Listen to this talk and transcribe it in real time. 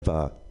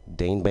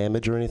Dane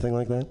damage or anything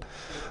like that.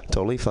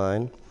 Totally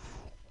fine.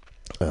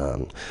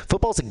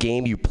 Football's a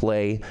game you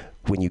play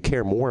when you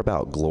care more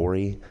about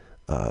glory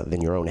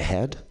than your own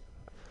head.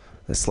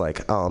 It's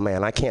like, oh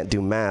man, I can't do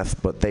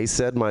math, but they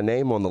said my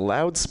name on the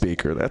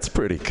loudspeaker. That's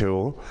pretty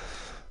cool.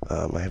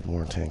 I have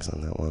more tanks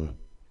on that one.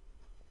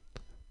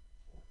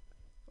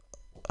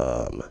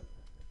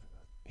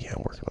 Yeah,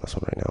 I'm working on this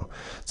one right now.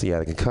 So yeah,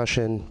 the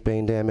concussion,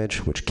 brain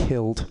damage, which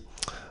killed.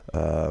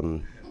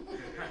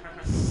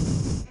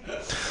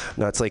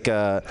 No, it's like,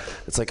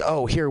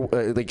 oh, here,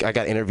 like I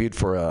got interviewed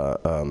for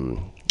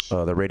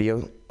the radio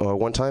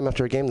one time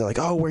after a game. They're like,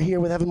 oh, we're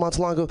here with Evan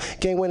Montalongo,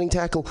 game-winning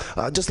tackle.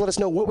 Just let us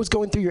know what was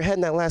going through your head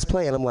in that last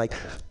play. And I'm like,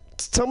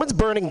 someone's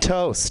burning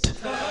toast.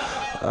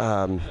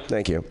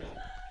 Thank you.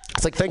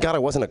 It's like, thank God I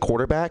wasn't a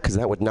quarterback, because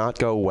that would not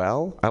go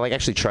well. I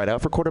actually tried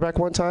out for quarterback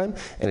one time,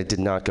 and it did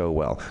not go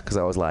well, because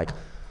I was like,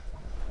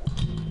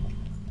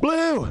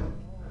 blue.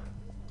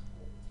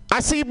 I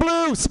see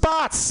blue,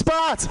 spots.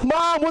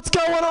 Mom, what's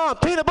going on?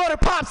 Peanut butter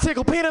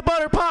popsicle.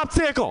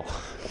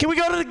 Can we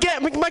go to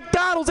the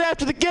McDonald's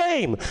after the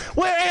game?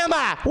 Where am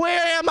I?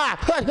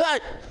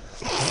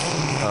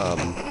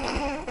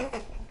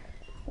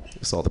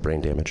 It's all the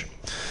brain damage.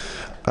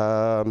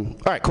 All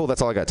right, cool.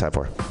 That's all I got time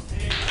for.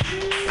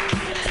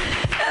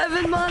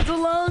 Evan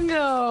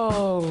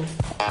Montalongo,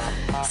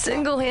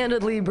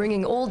 single-handedly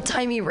bringing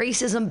old-timey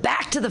racism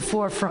back to the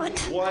forefront.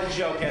 One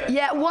joke at a time.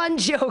 Yeah, one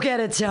joke at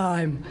a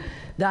time.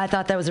 I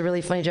thought that was a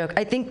really funny joke.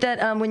 I think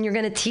that when you're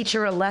going to teach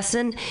her a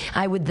lesson,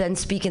 I would then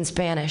speak in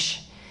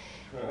Spanish.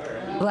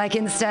 Like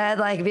instead,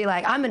 be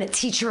like, I'm going to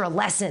teach her a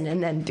lesson,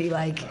 and then be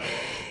like,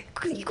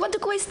 ¿Cuánto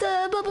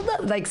cuesta? Blah, blah, blah.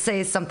 Like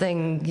say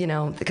something,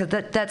 because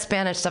that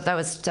Spanish stuff, that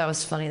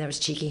was funny, that was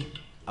cheeky.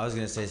 I was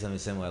going to say something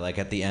similar. Like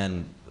at the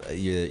end,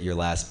 your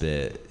last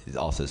bit is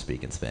also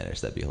speak in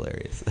Spanish. That'd be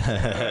hilarious.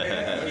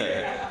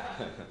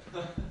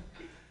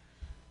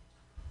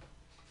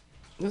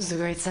 It was a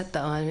great set,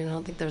 though. I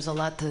don't think there's a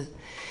lot to...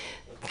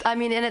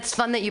 and it's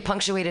fun that you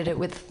punctuated it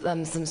with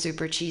some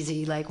super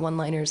cheesy,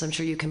 one-liners. I'm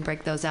sure you can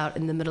break those out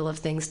in the middle of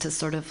things to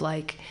sort of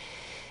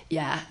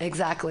yeah,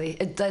 exactly.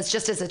 It does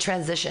just as a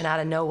transition out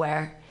of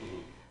nowhere.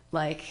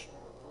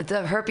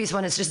 The herpes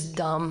one is just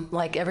dumb.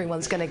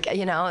 Everyone's gonna get,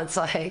 it's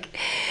like,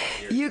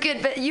 you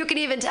could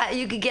even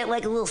you could get a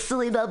little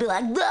silly about be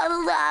like, blah,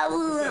 blah,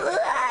 blah,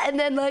 and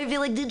then be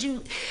like, did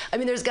you?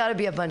 There's got to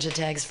be a bunch of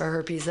tags for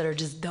herpes that are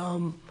just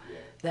dumb.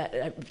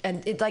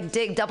 And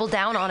it's double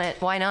down on it.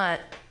 Why not?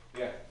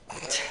 Yeah.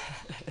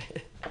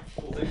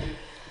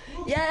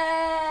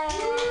 Yay!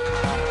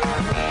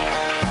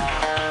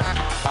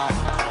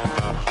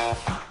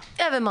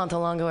 Evan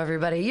Montalongo,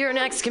 everybody. Your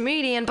next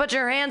comedian. Put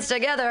your hands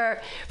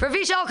together for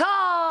Vishal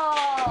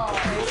Kaul.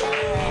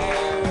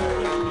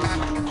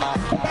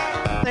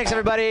 Thanks,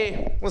 everybody.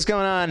 What's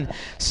going on?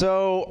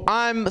 So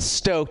I'm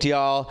stoked,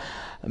 y'all.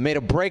 I made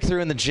a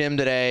breakthrough in the gym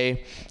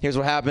today. Here's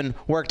what happened.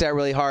 Worked out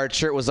really hard.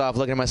 Shirt was off.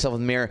 Looking at myself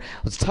in the mirror.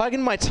 Was tugging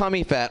my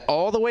tummy fat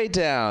all the way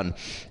down.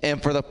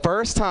 And for the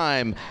first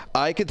time,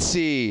 I could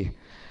see,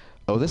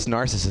 oh, this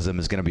narcissism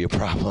is going to be a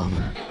problem.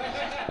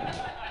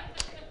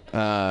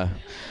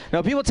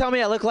 No, people tell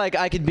me I look like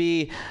I could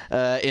be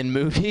in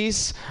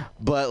movies,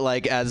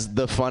 but as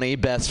the funny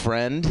best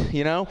friend, And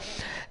you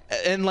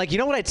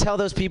know what I tell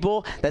those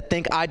people that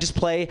think I just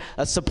play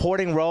a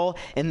supporting role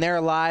in their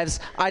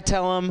lives? I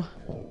tell them,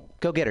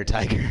 go get her,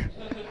 Tiger.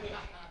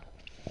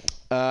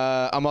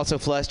 I'm also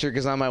flustered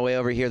because on my way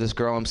over here, this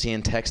girl I'm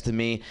seeing texted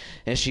me,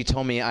 and she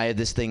told me I had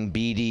this thing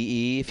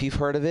BDE, if you've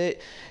heard of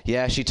it.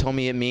 Yeah, she told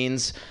me it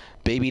means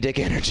baby dick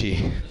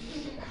energy.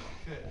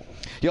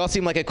 Y'all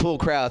seem like a cool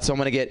crowd, so I'm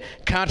going to get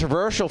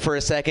controversial for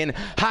a second.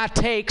 Hot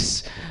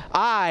takes.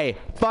 I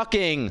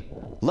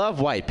fucking love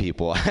white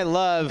people. I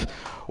love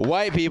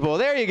white people.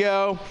 There you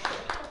go.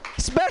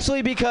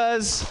 Especially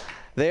because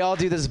they all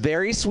do this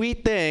very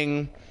sweet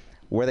thing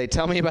where they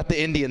tell me about the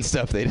Indian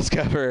stuff they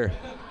discover.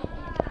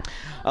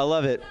 I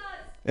love it.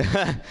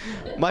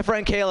 My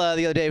friend Kayla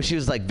the other day, she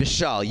was like,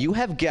 Vishal, you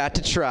have got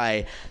to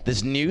try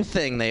this new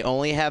thing they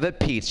only have at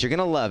Pete's. You're going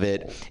to love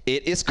it.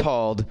 It is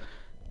called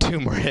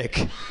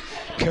turmeric.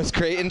 Goes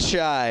great and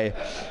shy.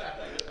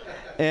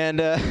 And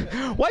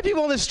white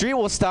people on the street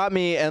will stop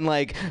me and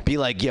be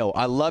like, yo,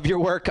 I love your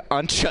work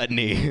on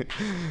chutney.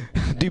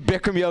 Do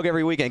Bikram yoga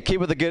every weekend.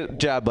 Keep with a good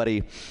job,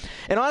 buddy.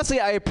 And honestly,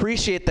 I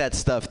appreciate that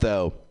stuff,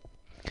 though,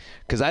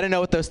 because I didn't know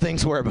what those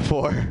things were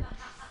before.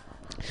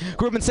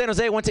 Grew up in San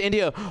Jose, went to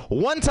India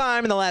one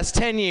time in the last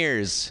 10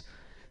 years.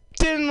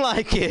 Didn't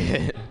like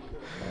it.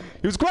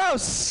 It was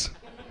gross.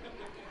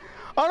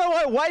 I don't know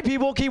why white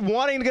people keep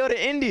wanting to go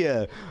to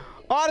India.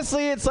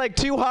 Honestly, it's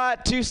too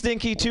hot, too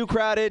stinky, too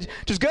crowded.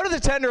 Just go to the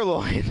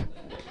Tenderloin.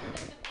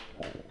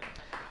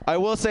 I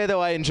will say, though,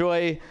 I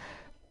enjoy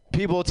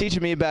people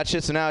teaching me about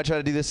shit, so now I try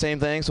to do the same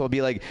thing. So I'll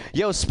be like,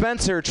 yo,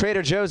 Spencer,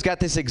 Trader Joe's got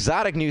this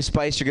exotic new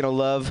spice you're going to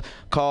love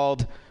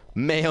called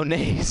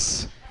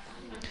mayonnaise.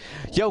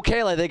 Yo,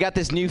 Kayla, they got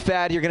this new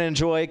fad you're going to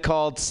enjoy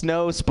called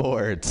snow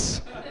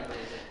sports.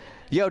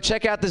 Yo,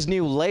 check out this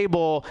new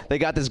label. They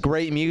got this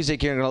great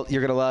music you're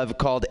gonna love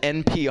called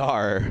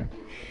NPR.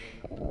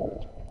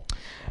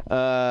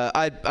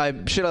 I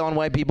shit on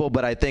white people,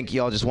 but I think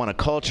y'all just want a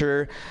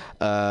culture,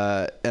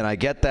 and I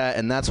get that,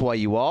 and that's why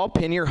you all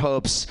pin your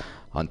hopes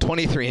on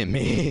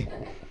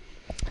 23andMe.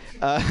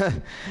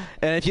 And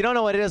if you don't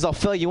know what it is, I'll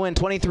fill you in.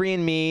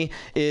 23andMe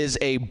is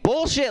a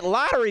bullshit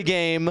lottery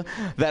game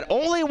that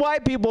only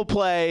white people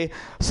play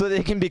so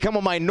they can become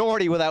a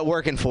minority without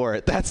working for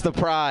it. That's the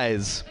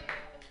prize.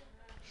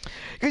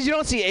 Because you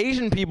don't see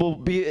Asian people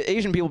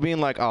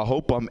being like, I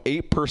hope I'm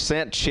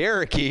 8%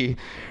 Cherokee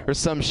or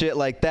some shit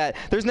like that.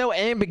 There's no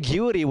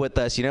ambiguity with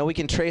us, you know. We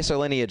can trace our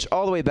lineage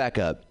all the way back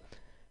up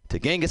to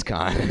Genghis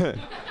Khan.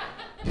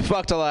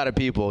 Fucked a lot of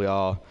people,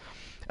 y'all.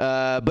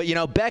 But, you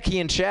know, Becky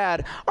and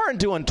Chad aren't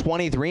doing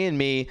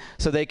 23andMe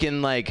so they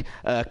can, like,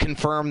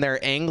 confirm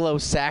their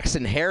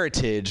Anglo-Saxon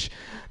heritage.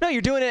 No,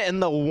 you're doing it in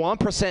the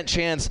 1%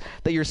 chance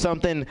that you're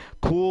something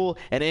cool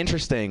and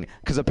interesting.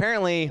 Because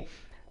apparently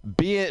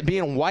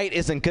being white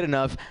isn't good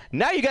enough.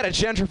 Now you got to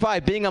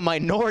gentrify being a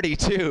minority,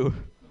 too.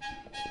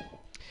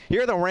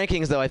 Here are the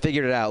rankings, though. I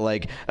figured it out.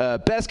 Like,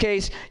 best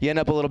case, you end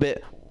up a little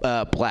bit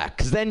black,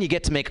 because then you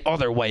get to make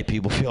other white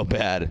people feel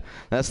bad.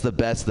 That's the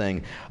best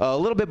thing. A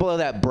little bit below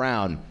that,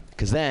 brown,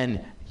 because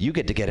then you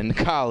get to get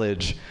into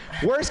college.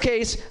 Worst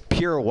case,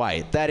 pure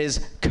white. That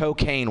is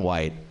cocaine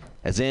white,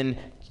 as in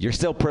you're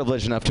still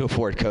privileged enough to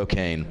afford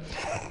cocaine.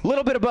 A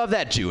little bit above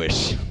that,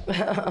 Jewish.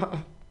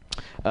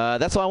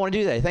 That's all I want to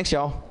do today. Thanks,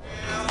 y'all.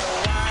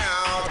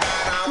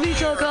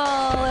 Mutual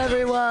call,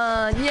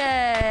 everyone.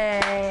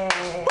 Yay.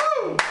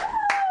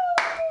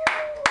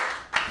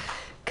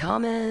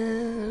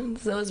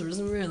 Comments. Those were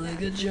some really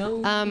good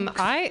jokes.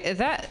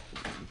 That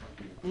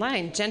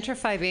line,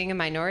 gentrify being a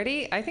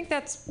minority, I think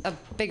that's a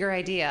bigger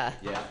idea.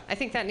 Yeah. I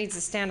think that needs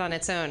to stand on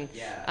its own.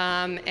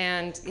 Yeah.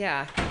 And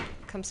yeah,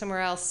 come somewhere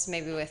else,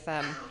 maybe with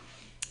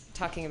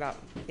talking about,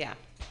 yeah,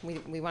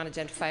 we want to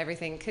gentrify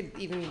everything. Could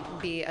even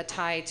be a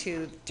tie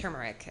to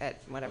turmeric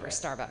at whatever,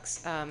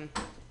 Starbucks.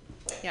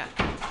 Yeah,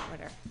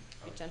 whatever.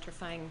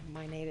 Gentrifying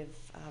my native,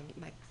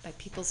 my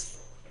people's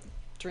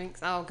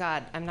drinks. Oh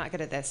God, I'm not good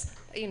at this.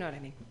 You know what I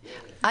mean.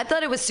 I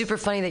thought it was super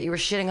funny that you were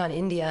shitting on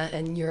India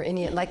and you're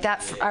Indian like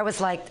that. I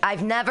was like,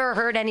 I've never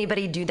heard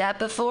anybody do that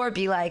before.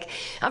 Be like,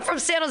 I'm from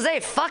San Jose.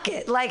 Fuck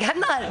it. Like, I'm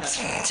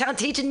not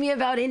teaching me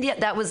about India.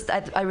 That was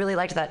I really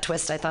liked that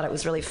twist. I thought it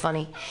was really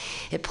funny.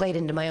 It played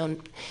into my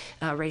own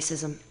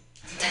racism.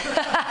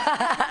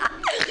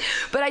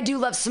 But I do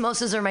love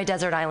samosas are my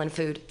desert island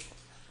food.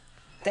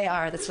 They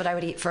are. That's what I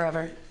would eat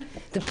forever.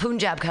 The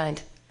Punjab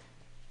kind.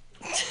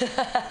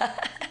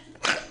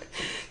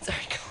 Sorry,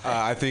 go on.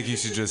 I think you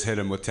should just hit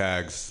him with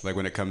tags. Like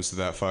when it comes to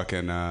that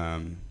fucking,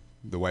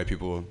 the white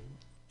people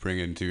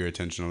bringing to your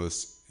attention all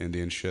this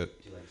Indian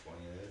shit. Do like 20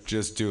 of it?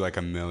 Just do like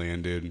 1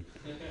 million, dude.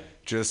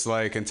 Just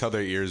like until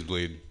their ears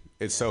bleed.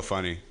 It's so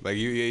funny. Like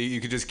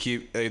you could just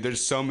keep,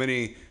 there's so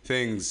many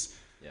things.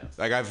 Yeah.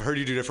 Like I've heard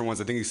you do different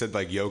ones. I think you said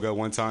like yoga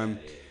one time.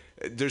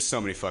 Yeah. There's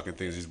so many fucking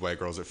things. These white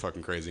girls are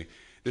fucking crazy.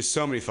 There's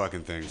so many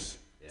fucking things.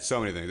 Yeah. So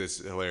many things. It's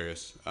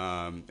hilarious.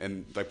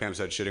 And like Pam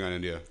said, shitting on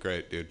India.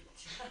 Great, dude.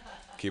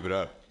 Keep it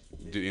up.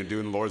 Doing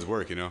the Lord's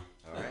work, you know?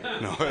 All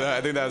right. No, I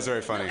think that was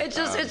very funny. It's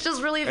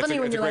just really funny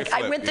when you're like,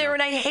 flip, I went there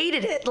and I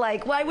hated it.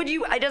 Like, why would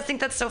you? I just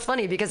think that's so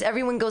funny because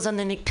everyone goes on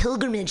their like,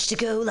 pilgrimage to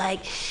go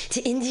like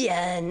to India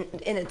and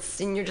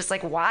you're just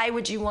like, why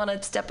would you want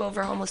to step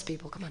over homeless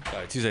people? Come on.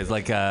 Tuesdays,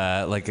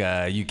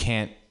 you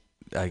can't.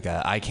 Like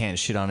I can't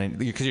shit on it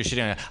because you're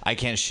shitting on it. I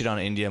can't shit on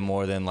India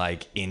more than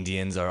like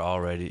Indians are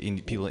already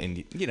people in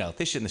India. You know,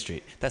 they shit in the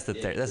street. That's the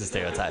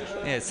stereotype.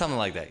 Yeah, it's something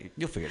like that.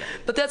 You'll figure it out.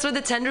 But that's where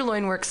the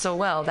tenderloin works so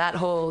well. That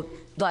whole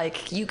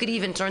like you could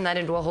even turn that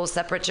into a whole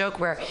separate joke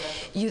where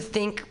you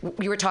think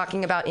you were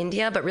talking about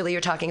India, but really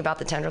you're talking about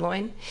the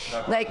tenderloin.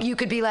 Like you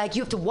could be like,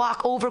 you have to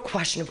walk over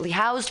questionably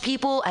housed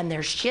people and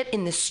there's shit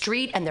in the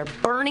street and they're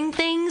burning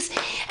things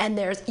and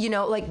there's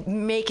like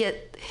make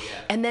it.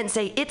 And then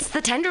say it's the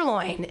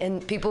tenderloin,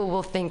 and people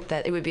will think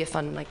that it would be a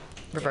fun like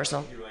reversal.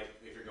 If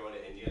you're going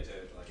to India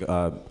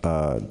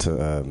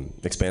to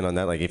expand on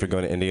that, like if you're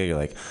going to India, you're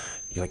like,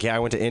 yeah, I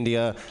went to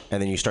India, and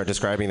then you start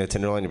describing the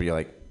tenderloin, and you're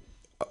like,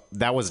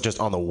 that was just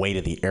on the way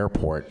to the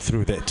airport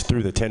through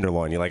the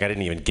tenderloin. You're like, I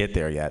didn't even get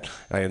there yet.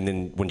 And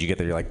then when you get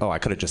there, you're like, oh, I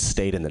could have just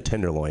stayed in the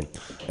tenderloin.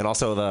 And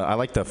also, I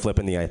like the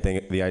flipping the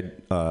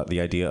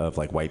idea of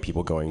like white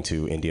people going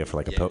to India for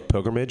like a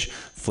pilgrimage,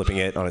 flipping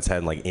it on its head,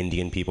 and like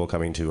Indian people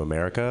coming to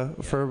America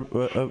for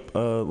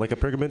like a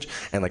pilgrimage,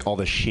 and like all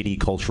the shitty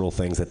cultural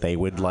things that they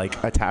would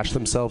like attach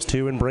themselves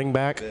to and bring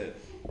back.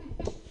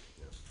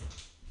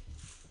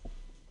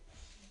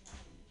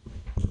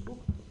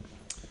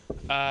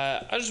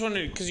 I just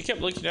wondered, because you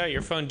kept looking at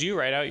your phone, do you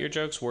write out your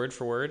jokes word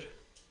for word?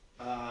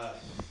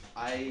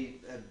 I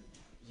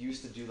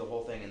used to do the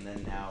whole thing, and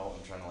then now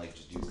I'm trying to like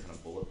just do kind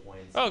of bullet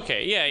points.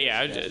 Okay,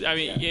 yeah. I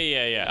mean,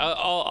 yeah.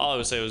 All I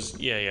would say was,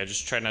 yeah,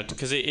 just try not to,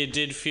 because it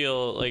did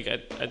feel like,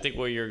 I think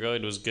where you're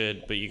going was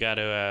good, but you got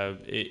to,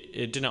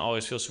 it didn't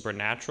always feel super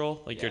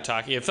natural, like you're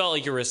talking. It felt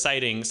like you're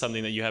reciting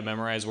something that you have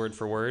memorized word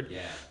for word.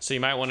 Yeah. So you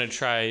might want to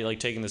try like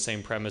taking the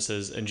same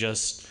premises and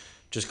just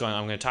just going,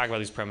 I'm going to talk about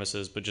these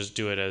premises, but just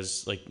do it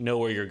as like know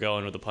where you're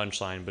going with the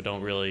punchline, but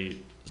don't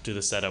really do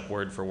the setup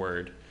word for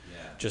word,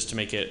 just to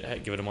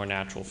give it a more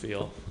natural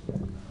feel.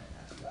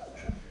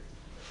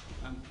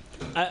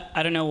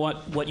 I don't know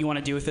what you want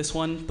to do with this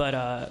one,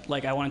 but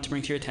like I wanted to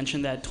bring to your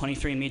attention that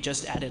 23andMe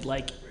just added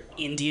like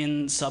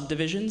Indian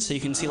subdivisions, so you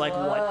can see like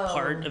what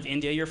part of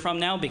India you're from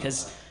now,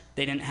 because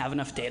they didn't have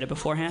enough data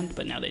beforehand,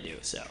 but now they do.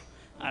 So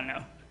I don't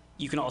know.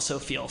 You can also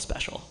feel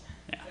special.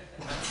 Yeah.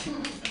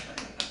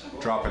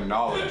 Dropping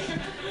knowledge.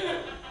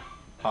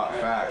 Hot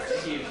facts.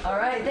 All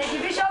right, thank you.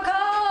 Vishal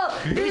Call!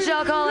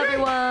 Vishal Call,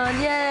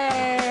 everyone.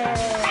 Yay!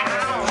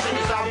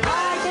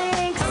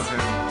 Thanks.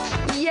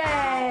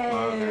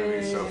 Yay!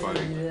 He's so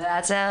funny.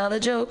 That's how the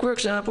joke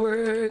workshop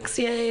works.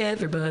 Yay,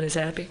 everybody's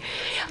happy.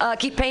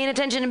 Keep paying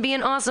attention and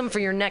being awesome for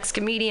your next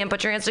comedian.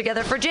 Put your hands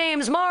together for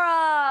James Mora!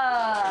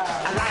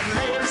 I like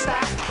lady style,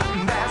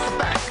 that's the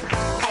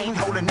fact. Ain't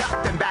holding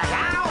nothing back.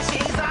 Ow,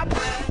 she's up.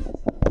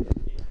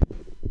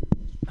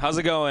 How's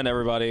it going,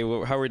 everybody?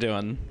 How are we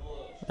doing?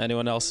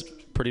 Anyone else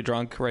pretty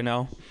drunk right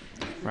now?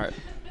 All right.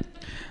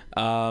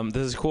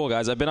 This is cool,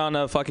 guys. I've been on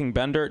a fucking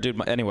bender,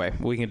 dude. Anyway,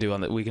 we can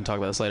talk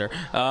about this later.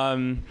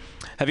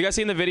 Have you guys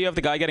seen the video of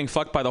the guy getting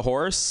fucked by the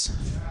horse?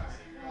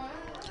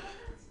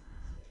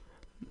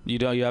 You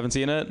haven't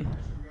seen it?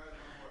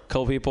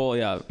 Couple people,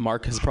 yeah.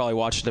 Mark has probably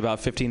watched it about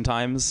 15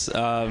 times.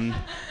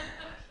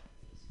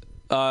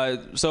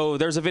 So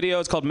there's a video.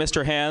 It's called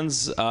Mr.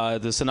 Hands.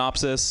 The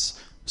synopsis,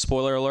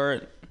 spoiler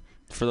alert,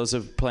 for those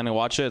who plan to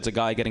watch it, it's a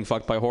guy getting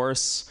fucked by a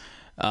horse.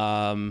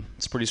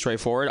 It's pretty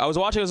straightforward. I was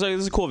watching. I was like,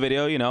 "This is a cool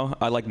video." You know,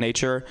 I like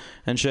nature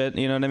and shit.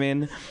 You know what I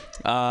mean?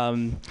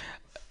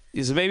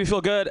 It made me feel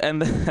good, and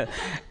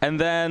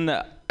then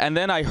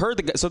I heard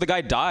the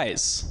guy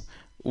dies,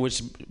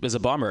 which is a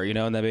bummer. You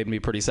know, and that made me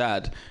pretty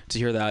sad to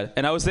hear that.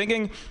 And I was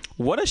thinking,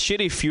 what a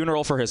shitty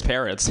funeral for his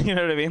parents. You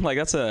know what I mean? Like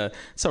it's a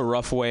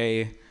rough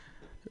way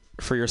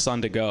for your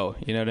son to go.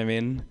 You know what I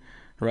mean?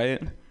 Right?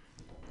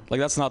 Like,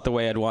 that's not the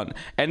way I'd want.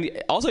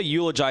 And also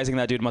eulogizing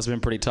that dude must have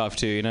been pretty tough,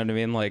 too. You know what I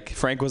mean? Like,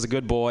 Frank was a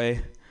good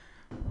boy.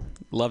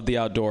 Loved the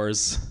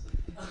outdoors.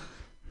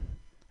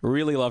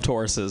 Really loved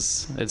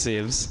horses, it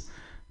seems.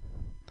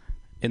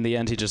 In the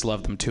end, he just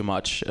loved them too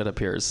much, it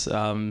appears.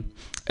 And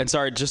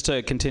sorry, just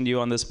to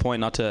continue on this point,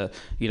 not to,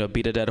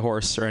 beat a dead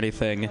horse or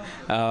anything.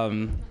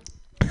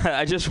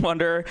 I just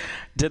wonder,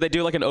 did they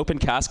do like an open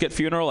casket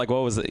funeral? Like,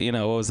 what was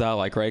that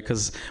like, right?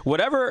 Because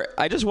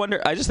I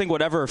just think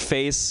whatever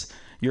face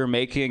you're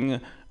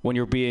making when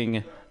you're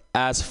being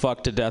as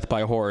fucked to death by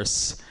a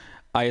horse,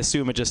 I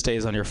assume it just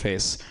stays on your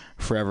face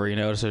forever,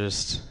 So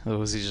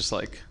was he just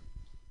like,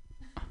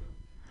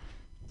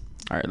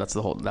 all right, that's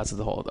the whole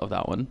of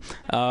that one.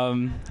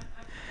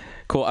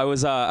 Cool. I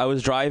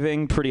was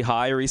driving pretty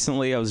high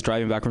recently. I was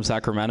driving back from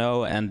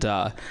Sacramento, and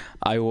so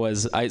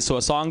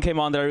a song came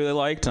on that I really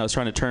liked, and I was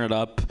trying to turn it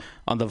up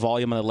on the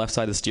volume on the left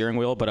side of the steering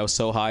wheel, but I was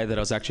so high that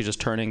I was actually just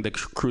turning the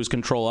cruise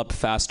control up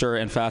faster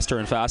and faster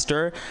and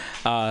faster.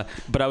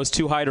 But I was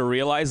too high to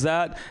realize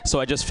that, so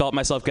I just felt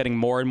myself getting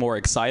more and more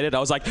excited. I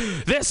was like,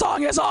 "This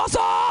song is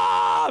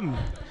awesome!"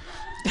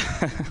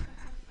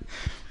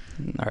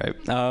 All right.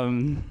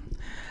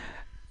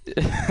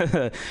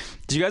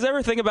 Do you guys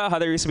ever think about how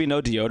there used to be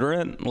no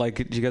deodorant?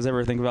 Like, do you guys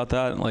ever think about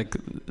that? Like,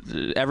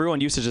 everyone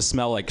used to just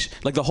smell like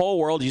the whole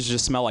world used to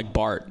just smell like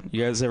Bart.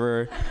 You guys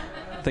ever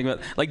think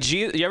about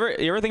you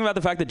ever think about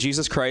the fact that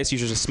Jesus Christ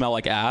used to just smell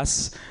like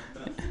ass?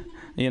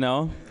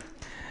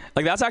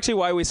 Like, that's actually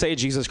why we say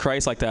Jesus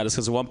Christ like that, is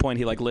because at one point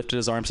he like lifted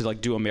his arms to like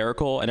do a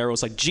miracle, and everyone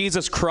was like,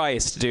 "Jesus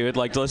Christ, dude!"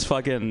 Like, let's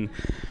fucking.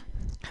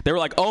 They were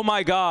like, "Oh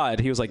my God!"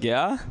 He was like,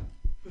 "Yeah."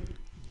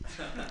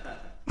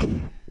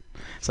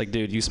 It's like,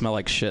 dude, you smell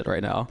like shit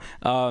right now.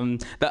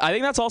 I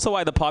think that's also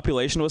why the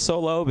population was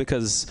so low,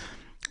 because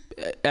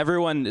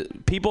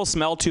people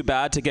smell too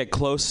bad to get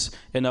close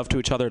enough to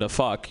each other to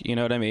fuck. You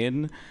know what I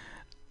mean?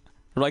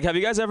 Like, have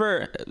you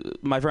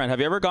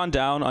ever gone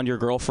down on your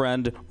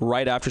girlfriend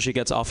right after she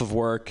gets off of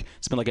work?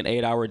 It's been like an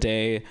 8-hour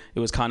day. It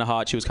was kind of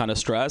hot. She was kind of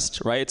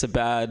stressed, right? It's a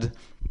bad...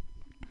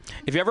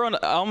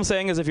 all I'm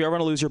saying is, if you ever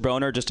want to lose your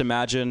boner, just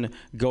imagine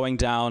going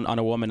down on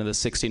a woman in the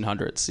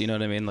 1600s. You know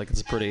what I mean? Like,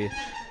 it's probably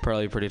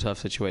a pretty tough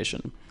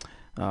situation.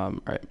 All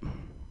right.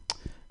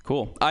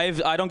 Cool.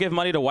 I don't give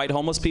money to white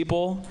homeless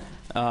people.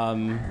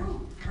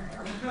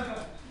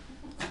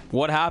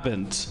 What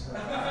happened?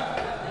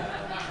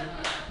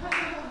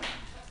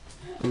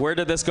 Where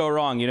did this go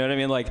wrong? You know what I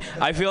mean? Like,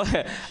 I feel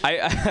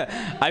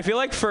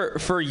like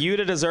for you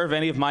to deserve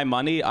any of my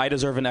money, I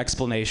deserve an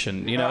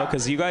explanation.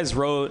 Because you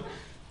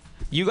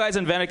guys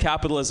invented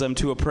capitalism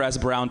to oppress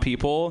brown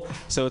people,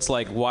 so it's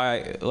like,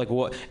 why, like,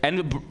 what?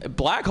 And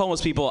black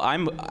homeless people,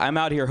 I'm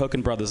out here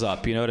hooking brothers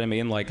up. You know what I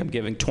mean? Like, I'm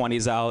giving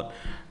 20s out,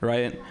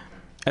 right?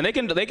 And they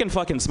can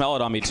fucking smell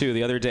it on me too.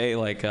 The other day,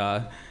 like,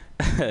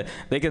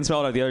 they can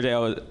smell it. The other day,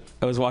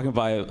 I was walking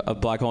by a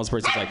black homeless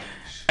person. He's like,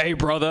 "Hey,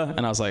 brother,"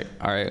 and I was like,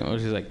 "All right."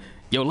 And she's like,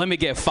 "Yo, let me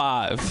get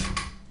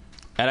 5."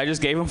 And I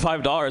just gave him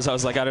 $5. I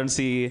was like, I don't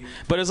see.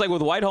 But it's like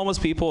with white homeless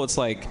people, it's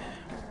like,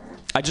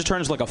 I just turned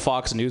into like a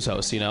Fox News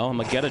host, I'm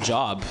like, get a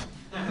job.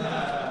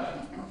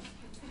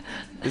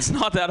 It's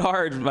not that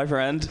hard, my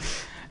friend.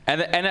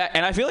 And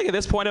I feel like at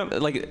this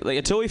point, like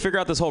until we figure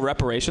out this whole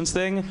reparations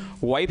thing,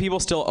 white people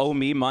still owe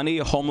me money,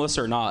 homeless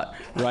or not,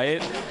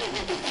 right?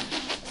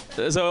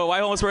 So a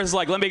white homeless person's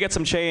like, let me get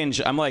some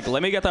change. I'm like,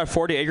 let me get that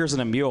 40 acres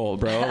and a mule,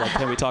 bro. Like,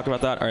 can we talk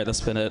about that? All right,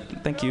 that's been it.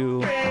 Thank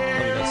you. Love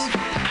you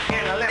guys.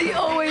 The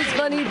always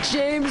funny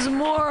James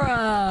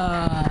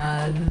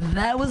Mora.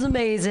 That was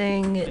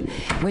amazing.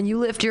 When you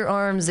lift your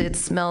arms, it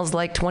smells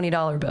like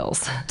 $20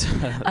 bills.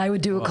 I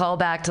would do a call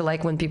back to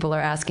like when people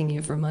are asking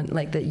you for money,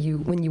 like that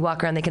when you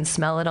walk around, they can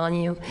smell it on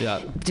you.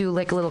 Yeah. Do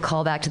like a little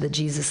call back to the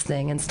Jesus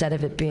thing. Instead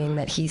of it being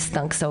that he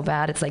stunk so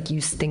bad, it's like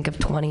you stink of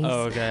 20s.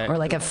 Oh, okay. Or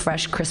like a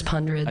fresh crisp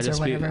hundreds or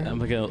whatever. I'm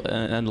like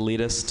an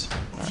elitist.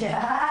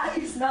 Yeah,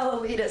 you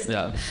smell elitist.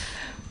 Yeah.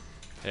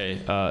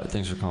 Hey,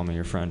 thanks for calling me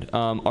your friend.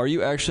 Are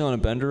you actually on a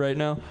bender right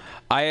now?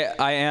 I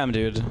am,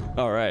 dude.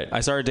 All right.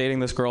 I started dating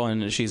this girl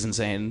and she's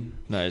insane.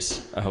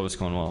 Nice. I hope it's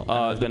going well.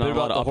 I've been on a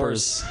lot of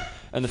uppers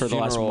and for the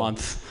last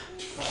month.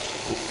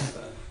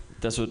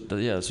 That's what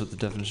the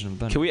definition of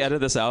bender. Can we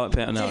edit this out?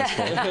 No, it's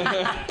cool.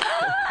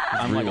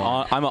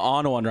 I'm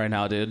on one right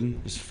now,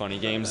 dude. Just funny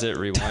games that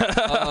rewind.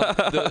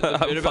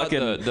 The bit about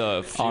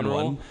the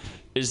funeral.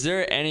 Is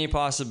there any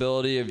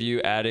possibility of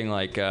you adding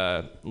like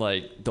the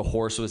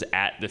horse was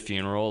at the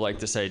funeral, like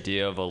this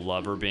idea of a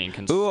lover being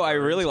concerned? Ooh, I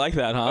really like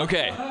that, huh?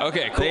 Okay,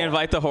 cool. They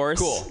invite the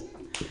horse. Cool.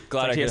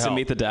 Glad like I he could has help. to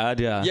meet the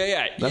dad. Yeah.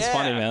 Yeah. That's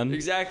funny, man.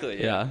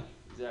 Exactly. Yeah.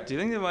 Exactly. Do you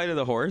think they invited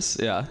the horse?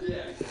 Yeah.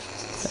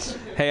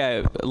 Hey,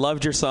 I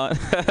loved your son.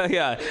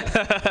 Yeah.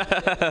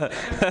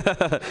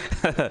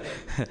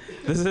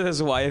 This is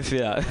his wife.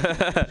 Yeah.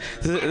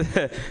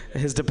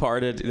 His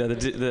departed.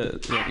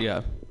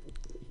 Yeah.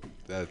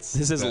 This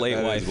is his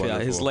late wife. Yeah,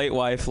 his late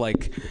wife,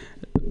 like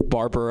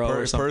Barbara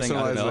or something.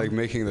 Personalized, like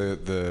making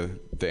the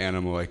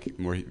animal like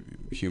more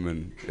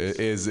human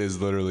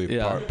is literally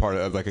part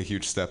of like a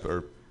huge step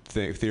or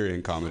theory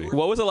in comedy.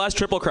 What was the last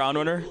Triple Crown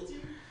winner?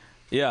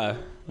 Yeah.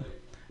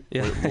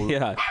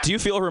 Yeah. Do you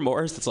feel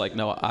remorse? It's like,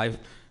 no, I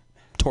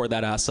tore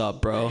that ass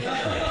up, bro.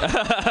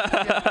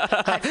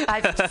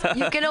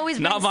 You can always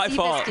bring not my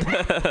fault.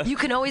 You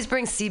can always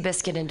bring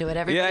Seabiscuit into it.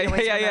 Everybody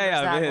always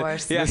remembers that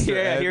horse.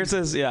 Here's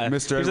his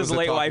Mr. Here's his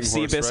late wife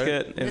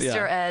Seabiscuit.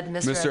 Right?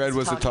 Mr. Ed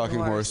was the talking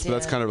horse, but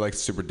that's kind of like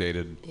super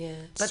dated. Yeah,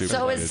 but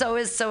so is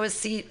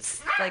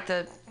like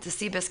the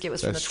Seabiscuit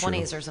was from the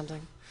 20s or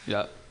something.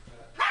 Yeah.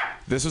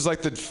 This was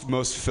like the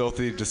most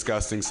filthy,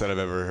 disgusting set I've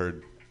ever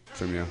heard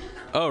from you.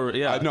 Oh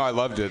yeah. No, I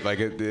loved it. Like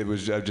it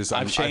was.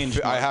 I've changed.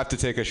 I have to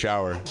take a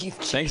shower.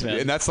 Thanks, man.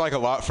 And that's like a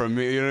lot from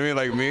me. You know what I mean?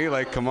 Like me.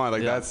 Like come on.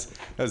 Like that's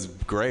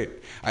great.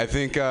 I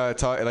think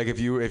like if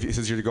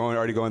since you're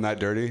already going that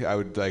dirty, I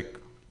would like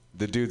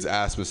the dude's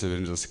ass must have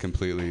been just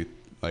completely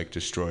like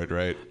destroyed,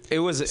 right? It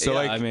was. So yeah,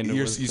 like I mean,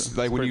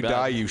 like when you bad.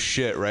 die, you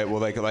shit, right?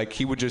 Well, like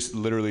he would just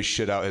literally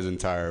shit out his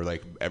entire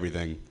like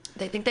everything.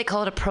 They think they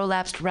call it a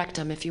prolapsed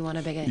rectum if you want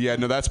to begin. Yeah,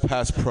 no, that's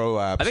past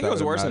prolapse. I think it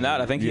was worse than that.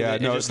 I think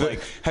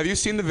have you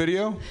seen the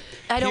video?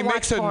 I don't watch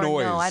makes porn. A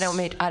noise. No, I don't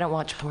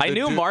watch porn. I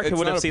knew Mark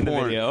would have seen the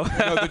video.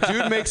 No, the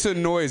dude makes a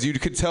noise. You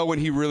could tell when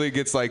he really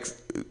gets like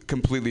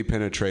completely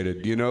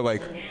penetrated. You know,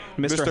 like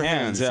Mr.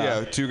 Hands.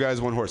 Yeah, 2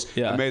 guys, 1 horse.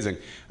 Yeah, amazing.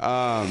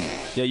 Yeah,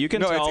 you can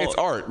tell. It's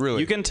art,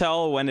 really. You can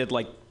tell when it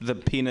like the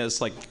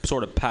penis like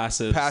sort of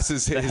passes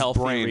the his healthy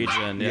brain.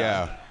 region.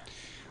 Yeah.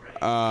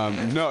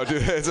 No,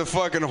 dude, it's a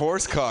fucking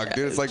horse cock,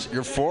 dude. It's like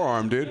your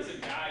forearm, dude.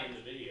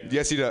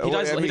 Yes, he does. He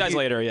dies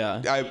later,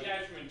 yeah.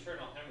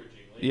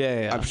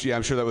 Yeah.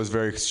 I'm sure that was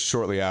very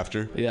shortly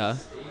after. Yeah.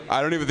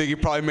 I don't even think he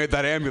probably made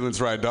that ambulance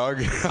ride,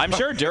 dog. I'm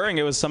sure during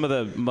it was some of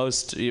the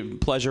most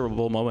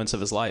pleasurable moments of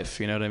his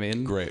life. You know what I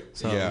mean? Great.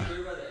 So. Yeah.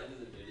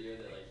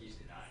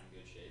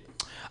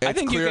 I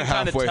think you can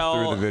kind of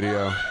tell through the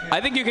video.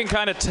 I think you can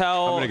kind of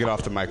tell. I'm gonna get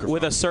off the microphone.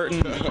 With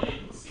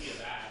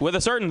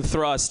a certain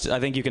thrust, I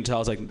think you can tell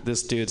it's like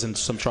this dude's in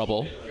some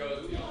trouble.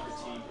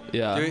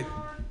 Yeah.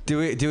 Do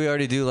we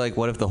already do like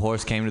what if the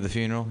horse came to the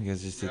funeral? You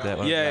guys just did that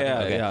one?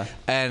 Yeah.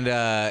 And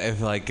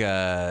if like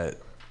the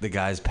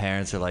guy's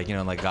parents are like, you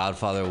know, like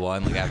Godfather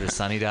 1, like after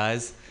Sonny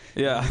dies.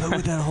 Yeah. Look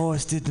what that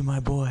horse did to my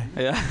boy.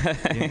 Yeah.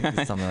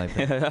 Something like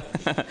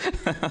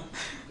that.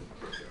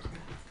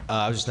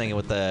 I was just thinking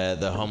with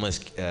the homeless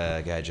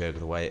guy joke,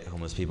 the white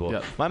homeless people.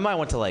 Yep. My mind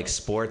went to like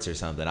sports or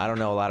something. I don't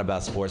know a lot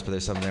about sports, but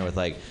there's something there with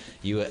like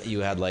you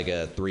had like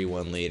a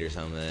 3-1 lead or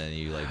something, and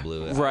you like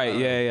blew it. Right.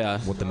 Yeah.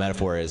 What the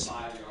metaphor is.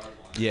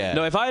 Yeah.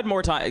 No, if I had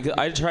more time,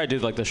 I try to do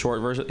like the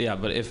short version. Yeah,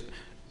 but if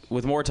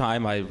with more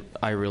time, I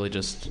really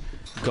just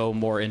go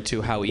more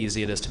into how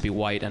easy it is to be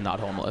white and not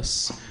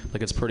homeless.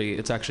 Like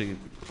it's actually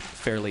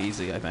fairly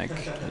easy, I think.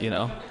 You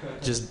know,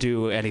 just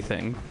do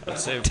anything. I'd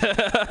say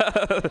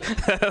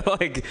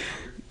like,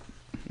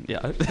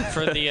 Yeah.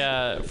 For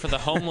the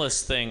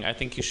homeless thing, I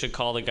think you should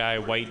call the guy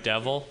White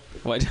Devil.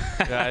 What?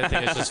 I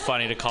think it's just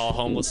funny to call a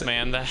homeless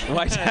man that.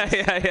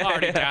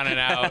 Already down and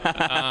out.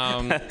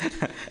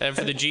 And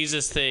for the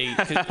Jesus thing,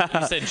 'cause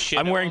you said shit.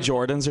 I'm wearing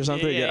Jordans or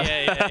something. Yeah.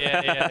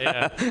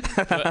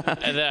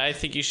 And then I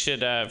think you should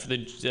for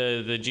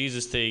the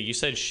Jesus thing. You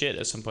said shit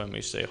at some point.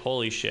 We should say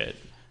holy shit.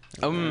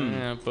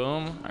 Yeah,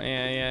 boom.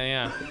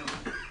 Yeah.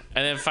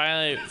 And then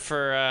finally,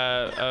 for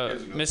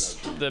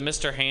the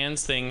Mr.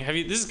 Hands thing,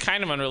 this is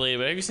kind of unrelated,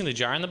 but have you seen the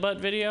jar in the butt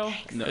video?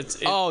 No.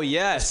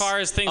 Yes. As far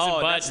as things in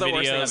butt that's the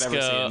worst videos thing I've ever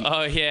go. seen.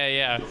 Oh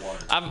yeah.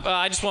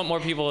 I just want more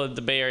people at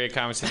the Bay Area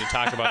comment to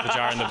talk about the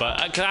jar in the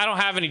butt, because I don't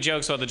have any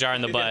jokes about the jar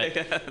in the butt,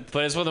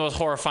 but it's one of the most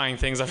horrifying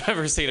things I've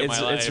ever seen in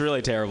my life. It's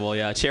really terrible.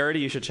 Yeah,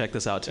 Charity, you should check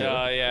this out too.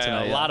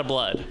 A lot of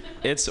blood.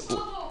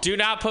 Do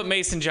not put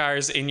mason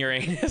jars in your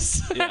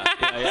anus. Yeah.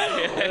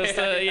 That's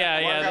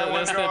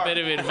the bit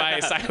of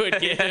advice I would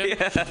give.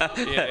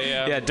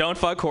 Yeah, don't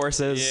fuck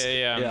horses.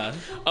 Yeah.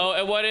 Oh,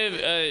 and what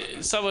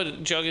if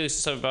someone jokingly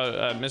said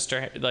about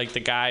the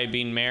guy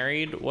being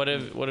married? What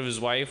if his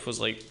wife was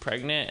like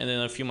pregnant, and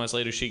then a few months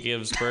later she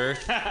gives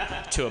birth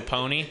to a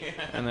pony,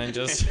 and then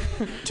just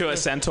to a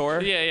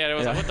centaur? Yeah. It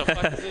was like, what the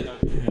fuck is it?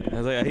 I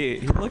was like, he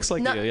looks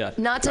like you. Yeah.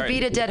 Not to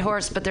beat a dead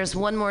horse, but there's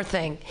one more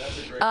thing.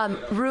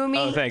 Rumi.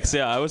 Oh, thanks.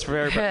 Yeah, I was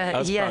proud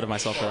of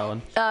myself for that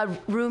one.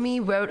 Rumi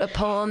wrote a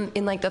poem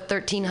in like the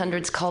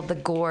 1300s called The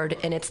Gourd,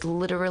 and it's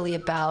literally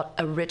about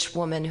a rich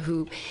woman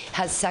who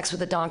has sex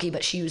with a donkey,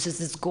 but she uses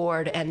this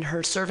gourd, and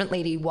her servant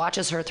lady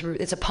watches her through.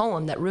 It's a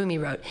poem that Rumi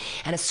wrote,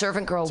 and a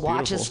servant girl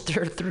watches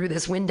her through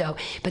this window,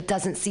 but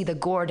doesn't see the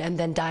gourd, and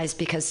then dies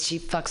because she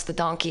fucks the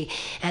donkey.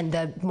 And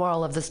the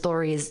moral of the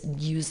story is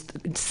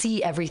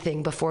see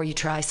everything before you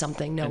try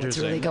something. Know what's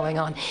really going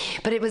on.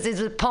 But it's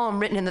a poem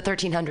written in the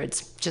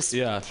 1300s.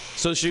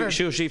 So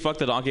she fucked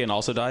the donkey and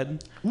also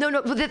died?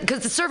 No,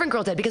 because the servant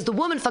girl did. Because the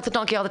woman fucked the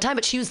donkey all the time,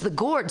 but she used the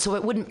gourd so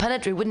it wouldn't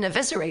penetrate, wouldn't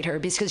eviscerate her,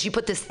 because she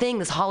put this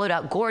hollowed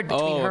out gourd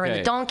between her and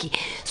the donkey.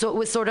 So it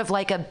was sort of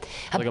like a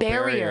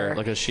barrier.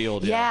 Like a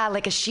shield. Yeah,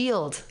 like a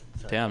shield.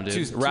 Damn,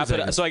 dude. Wrap it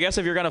up. So I guess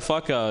if you're gonna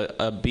fuck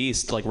a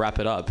beast, like wrap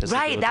it up.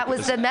 Right, that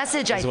was the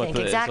message, I think.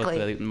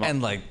 Exactly.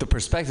 And like the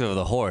perspective of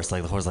the horse,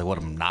 what,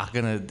 I'm not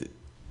gonna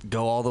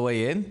go all the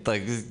way in?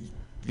 Like,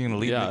 you're gonna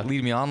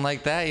lead me on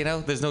like that? You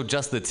know, there's no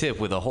just the tip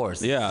with a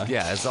horse. Yeah,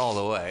 it's all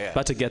the way. Yeah.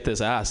 About to get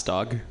this ass,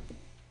 dog.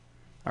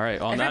 All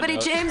right, on everybody,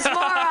 that note. James Mora.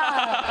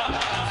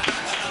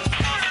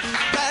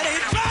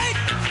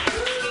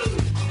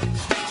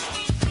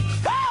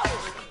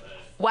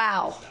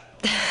 Wow.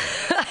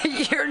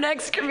 Your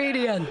next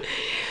comedian.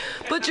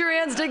 Put your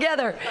hands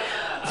together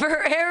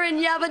for Aaron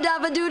Yabba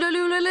Dabba Doodle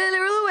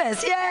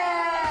Lewis. Yay!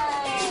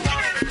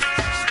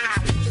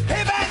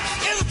 Hey, man,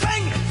 here's the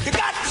thing you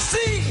got to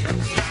see.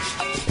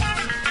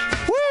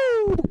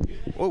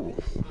 Woo!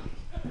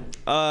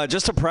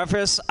 Just to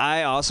preface,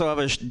 I also have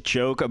a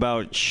joke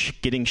about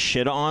getting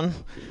shit on,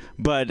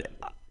 but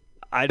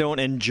I don't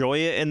enjoy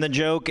it in the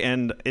joke,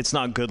 and it's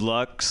not good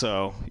luck,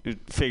 so you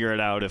figure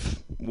it out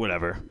if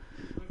whatever.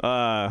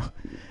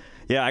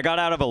 I got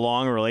out of a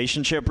long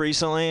relationship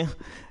recently,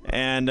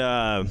 and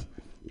to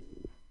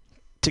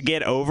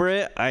get over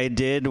it, I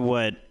did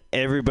what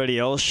everybody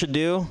else should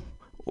do,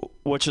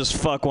 which is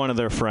fuck one of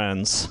their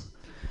friends.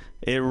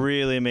 It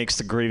really makes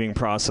the grieving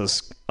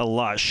process a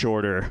lot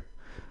shorter.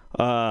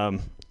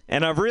 And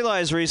I've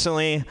realized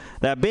recently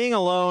that being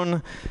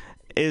alone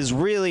is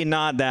really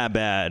not that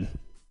bad.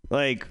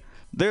 Like,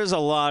 there's a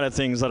lot of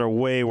things that are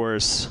way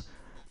worse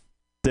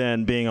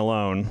than being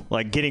alone,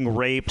 like getting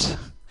raped.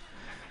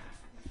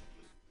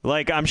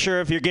 Like, I'm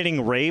sure if you're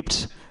getting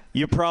raped,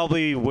 you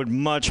probably would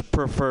much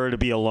prefer to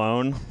be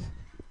alone.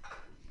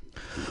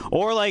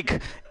 Or,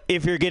 like,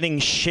 if you're getting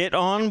shit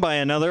on by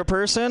another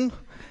person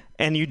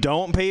and you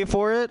don't pay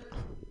for it.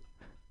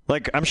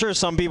 Like, I'm sure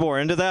some people are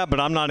into that,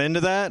 but I'm not into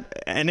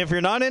that. And if you're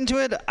not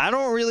into it, I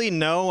don't really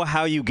know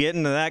how you get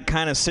into that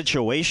kind of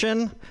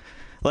situation.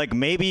 Like,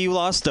 maybe you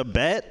lost a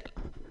bet.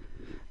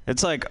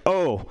 It's like,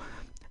 oh,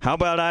 how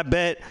about I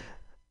bet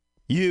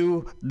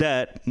you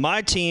that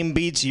my team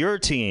beats your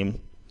team?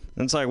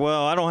 And it's like,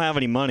 well, I don't have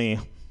any money.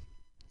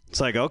 It's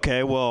like,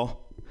 okay,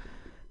 well,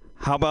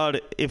 how about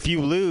if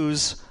you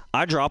lose,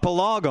 I drop a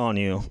log on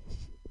you?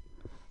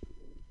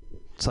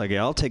 It's like,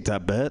 yeah, I'll take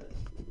that bet.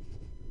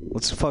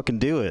 Let's fucking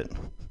do it.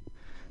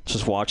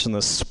 Just watching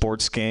this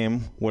sports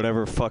game,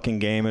 whatever fucking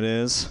game it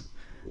is,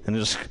 and it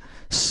just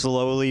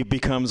slowly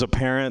becomes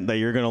apparent that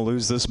you're going to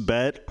lose this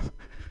bet.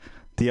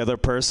 The other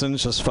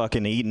person's just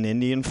fucking eating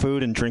Indian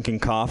food and drinking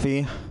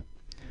coffee.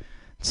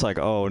 It's like,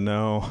 oh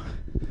no.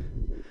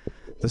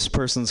 This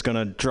person's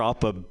gonna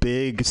drop a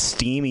big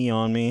steamy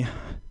on me.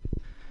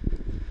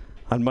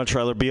 I'd much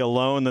rather be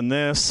alone than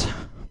this.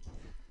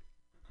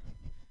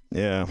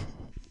 Yeah.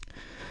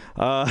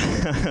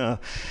 I've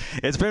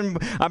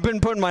been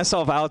putting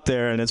myself out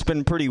there, and it's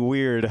been pretty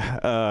weird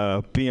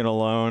being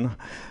alone.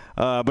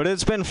 But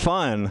it's been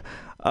fun.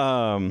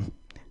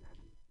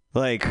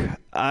 Like,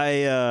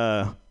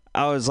 I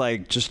was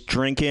like just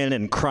drinking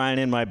and crying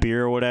in my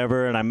beer or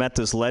whatever, and I met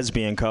this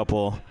lesbian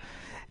couple.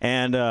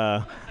 and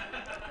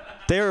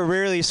they were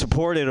really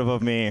supportive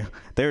of me.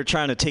 They were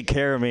trying to take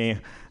care of me,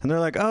 and they're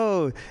like,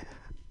 "Oh,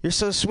 you're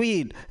so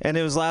sweet." And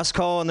it was last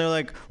call, and they're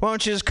like, "Why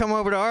don't you just come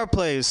over to our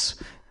place,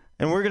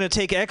 and we're gonna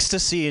take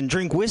ecstasy and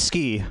drink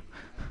whiskey?"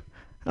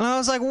 And I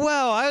was like,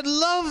 "Wow, I'd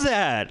love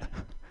that.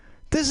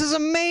 This is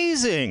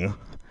amazing."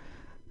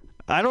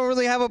 I don't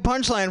really have a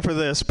punchline for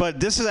this, but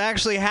this has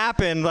actually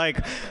happened. Like,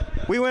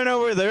 we went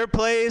over to their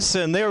place,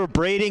 and they were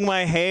braiding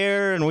my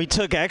hair, and we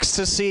took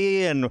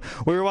ecstasy, and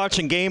we were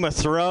watching Game of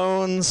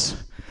Thrones.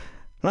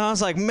 And I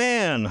was like,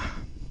 man,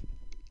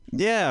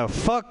 yeah,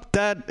 fuck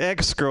that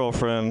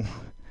ex-girlfriend.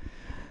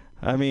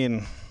 I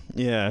mean,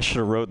 yeah, I should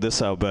have wrote this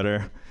out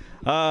better.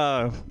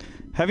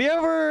 Have you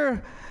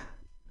ever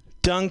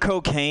done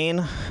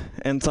cocaine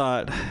and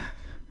thought,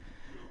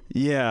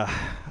 yeah,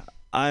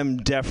 I'm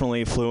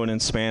definitely fluent in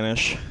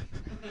Spanish?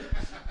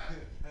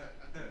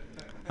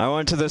 I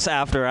went to this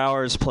after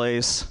hours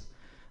place,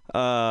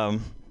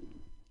 and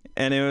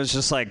it was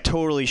just like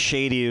totally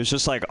shady. It was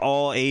just like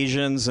all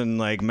Asians and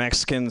like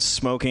Mexicans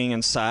smoking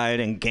inside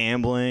and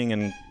gambling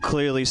and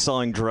clearly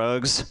selling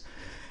drugs.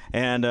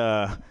 And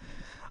I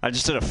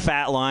just did a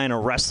fat line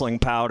of wrestling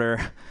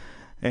powder,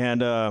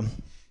 and I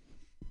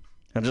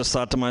just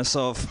thought to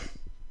myself,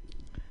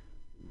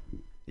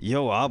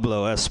 yo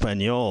hablo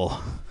español.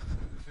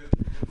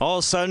 All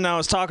of a sudden, I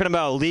was talking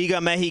about Liga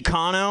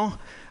Mexicano.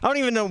 I don't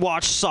even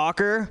watch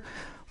soccer,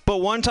 but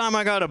one time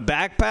I got a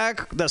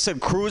backpack that said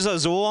Cruz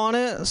Azul on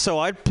it, so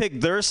I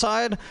picked their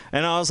side,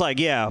 and I was like,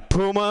 yeah,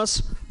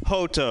 Pumas,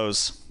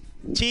 Jotos,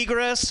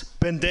 Tigres,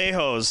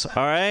 Pendejos,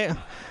 all right?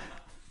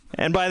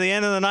 And by the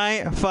end of the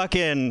night,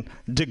 fucking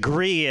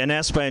degree in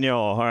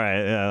Espanol. All right,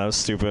 yeah, that was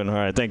stupid. All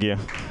right, thank you.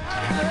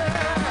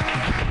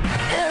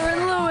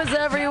 Aaron Lewis,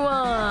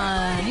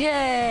 everyone.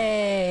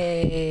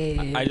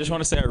 Yay. I just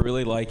want to say I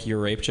really like your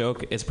rape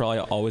joke. It's probably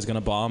always going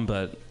to bomb,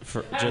 but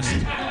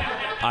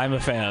I'm a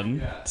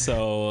fan.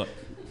 So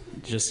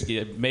just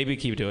maybe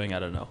keep doing. I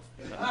don't know.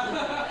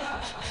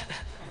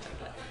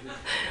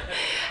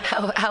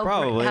 How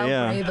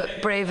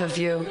brave of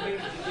you.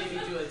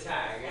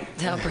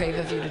 How brave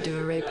of you to do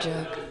a rape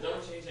joke.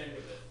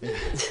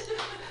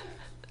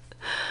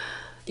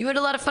 You had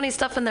a lot of funny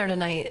stuff in there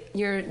tonight.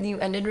 You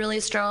ended really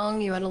strong.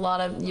 You had a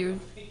lot of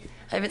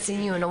I haven't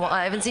seen you in a while.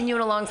 I haven't seen you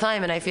in a long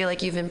time, and I feel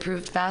like you've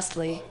improved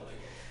vastly.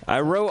 I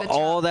wrote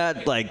all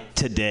that like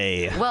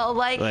today. Well,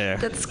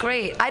 that's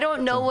great. I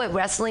don't know what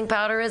wrestling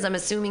powder is. I'm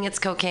assuming it's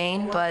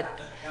cocaine, but.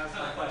 That's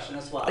my question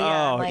as well.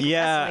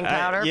 Yeah, wrestling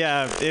powder.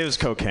 It was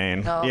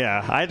cocaine. Oh.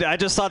 Yeah, I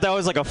just thought that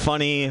was like a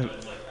funny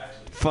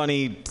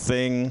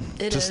thing.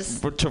 It is.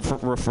 To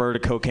refer to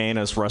cocaine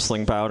as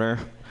wrestling powder.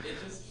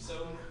 It's just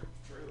so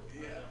true.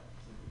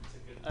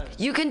 Yeah.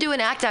 You can do an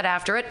act out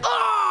after it.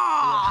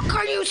 Oh,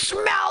 can you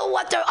smell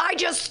what I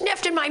just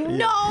sniffed in my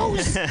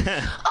nose?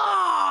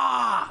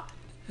 Oh.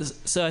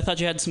 So I thought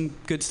you had some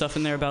good stuff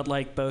in there about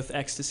like both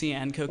ecstasy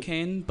and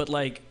cocaine, but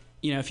like,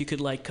 you know, if you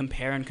could like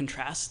compare and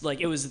contrast,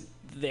 like it was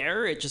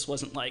there, it just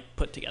wasn't like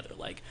put together.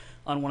 Like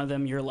on one of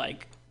them you're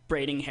like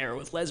braiding hair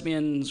with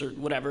lesbians or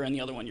whatever, and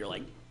the other one you're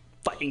like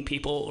fighting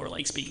people or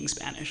like speaking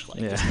Spanish. Like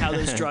just how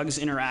those drugs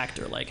interact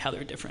or like how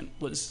they're different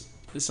is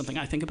something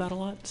I think about a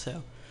lot.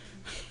 So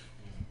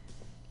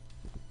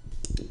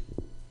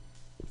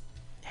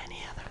any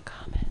other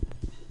comments?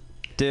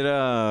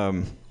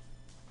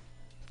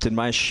 Did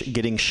my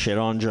getting shit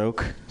on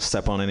joke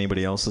step on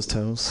anybody else's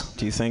toes,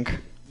 do you think?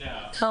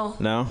 No.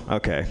 No?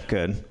 Okay,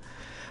 good.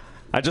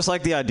 I just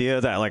like the idea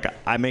that like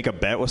I make a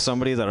bet with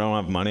somebody that I don't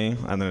have money,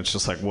 and then it's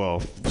just like,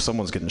 well,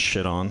 someone's getting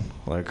shit on.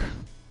 Like,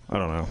 I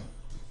don't know.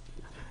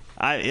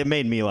 It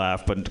made me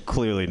laugh, but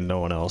clearly no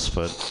one else.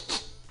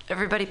 But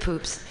everybody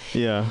poops.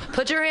 Yeah.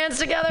 Put your hands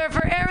together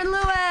for Aaron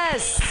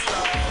Lewis.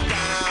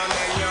 Yay!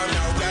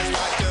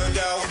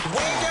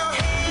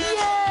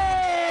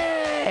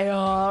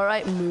 All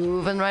right,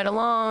 moving right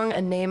along.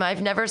 A name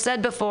I've never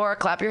said before.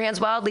 Clap your hands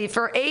wildly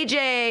for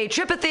AJ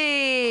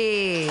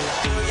Tripathy.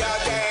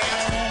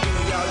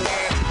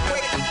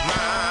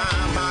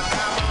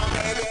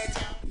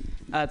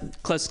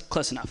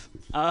 Close enough.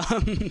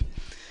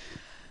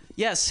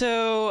 Yeah,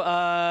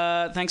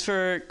 so thanks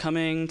for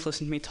coming to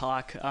listen to me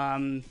talk.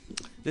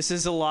 This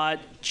is a lot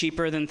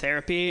cheaper than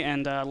therapy,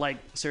 and like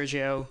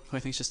Sergio, who I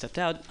think just stepped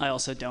out, I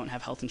also don't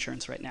have health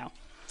insurance right now.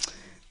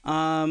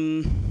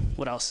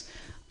 What else?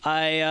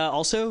 I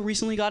also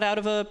recently got out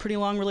of a pretty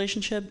long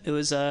relationship. It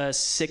was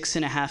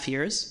 6.5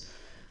 years.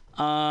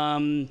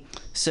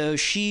 So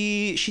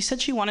she said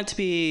she wanted to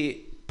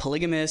be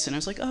polygamous, and I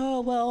was like,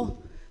 oh,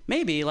 well,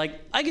 maybe. Like,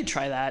 I could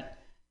try that.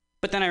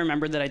 But then I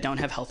remembered that I don't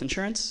have health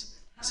insurance.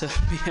 So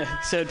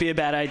it'd be a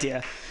bad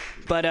idea,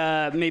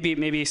 but maybe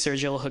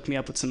Sergio will hook me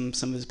up with some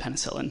of his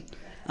penicillin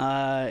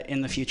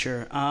in the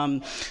future.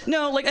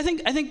 No, like I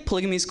think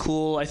polygamy is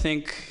cool. I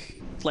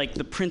think like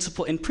in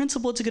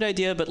principle it's a good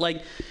idea, but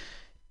like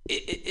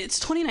it's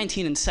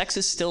 2019 and sex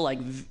is still like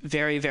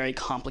very, very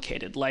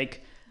complicated.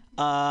 Like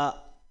I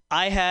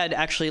had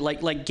actually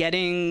like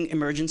getting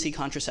emergency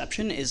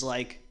contraception is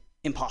like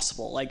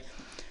impossible. Like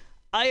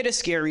I had a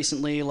scare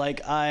recently.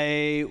 Like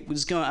I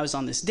was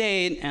on this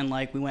date, and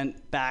like we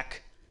went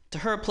back to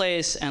her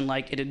place, and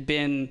like it had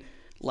been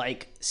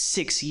like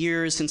 6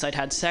 years since I'd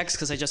had sex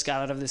because I just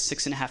got out of this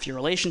 6.5-year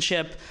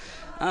relationship.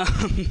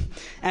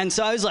 And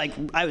so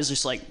I was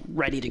just like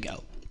ready to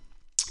go.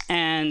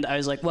 And I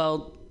was like,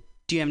 well,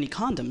 do you have any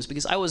condoms?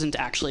 Because I wasn't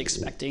actually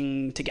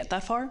expecting to get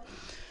that far.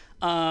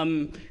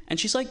 And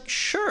she's like,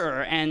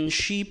 sure. And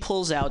she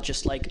pulls out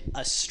just like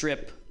a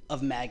strip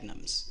of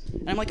Magnums.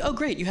 And I'm like, oh,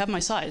 great, you have my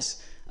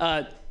size.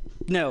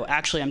 No,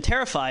 actually, I'm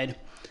terrified.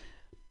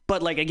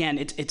 But like, again,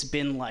 it's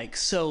been like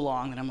so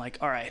long that I'm like,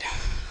 all right,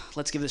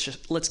 let's give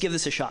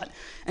this a shot.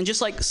 And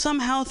just like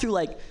somehow through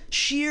like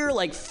sheer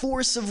like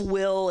force of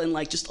will and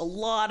like just a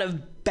lot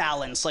of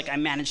balance, like I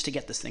managed to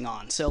get this thing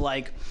on. So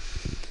like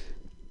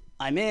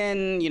I'm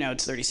in,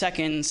 it's 30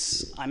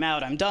 seconds, I'm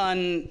out, I'm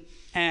done.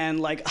 And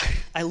like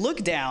I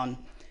look down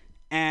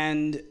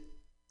and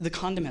the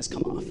condom has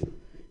come off.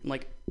 I'm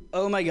like,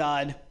 oh my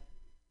God,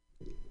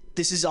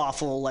 this is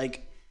awful.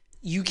 Like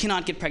you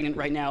cannot get pregnant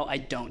right now. I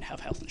don't have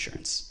health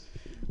insurance.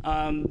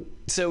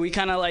 So we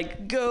kind of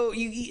like go,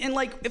 and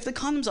like if the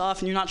condom's off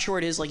and you're not sure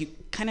it is, like you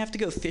kind of have to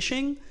go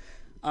fishing.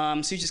 So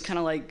you just kind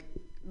of like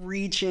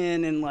reach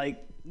in and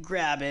like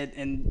grab it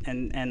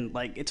and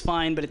like it's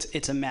fine, but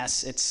it's a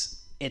mess.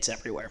 It's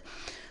everywhere.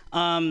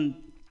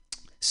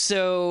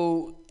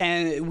 So,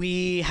 and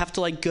we have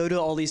to like go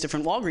to all these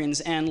different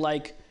Walgreens, and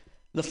like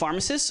the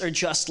pharmacists are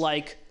just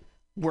like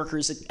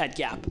workers at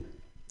Gap.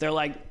 They're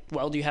like,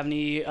 well, do you have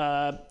any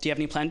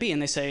plan B?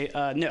 And they say,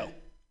 no. And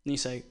you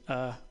say,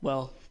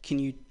 well, can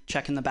you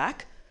check in the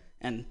back?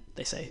 And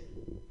they say,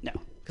 no,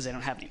 because they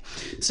don't have any.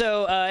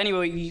 So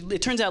anyway,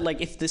 it turns out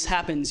like if this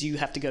happens, you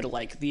have to go to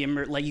like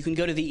you can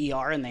go to the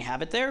ER and they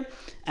have it there.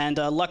 And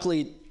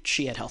luckily,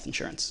 she had health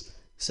insurance,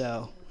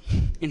 so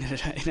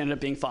it ended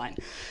up being fine.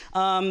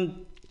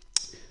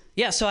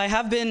 Yeah, so I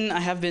have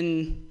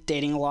been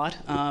dating a lot.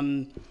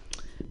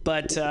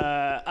 But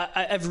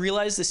I've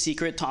realized the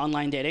secret to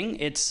online dating.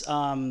 It's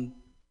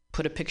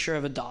put a picture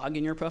of a dog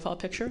in your profile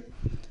picture.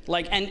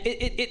 Like, and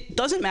it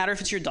doesn't matter if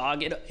it's your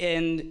dog,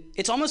 and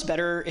it's almost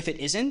better if it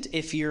isn't,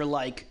 if you're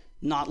like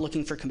not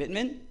looking for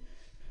commitment,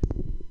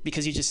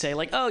 because you just say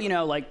like, oh,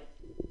 like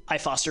I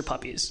foster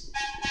puppies.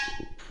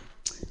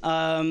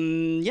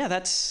 Yeah,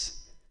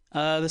 that's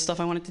the stuff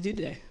I wanted to do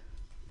today.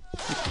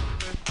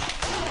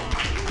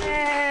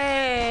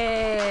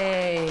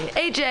 Hey,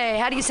 AJ,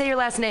 how do you say your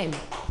last name?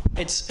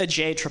 It's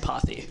Ajay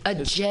Tripathi.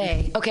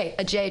 Ajay. Okay,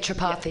 Ajay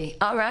Tripathi. Yeah.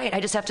 All right, I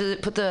just have to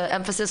put the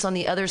emphasis on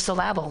the other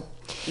syllable.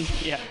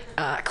 Yeah.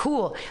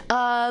 Cool.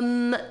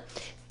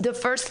 The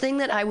first thing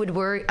that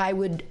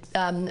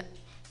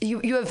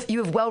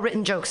you have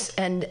well-written jokes,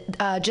 and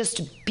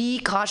just be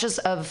cautious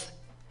of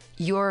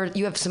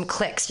you have some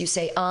clicks. You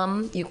say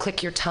you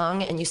click your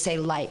tongue, and you say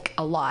like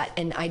a lot.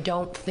 And I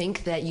don't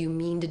think that you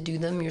mean to do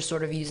them. You're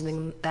sort of using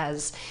them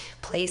as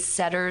place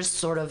setters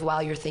sort of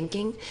while you're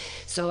thinking.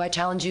 So I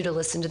challenge you to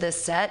listen to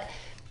this set,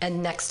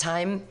 and next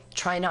time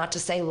try not to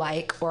say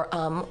like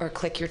or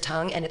click your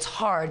tongue. And it's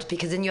hard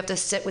because then you have to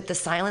sit with the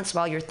silence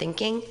while you're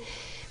thinking,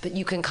 but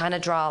you can kind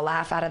of draw a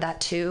laugh out of that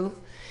too.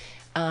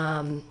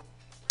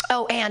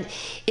 Oh, and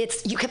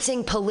you kept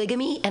saying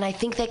polygamy, and I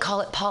think they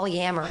call it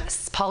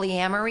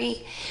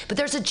polyamory. But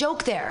there's a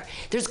joke there.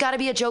 There's got to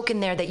be a joke in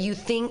there that you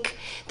think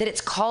that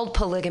it's called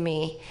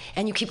polygamy,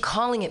 and you keep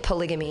calling it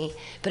polygamy,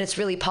 but it's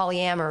really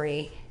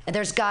polyamory. And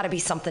there's got to be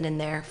something in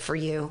there for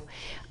you.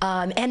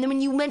 And then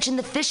when you mentioned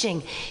the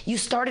fishing, you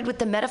started with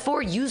the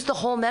metaphor. Use the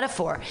whole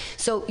metaphor.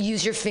 So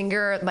use your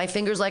finger. My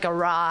finger's like a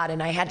rod,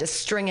 and I had to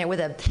string it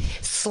with a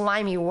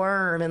slimy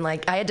worm, and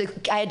like I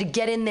had to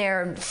get in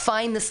there and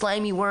find the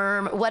slimy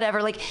worm,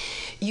 whatever. Like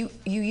you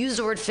used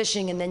the word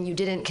fishing, and then you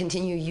didn't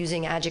continue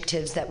using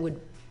adjectives that would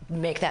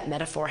make that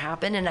metaphor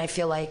happen. And I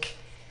feel like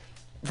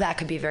that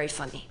could be very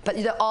funny. But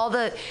all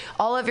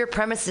of your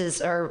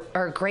premises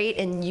are great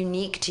and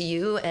unique to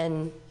you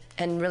and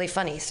really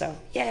funny. So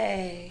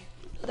yay,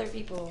 other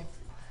people.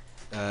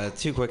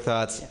 2 quick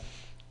thoughts.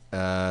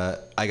 I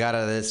got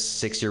out of this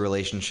 6-year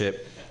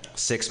relationship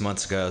 6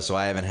 months ago, so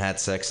I haven't had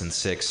sex in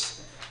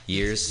 6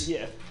 years.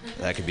 Yeah.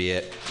 That could be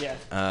it. Yeah.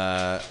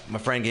 My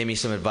friend gave me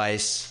some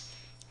advice.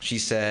 She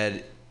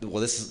said,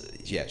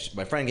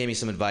 my friend gave me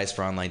some advice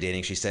for online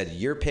dating. She said,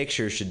 your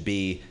picture should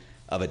be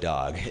of a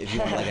dog if you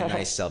want like a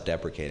nice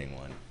self-deprecating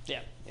one. Yeah.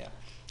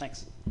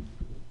 Thanks.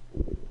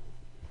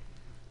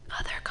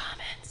 Other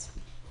comments?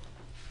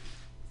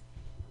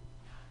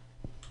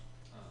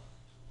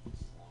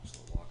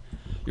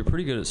 You're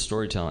pretty good at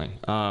storytelling.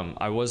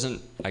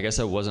 I guess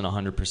I wasn't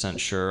 100%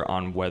 sure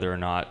on whether or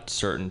not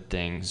certain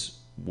things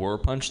were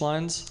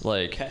punchlines.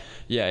 Like, okay.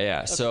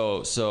 Yeah. Okay. So,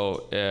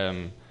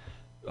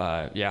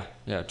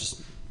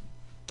 just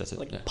that's it.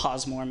 Like yeah.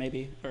 pause more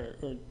maybe, or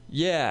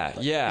yeah.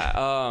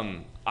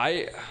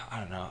 I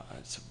don't know.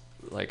 It's,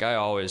 like I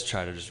always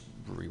try to just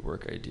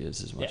rework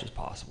ideas as much as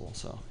possible.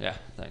 So yeah,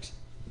 thanks.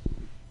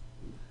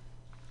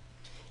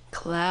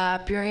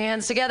 Clap your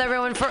hands together,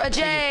 everyone, for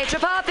Ajay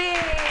Tripathi.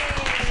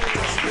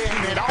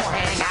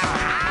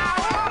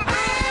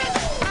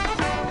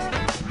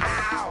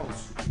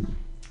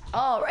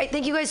 right,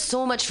 thank you guys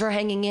so much for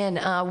hanging in.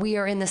 We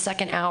are in the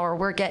second hour.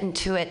 We're getting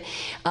to it.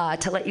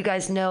 To let you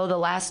guys know, the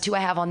last two I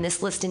have on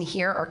this list in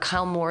here are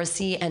Kyle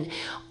Morrissey and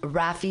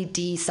Rafi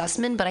D.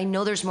 Sussman, but I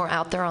know there's more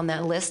out there on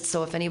that list,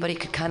 so if anybody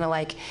could kind of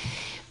like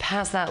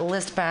pass that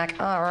list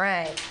back. All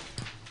right.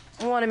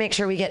 I want to make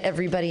sure we get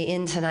everybody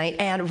in tonight.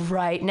 And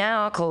right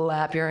now,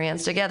 clap your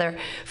hands together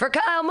for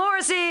Kyle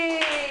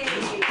Morrissey.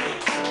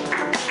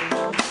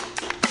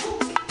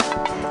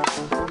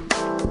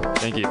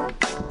 Thank you.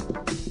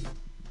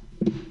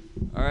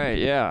 All right,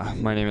 yeah,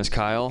 my name is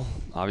Kyle,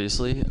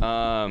 obviously.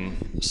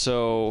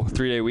 So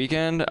 3-day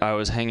weekend, I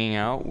was hanging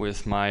out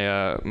with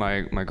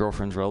my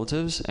girlfriend's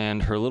relatives,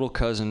 and her little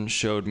cousin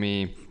showed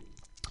me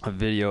a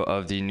video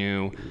of the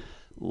new,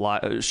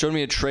 showed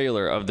me a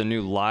trailer of the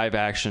new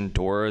live-action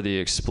Dora the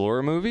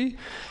Explorer movie.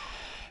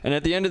 And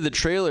at the end of the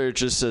trailer, it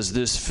just says,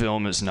 "This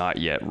film is not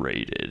yet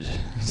rated."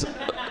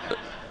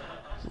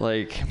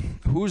 Like,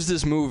 who's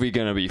this movie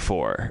gonna be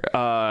for?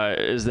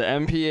 Is the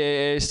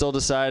MPAA still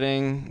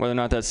deciding whether or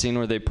not that scene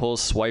where they pull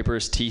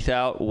Swiper's teeth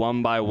out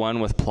one by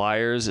one with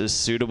pliers is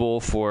suitable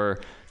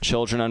for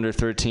children under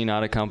 13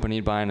 not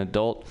accompanied by an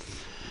adult?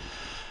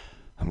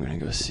 I'm gonna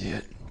go see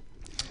it.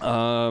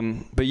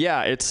 But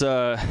yeah, it's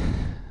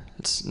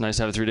nice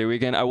to have a 3-day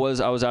weekend. I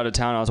was out of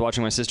town. I was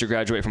watching my sister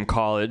graduate from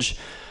college.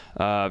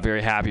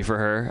 Very happy for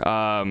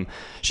her.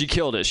 She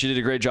killed it. She did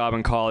a great job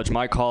in college.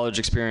 My college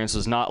experience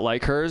was not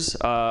like hers.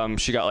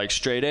 She got like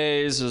straight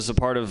A's, was a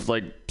part of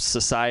like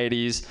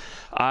societies.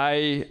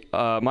 My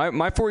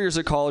 4 years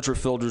of college were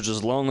filled with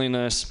just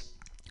loneliness,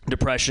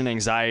 depression,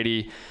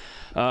 anxiety.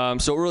 So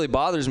it really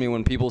bothers me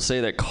when people say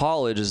that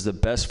college is the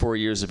best 4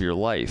 years of your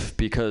life,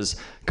 because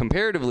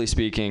comparatively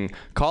speaking,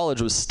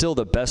 college was still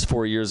the best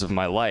 4 years of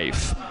my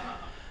life.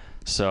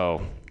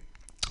 So,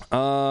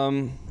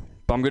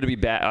 I'm going to be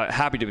back.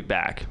 Happy to be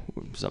back.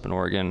 I was up in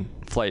Oregon.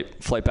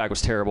 Flight back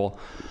was terrible.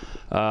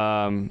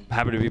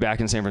 Happy to be back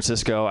in San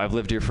Francisco. I've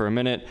lived here for a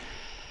minute.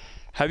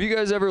 Have you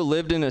guys ever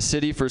lived in a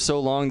city for so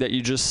long that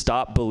you just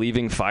stop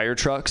believing fire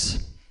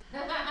trucks?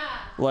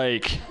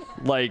 Like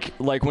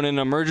when an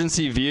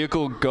emergency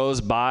vehicle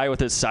goes by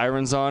with its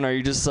sirens on, are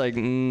you just like,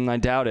 I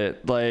doubt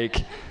it.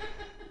 Like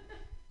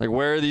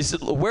where are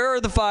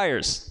the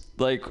fires?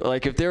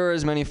 Like if there were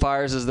as many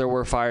fires as there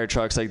were fire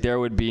trucks, like there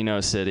would be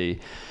no city.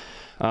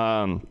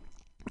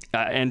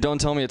 And don't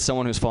tell me it's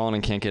someone who's fallen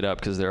and can't get up,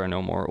 because there are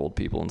no more old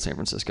people in San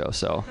Francisco.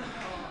 So,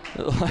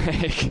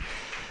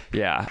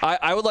 yeah,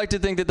 I would like to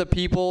think that the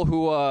people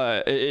who,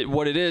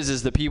 what it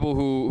is the people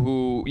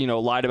who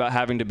lied about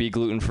having to be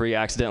gluten-free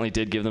accidentally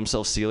did give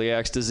themselves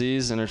celiac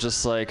disease, and it's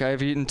just like,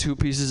 I've eaten 2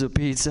 pieces of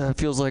pizza. It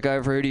feels like I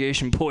have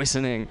radiation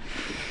poisoning.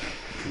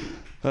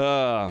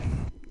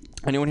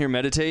 Anyone here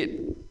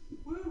meditate?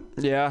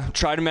 Yeah,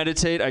 try to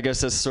meditate. I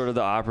guess that's sort of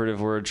the operative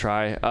word,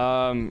 try.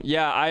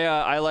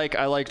 I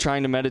like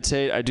trying to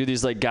meditate. I do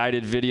these like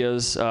guided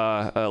videos,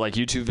 like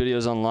YouTube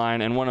videos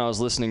online. And one I was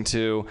listening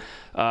to,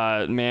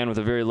 a man with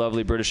a very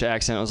lovely British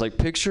accent, was like,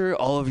 picture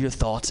all of your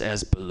thoughts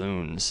as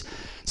balloons.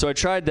 So I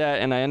tried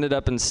that, and I ended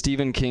up in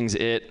Stephen King's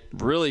It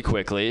really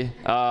quickly.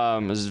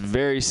 It was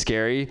very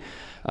scary.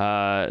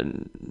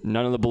 None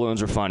of the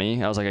balloons were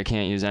funny. I was like, I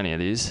can't use any of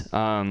these.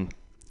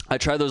 I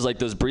tried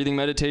those breathing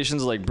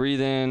meditations, like breathe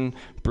in,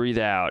 breathe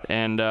out.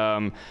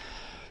 And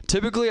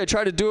typically I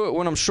try to do it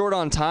when I'm short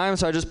on time,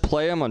 so I just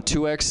play them on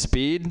 2x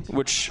speed,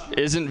 which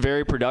isn't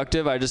very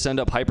productive. I just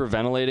end up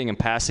hyperventilating and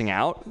passing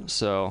out.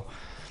 So,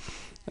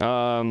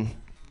 but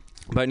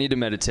I need to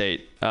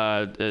meditate.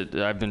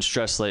 I've been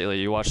stressed lately.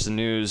 You watch the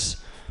news,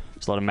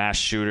 there's a lot of mass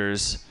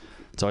shooters.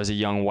 It's always a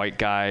young white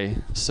guy,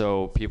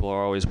 so people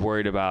are always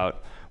worried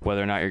about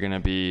whether or not you're going to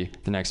be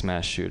the next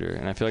mass shooter.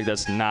 And I feel like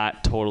that's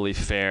not totally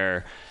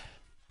fair.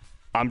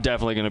 I'm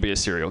definitely going to be a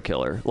serial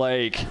killer.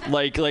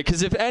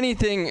 Because if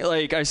anything,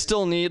 like, I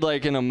still need,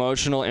 like, an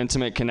emotional,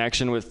 intimate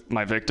connection with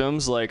my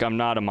victims. Like, I'm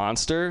not a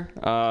monster.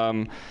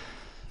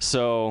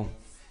 So,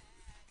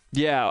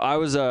 yeah, I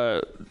was,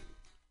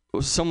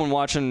 someone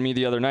watching me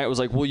the other night was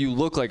like, well, you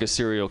look like a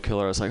serial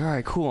killer. I was like, all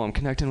right, cool. I'm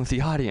connecting with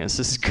the audience.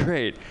 This is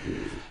great.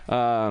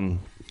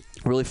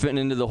 Really fitting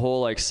into the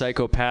whole, like,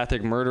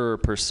 psychopathic murderer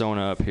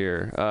persona up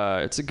here.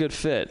 It's a good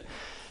fit.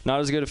 Not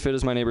as good a fit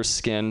as my neighbor's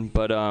skin,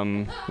 but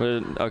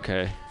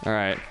okay, all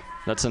right,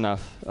 that's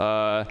enough.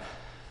 I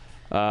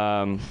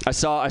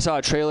saw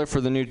a trailer for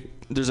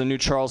there's a new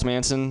Charles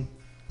Manson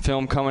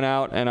film coming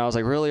out, and I was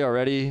like, really,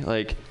 already?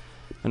 Like,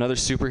 another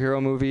superhero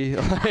movie?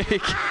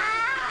 Like,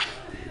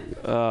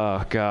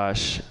 oh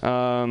gosh.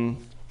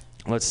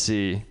 Let's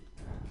see.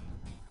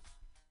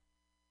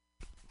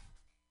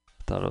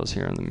 Thought I was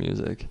hearing the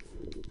music.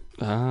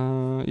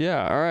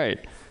 Yeah, all right.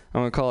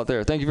 I'm gonna call it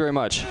there. Thank you very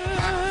much.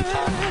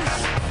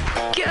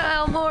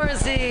 Kyle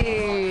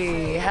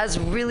Morrissey has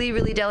really,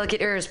 really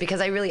delicate ears,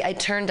 because I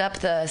turned up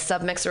the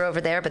sub mixer over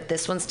there, but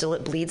this one still,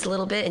 it bleeds a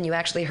little bit, and you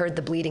actually heard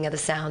the bleeding of the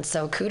sound.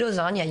 So kudos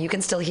on you. You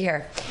can still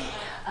hear.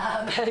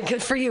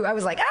 Good for you. I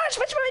was like,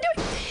 what am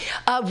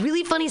I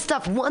Really funny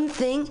stuff. One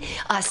thing,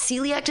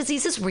 celiac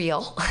disease is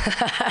real.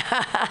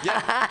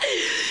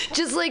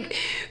 Just like,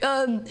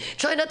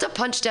 try not to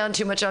punch down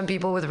too much on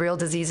people with real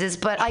diseases.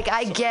 But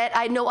I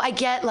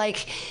get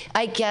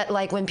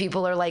like when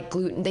people are like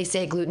they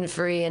say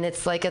gluten-free and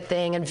it's like a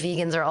thing, and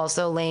vegans are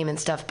also lame and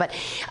stuff. But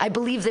I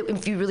believe that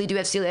if you really do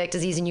have celiac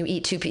disease and you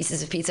eat 2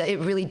 pieces of pizza, it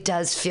really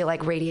does feel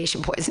like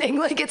radiation poisoning.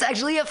 Like, it's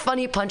actually a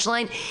funny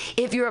punchline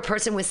if you're a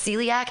person with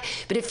celiac,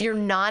 but if you're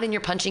not and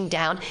you're punching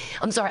down,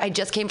 I'm sorry, I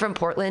just came from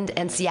Portland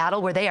and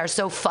Seattle where they are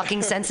so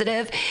fucking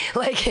sensitive.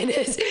 Like, it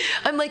is,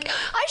 I'm like,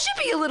 I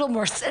should be a little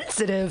more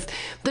sensitive,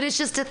 but it's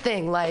just a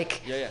thing.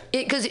 Like,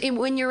 because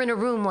when you're in a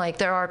room, like,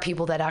 there are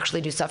people that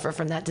actually do suffer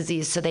from that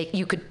disease, so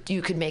you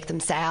could make them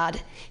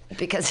sad,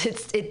 because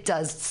it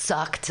does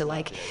suck to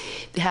like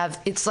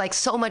have, it's like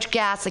so much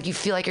gas, like you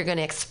feel like you're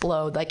gonna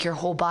explode, like your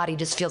whole body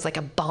just feels like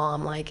a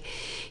bomb. Like,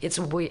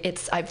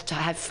 I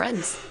have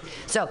friends,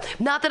 so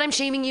not that I'm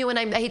shaming you, and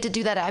I hate to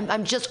do that.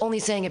 I'm just only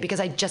saying it because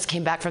I just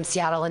came back from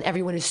Seattle and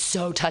everyone is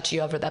so touchy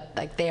over that.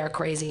 Like, they are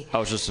crazy. I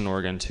was just in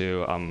Oregon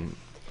too.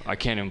 I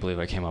can't even believe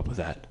I came up with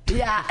that.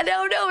 Yeah,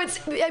 no,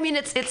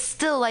 it's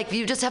still like,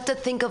 you just have to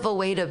think of a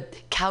way to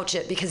couch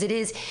it, because it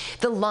is,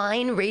 the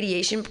line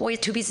radiation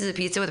poison, 2 pieces of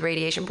pizza with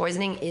radiation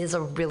poisoning is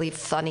a really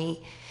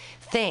funny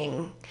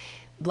thing.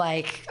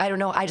 Like, I don't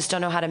know, I just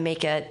don't know how to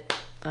make it,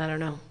 I don't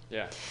know.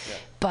 Yeah.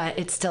 But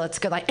it's a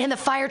good line. And the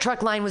fire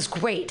truck line was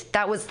great.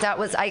 That was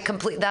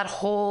that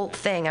whole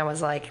thing. I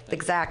was like,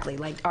 exactly,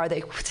 like, are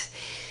they,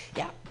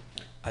 yeah.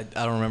 I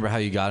don't remember how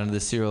you got into the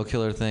serial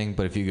killer thing,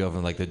 but if you go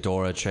from like the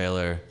Dora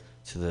trailer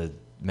to the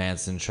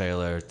Manson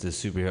trailer to the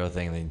superhero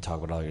thing, and then you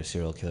talk about all your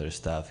serial killer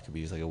stuff, it could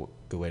be just like a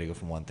good way to go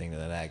from one thing to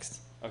the next.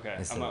 Okay, I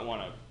might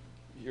want to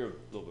hear a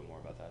little bit more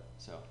about that.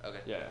 So,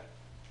 okay. Yeah.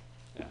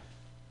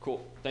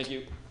 Cool. Thank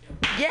you.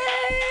 Yay!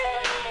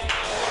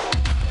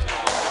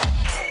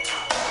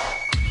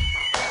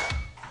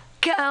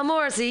 Kyle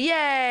Morrissey,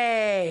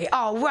 yay!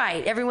 All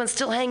right, everyone's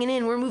still hanging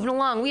in. We're moving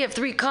along. We have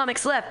 3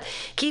 comics left.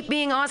 Keep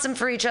being awesome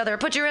for each other.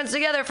 Put your hands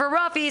together for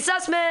Rafi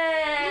Sussman!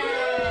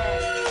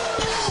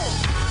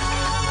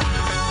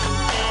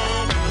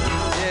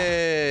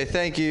 Yay,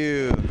 thank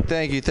you.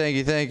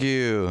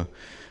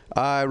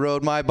 I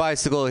rode my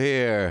bicycle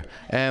here,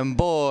 and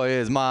boy,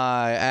 is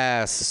my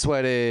ass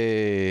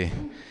sweaty.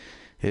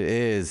 It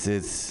is.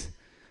 It's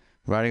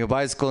riding a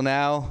bicycle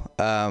now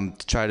to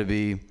try to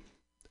be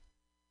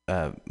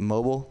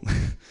mobile.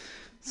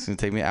 It's gonna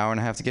take me an hour and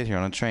a half to get here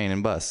on a train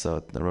and bus,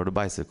 so I rode a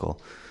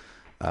bicycle.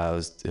 It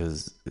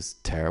was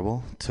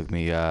terrible. It took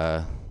me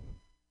a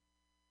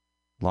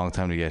long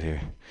time to get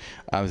here.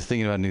 I was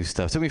thinking about new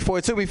stuff. It took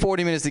me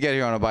 40 minutes to get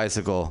here on a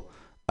bicycle.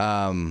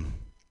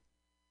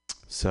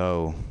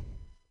 So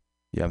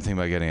yeah, I'm thinking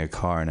about getting a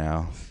car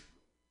now.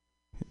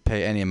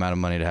 Pay any amount of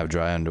money to have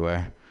dry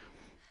underwear.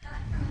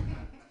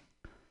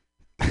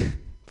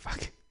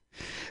 Fuck.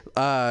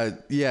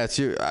 Yeah, it's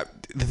your.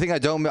 The thing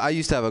I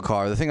used to have a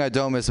car. The thing I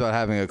don't miss about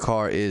having a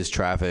car is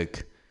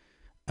traffic.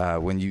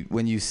 When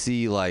you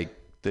see like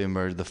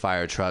the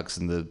fire trucks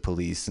and the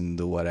police and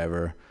the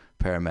whatever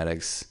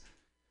paramedics,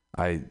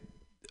 I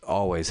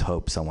always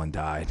hope someone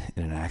died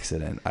in an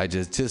accident. I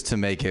just to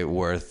make it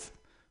worth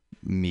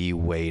me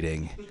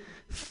waiting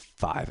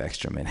 5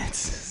 extra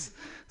minutes.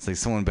 It's like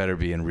someone better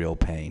be in real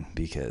pain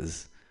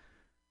because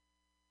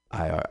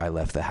I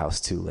left the house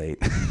too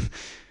late.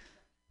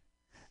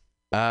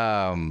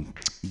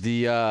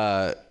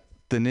 The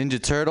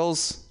Ninja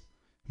Turtles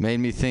made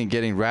me think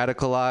getting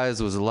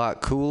radicalized was a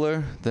lot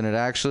cooler than it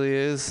actually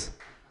is.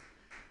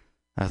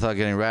 I thought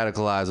getting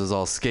radicalized was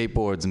all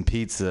skateboards and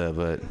pizza,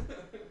 but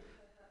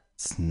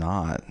it's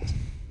not.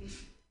 It's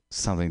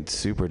something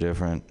super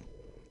different.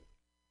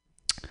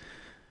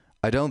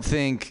 I don't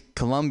think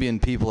Colombian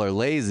people are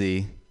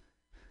lazy,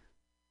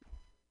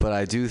 but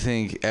I do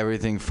think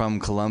everything from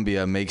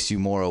Colombia makes you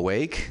more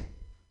awake.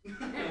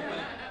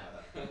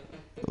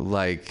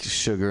 Like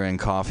sugar and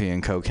coffee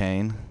and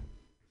cocaine.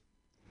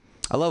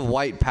 I love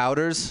white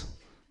powders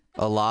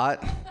a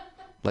lot,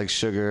 like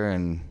sugar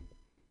and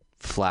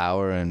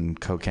flour and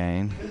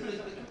cocaine.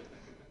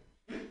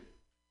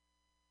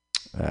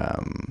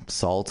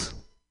 Salt.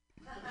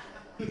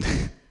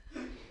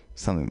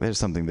 There's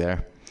something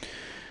there.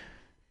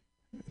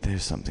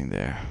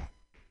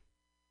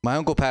 My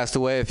uncle passed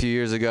away a few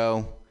years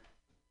ago,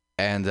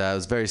 and it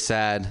was very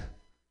sad.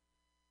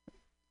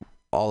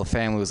 All the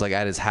family was like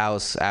at his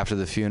house after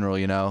the funeral,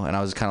 and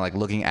I was kind of like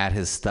looking at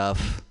his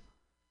stuff.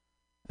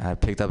 And I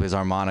picked up his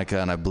harmonica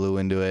and I blew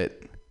into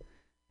it.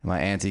 And my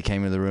auntie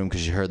came into the room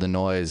because she heard the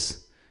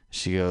noise.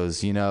 She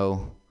goes,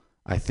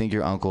 I think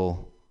your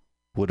uncle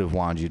would have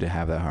wanted you to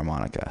have that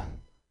harmonica.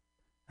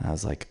 And I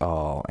was like,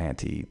 oh,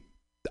 auntie,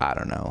 I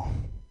don't know.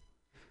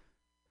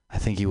 I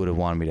think he would have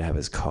wanted me to have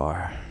his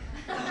car.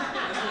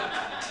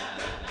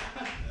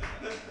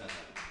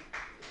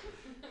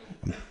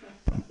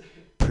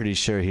 Pretty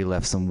sure he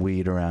left some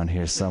weed around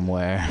here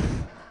somewhere.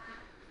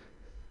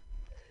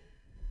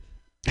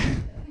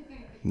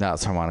 No,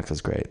 this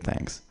harmonica's great,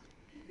 thanks.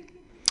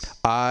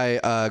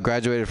 I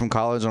graduated from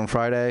college on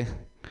Friday.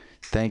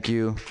 Thank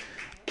you.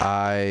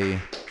 I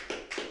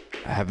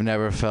have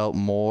never felt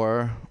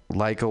more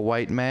like a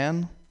white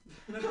man.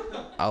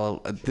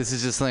 This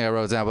is just something I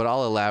wrote down, but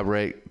I'll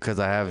elaborate because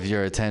I have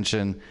your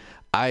attention.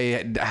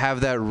 I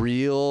have that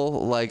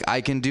real, like,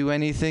 I can do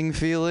anything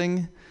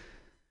feeling.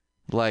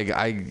 Like,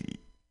 I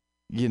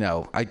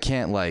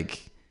can't,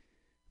 like,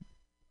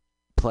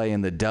 play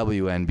in the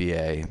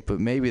WNBA, but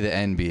maybe the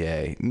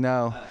NBA.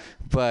 No.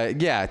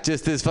 But, yeah,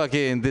 just this like,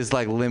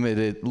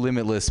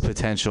 limitless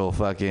potential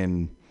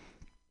fucking,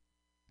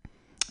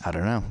 I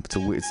don't know.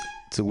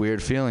 It's a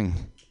weird feeling.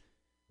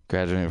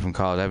 Graduating from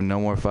college, I have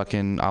no more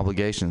fucking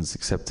obligations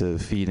except to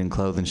feed and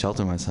clothe and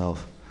shelter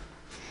myself.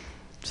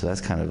 So that's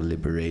kind of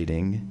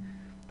liberating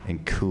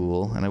and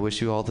cool, and I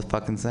wish you all the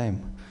fucking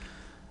same.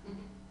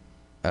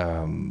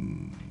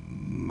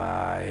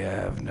 I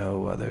have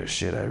no other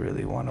shit I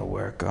really want to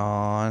work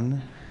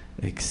on,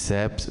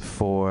 except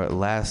for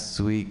last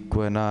week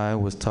when I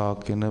was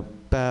talking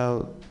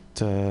about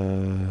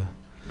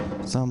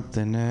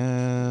something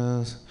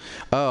else.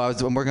 Oh,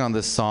 I'm working on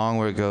this song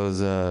where it goes,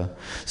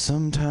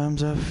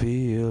 sometimes I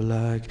feel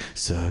like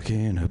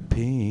sucking a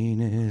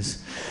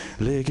penis,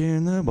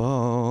 licking the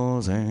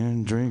balls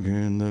and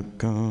drinking the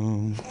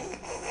cum.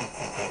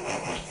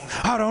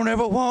 I don't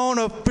ever want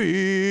to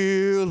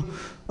feel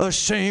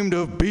ashamed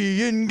of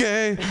being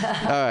gay.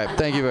 All right,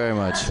 thank you very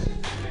much.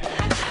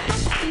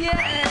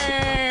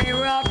 Yay,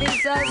 Robbie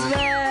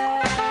Sussman!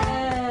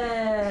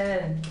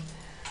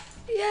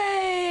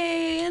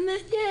 Yay, and then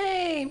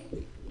yay.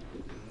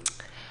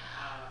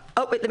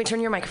 Oh, wait, let me turn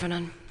your microphone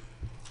on.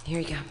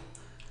 Here you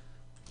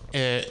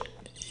go.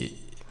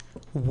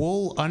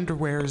 Wool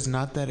underwear is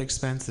not that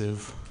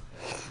expensive.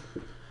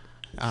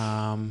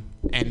 And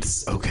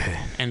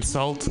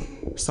salt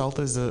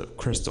is a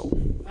crystal.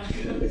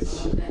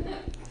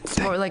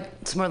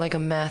 It's more like a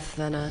meth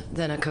than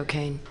a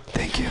cocaine.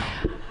 Thank you.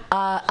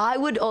 I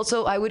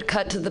would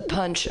cut to the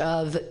punch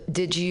of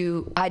because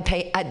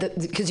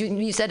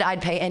you said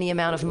I'd pay any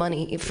amount of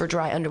money for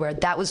dry underwear.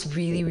 That was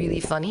really, really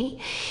funny,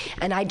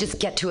 and I just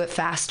get to it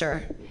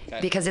faster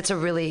because it's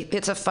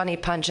a funny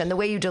punch, and the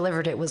way you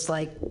delivered it was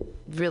like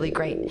really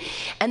great.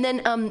 And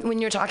then when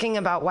you're talking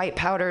about white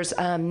powders,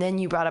 then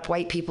you brought up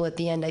white people at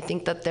the end. I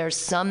think that there's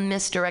some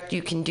misdirect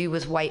you can do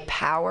with white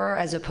power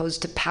as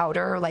opposed to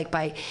powder, like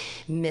by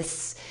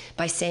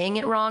saying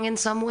it wrong in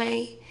some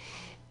way.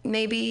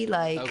 Maybe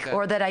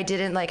or that I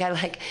didn't like.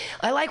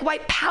 I like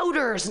white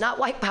powders, not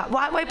white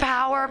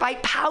power,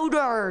 white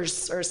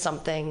powders or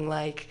something,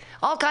 like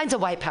all kinds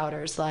of white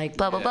powders, like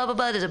blah blah blah blah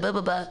blah blah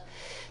blah blah.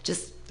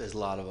 Just there's a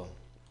lot of them.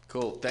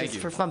 Cool. Thank just you.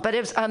 for fun, but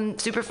it was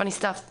super funny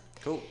stuff.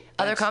 Cool.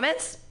 Other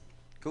comments?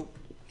 Cool.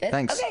 Good?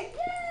 Thanks. Okay.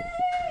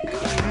 The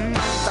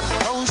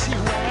clothes she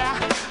wear,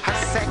 her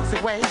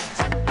sexy ways,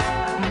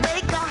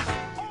 make her.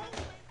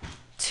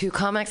 2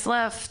 comics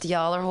left.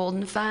 Y'all are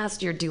holding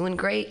fast. You're doing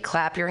great.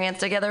 Clap your hands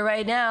together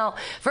right now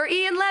for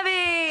Ian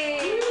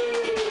Levy.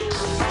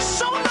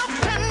 So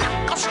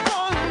nothing, a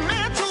strong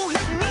man to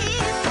his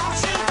knees,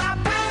 'cause she's a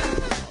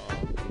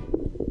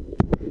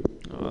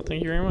Oh,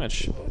 thank you very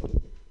much.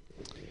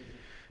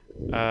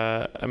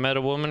 I met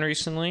a woman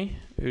recently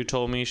who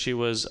told me she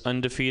was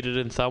undefeated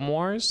in Thumb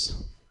Wars.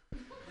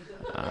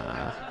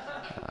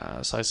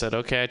 So I said,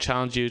 okay, I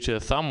challenge you to a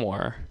thumb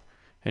war.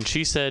 And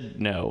she said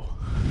no.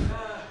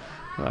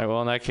 I'm like,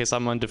 well, in that case,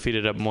 I'm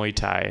undefeated at Muay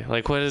Thai.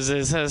 Like, what is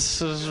this? That's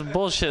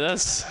bullshit.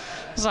 That's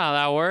not how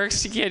that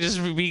works. You can't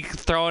just be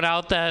throwing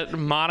out that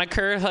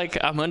moniker, like,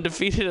 I'm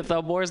undefeated at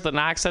Thumb Wars, but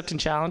not accepting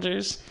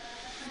challengers.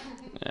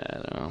 I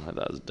don't know. I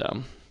thought it was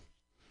dumb.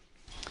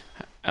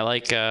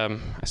 I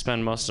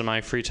spend most of my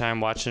free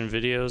time watching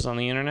videos on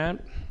the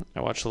internet.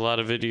 I watch a lot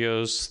of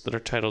videos that are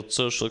titled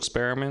social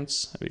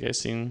experiments. Have you guys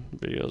seen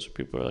videos where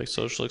people are like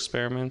social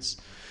experiments?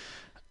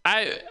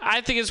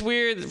 I think it's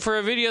weird for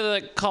a video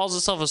that calls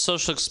itself a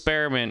social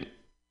experiment.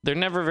 They're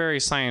never very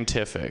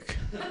scientific.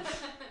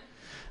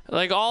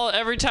 Like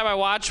every time I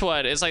watch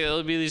one, it's like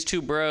there'll be these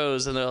 2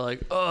 bros and they're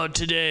like, oh,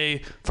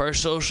 today for our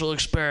social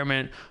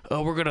experiment,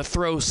 we're gonna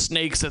throw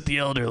snakes at the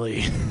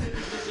elderly.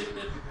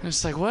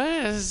 It's like, what?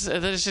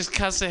 And then it's just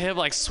cuts to him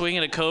like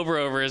swinging a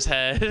cobra over his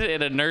head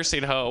in a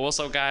nursing home. Well,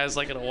 some guy's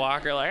like in a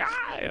walker, like,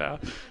 And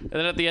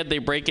then at the end they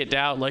break it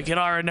down, like, in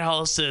our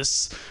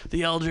analysis,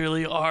 the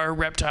elderly are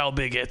reptile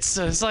bigots.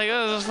 And it's like,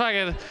 oh, this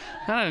fucking,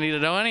 I don't need to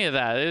know any of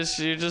that.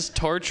 You're just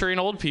torturing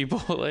old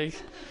people.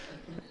 Like,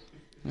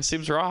 it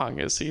seems wrong.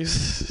 It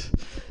seems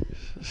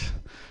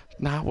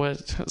not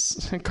what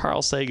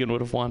Carl Sagan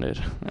would have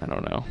wanted. I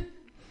don't know.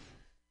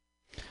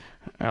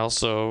 I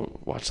also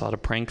watch a lot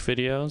of prank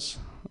videos.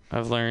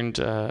 I've learned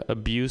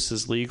abuse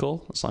is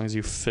legal as long as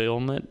you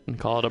film it and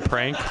call it a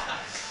prank.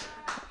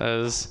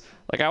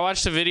 I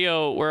watched a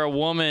video where a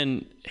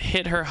woman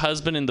hit her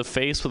husband in the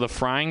face with a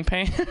frying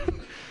pan.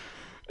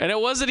 And it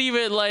wasn't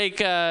even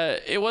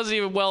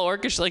well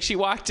orchestrated. Like, she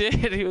walked in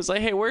and he was like,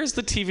 hey, where's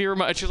the TV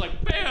remote? She was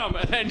like, bam,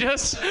 and then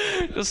just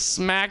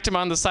smacked him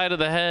on the side of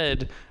the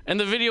head. And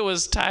the video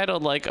was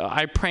titled like,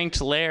 I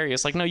pranked Larry.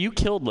 It's like, no, you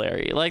killed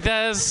Larry. Like,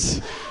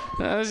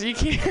 you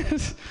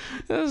can't,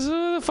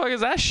 who the fuck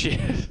is that shit?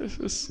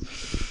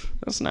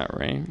 That's not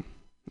right.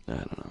 I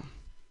don't know.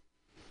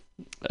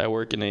 I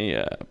work in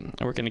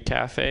a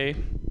cafe,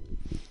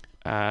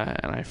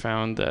 and I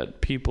found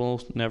that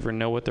people never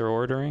know what they're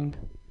ordering.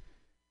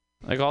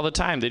 Like all the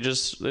time,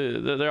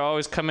 they're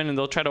always come in and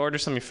they'll try to order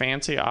something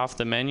fancy off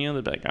the menu.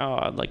 They'll be like, "Oh,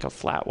 I'd like a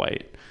flat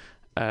white,"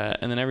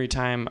 and then every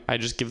time I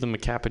just give them a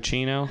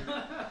cappuccino.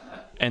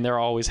 And they're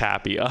always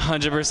happy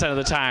 100% of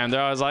the time.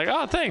 They're always like,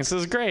 "Oh, thanks, this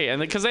is great." And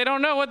because they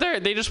don't know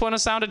they just want to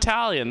sound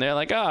Italian. They're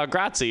like, "Oh,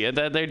 grazie," and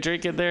then they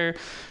drink it there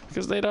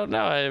because they don't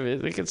know.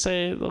 They could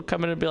say, they'll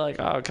come in and be like,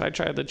 "Oh, can I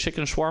try the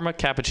chicken shawarma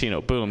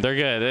cappuccino?" Boom, they're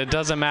good. It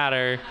doesn't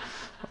matter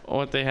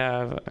what they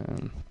have.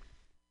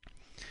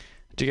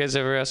 Do you guys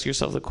ever ask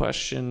yourself the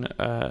question,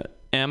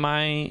 am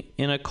I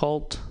in a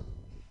cult?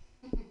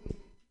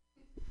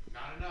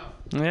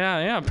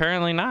 Yeah,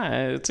 apparently not.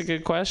 It's a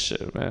good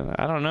question, man.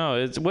 I don't know.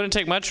 It wouldn't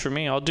take much for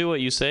me. I'll do what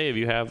you say if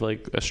you have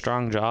like a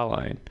strong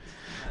jawline.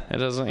 It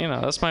doesn't,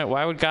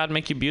 why would God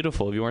make you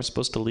beautiful if you weren't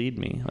supposed to lead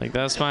me? Like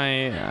that's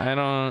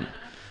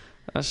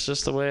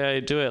just the way I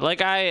do it.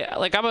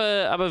 I'm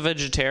a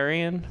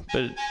vegetarian,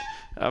 but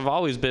I've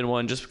always been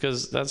one just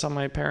because that's how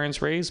my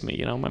parents raised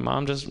me. My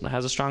mom just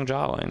has a strong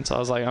jawline. So I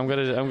was like, I'm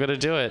going to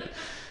do it.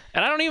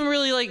 And I don't even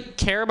really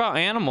care about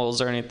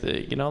animals or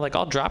anything,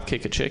 I'll drop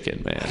kick a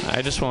chicken, man.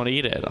 I just won't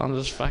eat it. I'll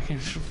just fucking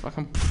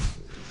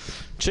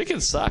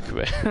chickens suck,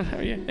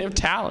 man. They have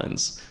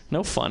talons.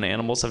 No fun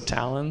animals have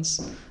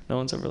talons. No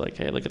one's ever like,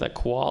 "Hey, look at that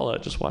koala.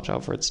 Just watch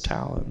out for its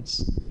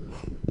talons."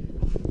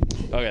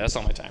 Okay, that's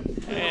all my time.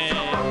 Hey.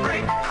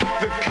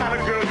 The kind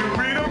of girl you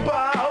read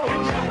about.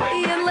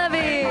 Ian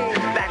Levy.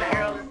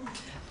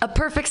 A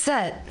perfect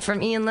set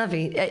from Ian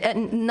Levy.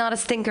 Not a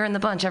stinker in the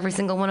bunch. Every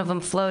single one of them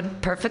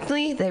flowed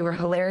perfectly. They were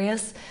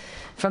hilarious.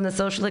 From the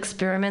social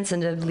experiments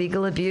into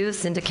legal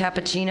abuse, into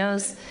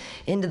cappuccinos,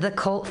 into the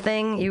cult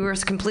thing, you were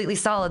completely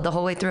solid the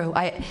whole way through.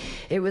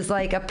 It was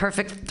like a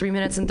perfect 3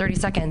 minutes and 30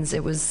 seconds.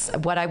 It was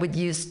what I would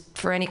use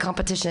for any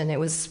competition. It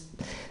was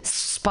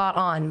spot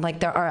on.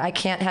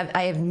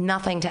 I have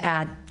nothing to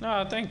add.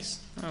 Oh, thanks.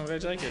 Oh, I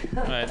like it.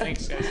 All right,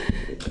 thanks, guys.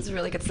 It's a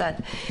really good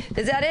set.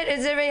 Is that it?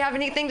 Does anybody have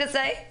anything to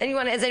say?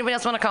 Does anybody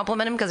else want to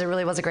compliment him? Because it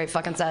really was a great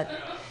fucking set.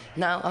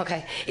 No?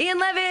 Okay. Ian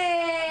Levy!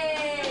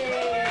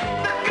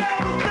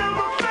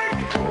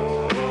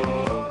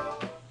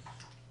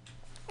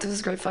 This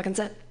was a great fucking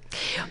set.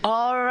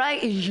 All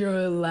right,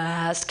 your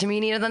last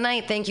comedian of the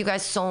night. Thank you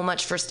guys so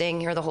much for staying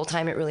here the whole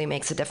time. It really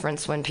makes a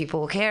difference when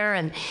people care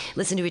and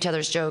listen to each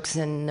other's jokes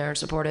and they're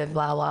supportive,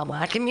 blah, blah,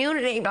 blah.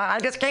 Community, blah, I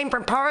just came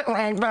from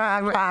Portland, blah,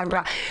 blah,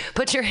 blah.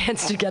 Put your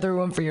hands together,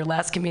 one for your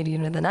last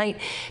comedian of the night,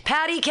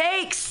 Patty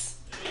Cakes.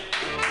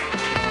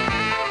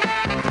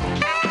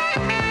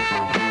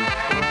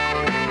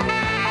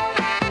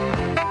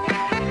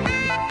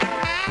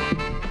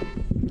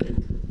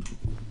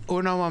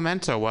 Uno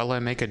momento while I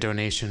make a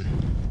donation.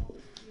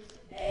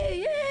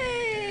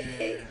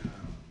 Yay!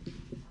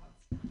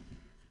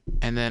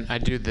 And then I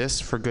do this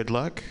for good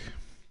luck.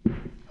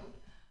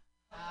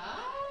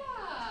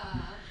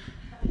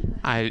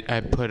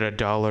 I put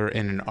 $1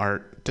 in an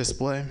art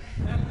display.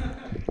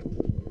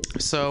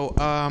 So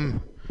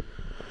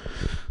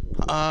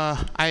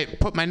I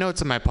put my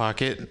notes in my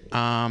pocket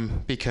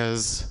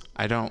because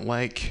I don't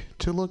like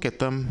to look at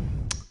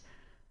them.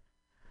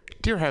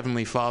 Dear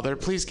Heavenly Father,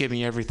 please give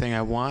me everything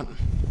I want.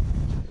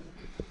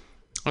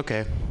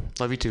 Okay,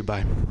 love you too.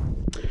 Bye.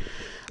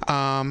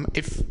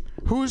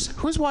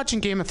 Who's watching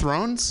Game of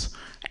Thrones,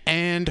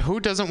 and who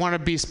doesn't want to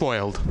be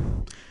spoiled?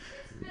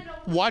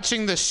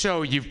 Watching the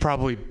show, you've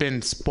probably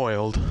been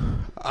spoiled.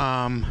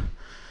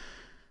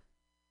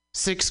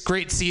 6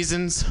 great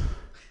seasons,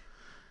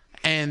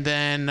 and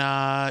then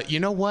you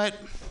know what?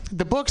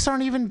 The books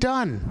aren't even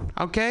done,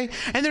 okay?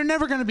 And they're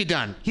never going to be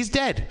done. He's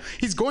dead.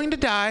 He's going to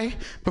die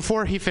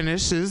before he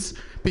finishes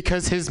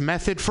because his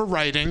method for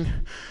writing,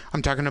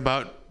 I'm talking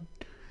about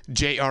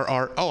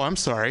J.R.R. Oh, I'm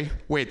sorry.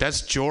 Wait,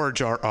 that's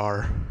George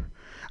R.R.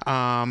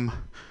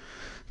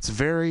 It's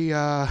very,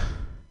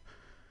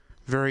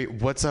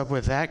 what's up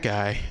with that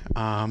guy?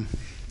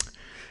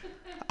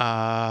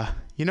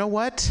 You know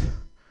what?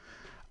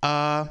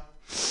 I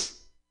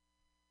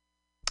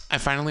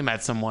finally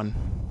met someone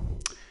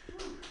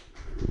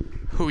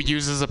who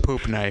uses a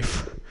poop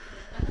knife.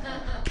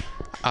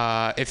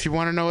 If you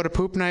want to know what a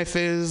poop knife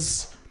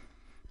is,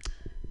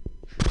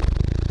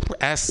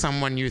 ask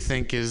someone you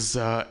think is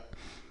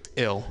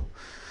ill.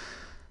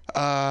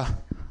 I'm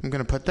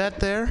gonna put that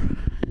there,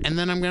 and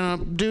then I'm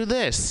gonna do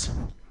this.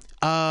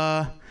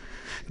 Do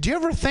you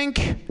ever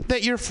think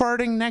that you're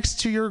farting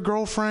next to your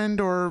girlfriend,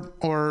 or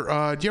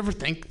do you ever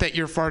think that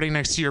you're farting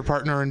next to your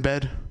partner in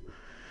bed?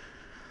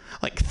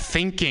 Like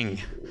thinking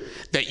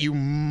that you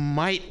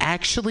might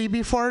actually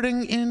be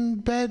farting in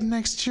bed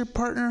next to your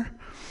partner?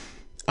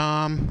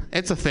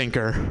 It's a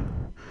thinker.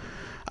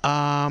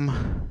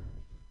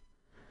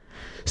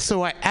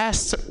 So I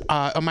asked,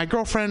 my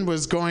girlfriend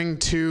was going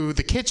to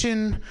the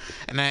kitchen,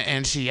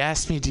 and she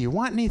asked me, do you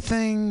want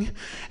anything?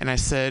 And I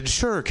said,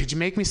 sure, could you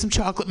make me some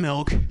chocolate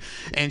milk?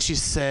 And she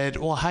said,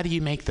 well, how do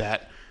you make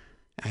that?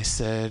 I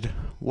said,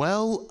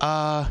 well,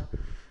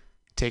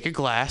 take a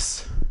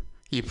glass,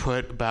 you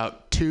put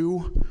about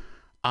 2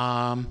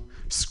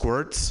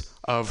 squirts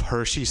of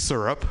Hershey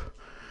syrup,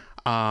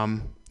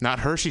 not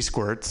Hershey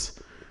squirts.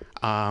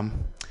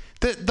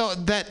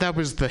 That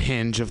was the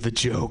hinge of the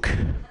joke.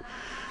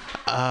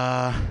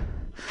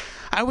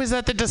 I was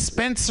at the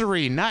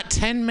dispensary not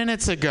 10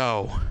 minutes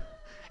ago.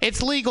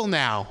 It's legal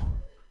now,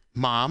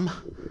 Mom.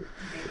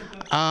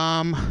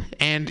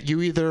 And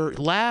you either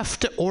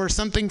laughed or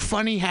something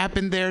funny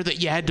happened there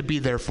that you had to be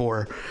there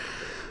for.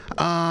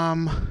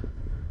 An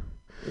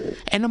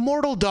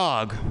immortal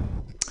dog.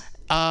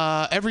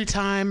 Every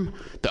time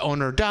the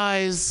owner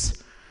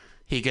dies,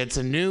 he gets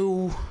a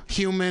new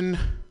human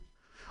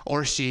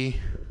or she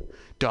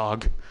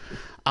dog.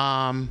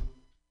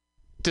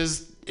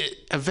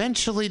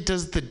 Eventually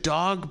does the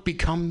dog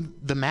become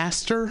the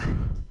master?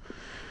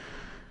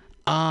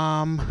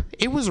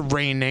 It was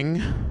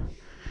raining,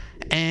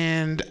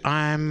 and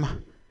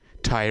I'm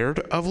tired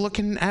of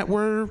looking at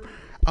where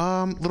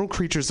little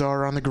creatures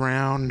are on the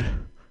ground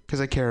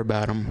because I care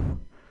about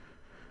them.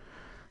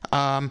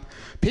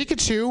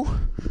 Pikachu,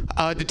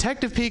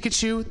 Detective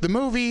Pikachu, the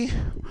movie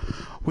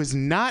was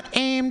not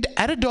aimed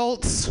at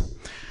adults,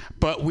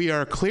 but we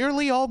are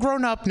clearly all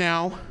grown up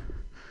now.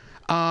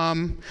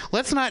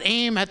 Let's not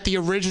aim at the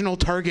original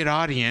target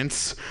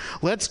audience.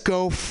 Let's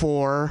go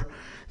for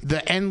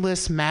the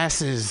endless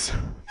masses.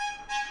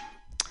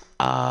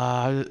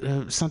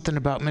 Something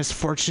about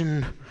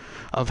misfortune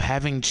of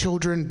having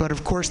children, but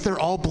of course they're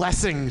all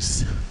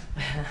blessings.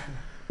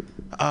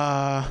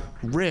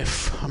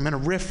 Riff. I'm gonna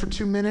riff for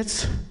 2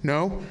 minutes.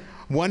 No,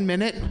 1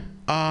 minute.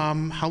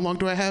 How long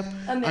do I have?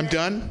 A minute. I'm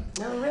done.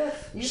 No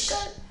riff. You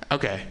got.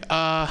 Okay.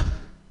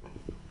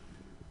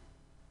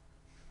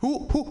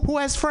 Who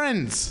has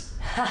friends?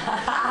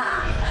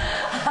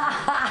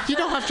 You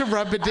don't have to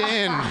rub it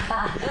in.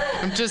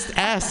 I'm just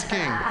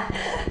asking.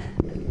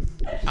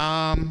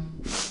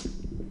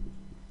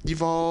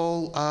 You've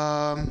all,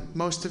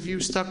 most of you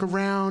stuck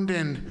around,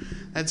 and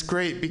that's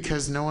great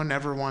because no one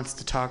ever wants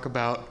to talk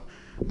about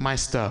my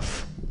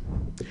stuff.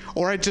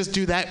 Or I just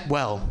do that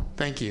well.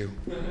 Thank you.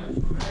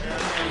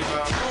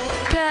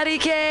 Patty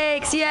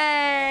cakes, yay!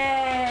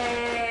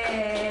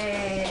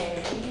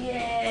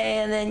 Yay,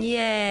 and then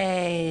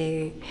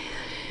yay.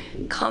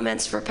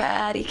 Comments for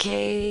patty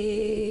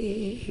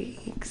cakes.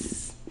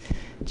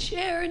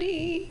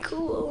 Charity,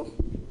 cool.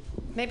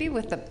 Maybe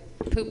with the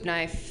poop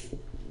knife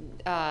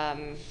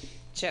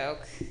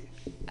joke,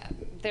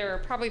 there are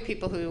probably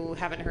people who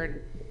haven't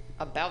heard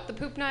about the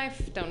poop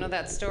knife, don't know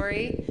that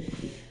story.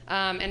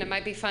 And it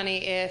might be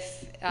funny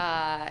if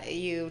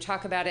you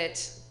talk about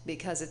it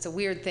because it's a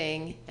weird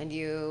thing, and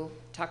you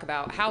talk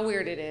about how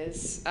weird it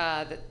is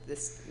that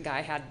this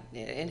guy had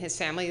in his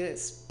family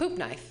this poop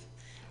knife.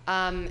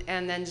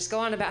 And then just go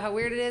on about how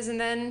weird it is, and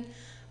then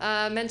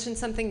mention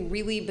something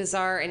really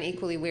bizarre and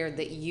equally weird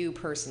that you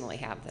personally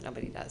have that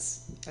nobody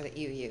does, or that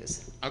you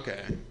use.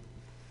 Okay.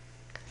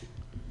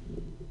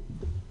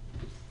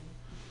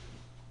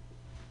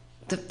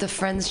 The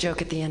Friends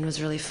joke at the end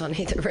was really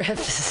funny. The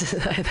riff,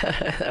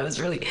 that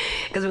was really,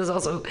 because it was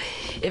also,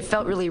 it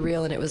felt really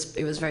real, and it was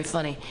very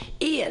funny.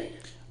 Ian.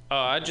 Oh,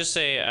 I'd just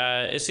say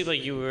it seemed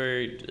like you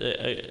were.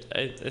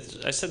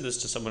 I said this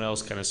to someone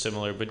else, kind of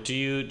similar. But do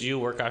you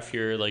work off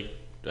your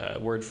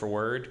word for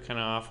word, kind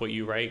of off what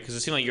you write? Because it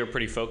seemed like you were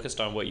pretty focused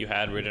on what you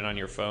had written on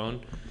your phone.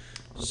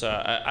 So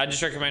I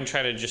just recommend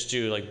trying to just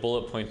do like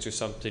bullet points or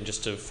something,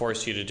 just to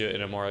force you to do it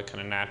in a more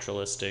kind of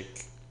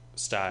naturalistic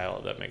style,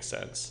 if that makes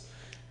sense.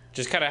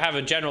 Just kind of have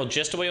a general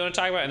gist of what you want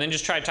to talk about, and then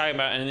just try talking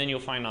about it, and then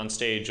you'll find on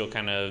stage,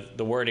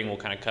 the wording will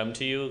kind of come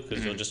to you,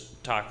 because you'll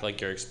just talk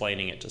like you're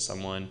explaining it to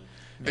someone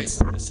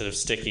instead of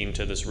sticking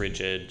to this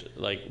rigid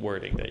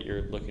wording that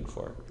you're looking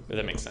for. If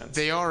that makes sense.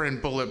 They are in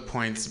bullet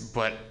points,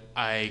 but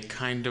I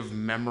kind of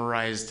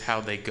memorized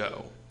how they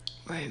go.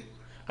 Right.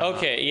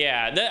 Okay,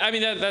 yeah.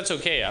 That's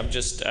okay. I'm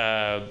just...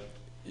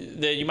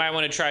 you might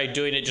want to try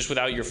doing it just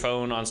without your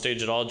phone on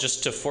stage at all,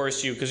 just to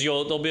force you, because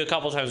there'll be a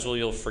couple times where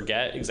you'll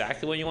forget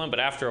exactly what you want, but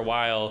after a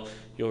while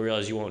you'll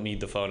realize you won't need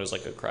the phone as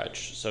like a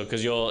crutch. So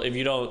because if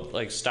you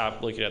don't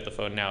stop looking at the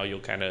phone now, you'll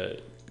kind of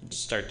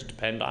start to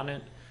depend on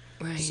it.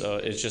 Right. So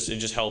it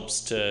just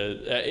helps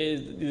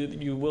to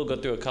you will go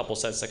through a couple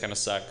sets that kind of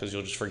suck because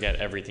you'll just forget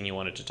everything you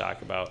wanted to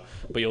talk about,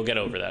 but you'll get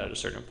over that at a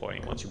certain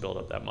point once you build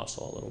up that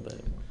muscle a little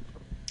bit.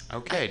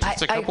 Okay,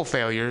 just a couple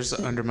failures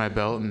under my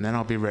belt, and then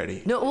I'll be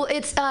ready. No, well,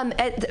 it's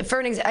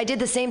I did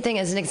the same thing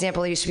as an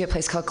example. There used to be a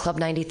place called Club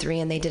 93,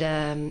 and they did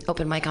an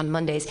open mic on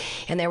Mondays.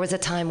 And there was a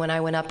time when I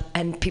went up,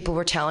 and people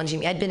were challenging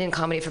me. I'd been in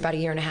comedy for about a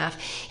year and a half,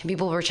 and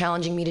people were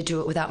challenging me to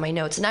do it without my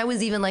notes. And I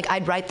was even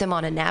I'd write them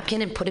on a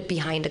napkin and put it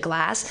behind a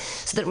glass,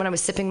 so that when I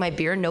was sipping my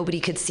beer, nobody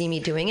could see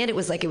me doing it. It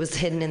was it was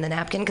hidden in the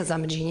napkin because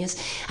I'm a genius.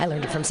 I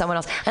learned it from someone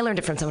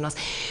else.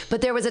 But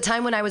there was a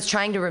time when I was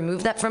trying to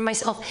remove that from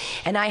myself,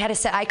 and I had to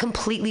say I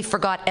completely literally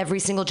forgot every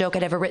single joke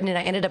I'd ever written, and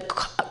I ended up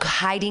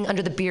hiding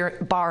under the beer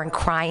bar and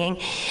crying.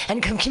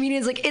 And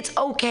comedians like, it's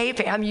okay,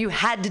 fam, you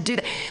had to do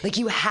that. Like,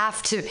 you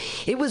have to.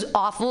 It was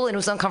awful and it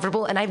was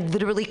uncomfortable, and I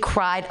literally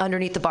cried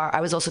underneath the bar.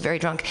 I was also very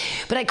drunk,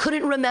 but I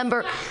couldn't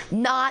remember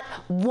not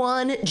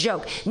one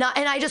joke. And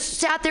I just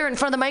sat there in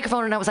front of the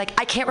microphone and I was like,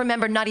 I can't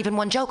remember not even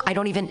one joke. I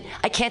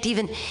can't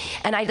even.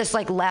 And I just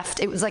like left.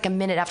 It was like a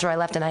minute after I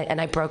left,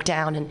 and I broke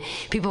down, and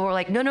people were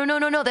like,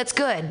 no, that's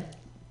good.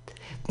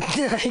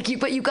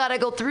 But you gotta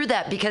go through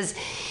that, because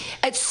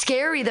it's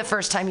scary the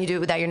first time you do it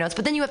without your notes.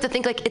 But then you have to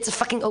think like, it's a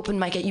fucking open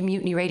mic at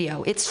Mutiny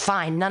Radio. It's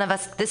fine. None of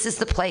us. This is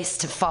the place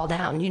to fall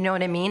down. You know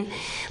what I mean?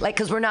 Like,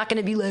 because we're not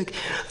gonna be like,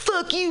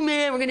 fuck you,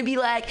 man. We're gonna be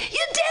like,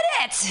 you did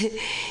it.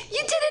 You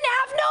didn't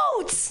have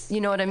notes. You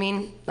know what I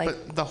mean? Like,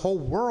 but the whole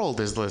world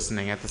is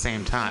listening at the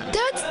same time.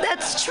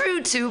 That's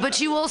true too.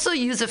 But you also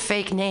use a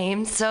fake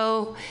name,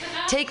 so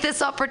take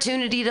this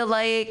opportunity to,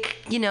 like,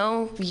 you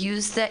know,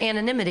 use the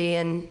anonymity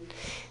and,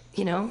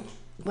 you know,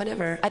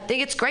 whatever. I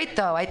think it's great,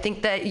 though. I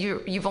think that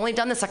you've only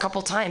done this a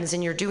couple times,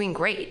 and you're doing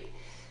great.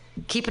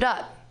 Keep it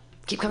up.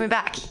 Keep coming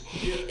back.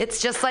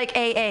 It's just like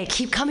AA.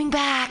 Keep coming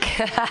back.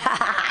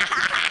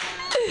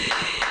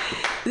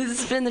 This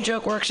has been the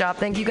Joke Workshop.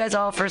 Thank you guys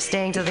all for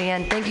staying to the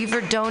end. Thank you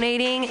for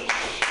donating.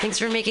 Thanks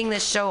for making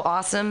this show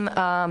awesome.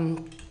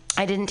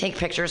 I didn't take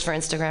pictures for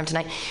Instagram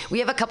tonight. We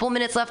have a couple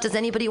minutes left. Does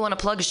anybody want to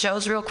plug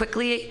shows real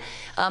quickly?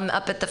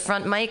 Up at the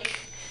front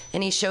mic?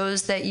 Any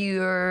shows that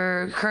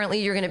you're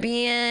going to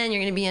be in?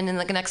 You're going to be in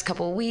like the next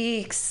couple of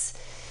weeks.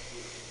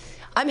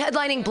 I'm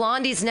headlining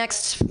Blondie's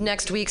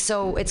next week,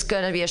 so it's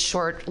going to be a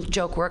short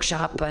joke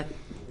workshop. But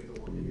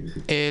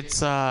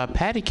it's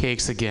Patty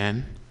Cakes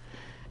again,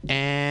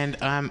 and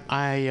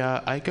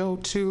I go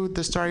to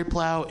the Starry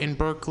Plow in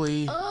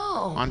Berkeley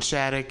on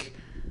Shattuck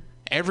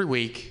every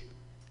week.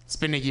 It's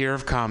been a year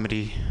of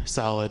comedy,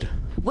 solid.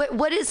 What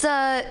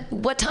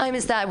time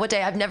is that? What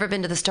day? I've never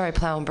been to the Starry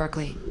Plow in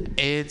Berkeley.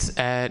 It's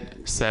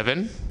at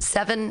 7.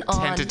 7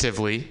 on...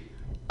 Tentatively.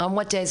 On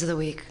what days of the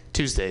week?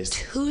 Tuesdays.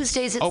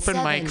 Tuesdays at open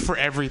 7. Mic for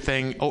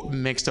everything.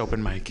 Mixed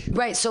open mic.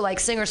 Right, so like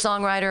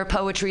singer-songwriter,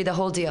 poetry, the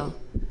whole deal.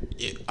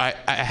 I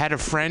had a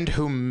friend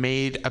who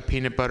made a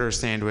peanut butter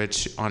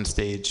sandwich on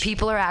stage.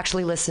 People are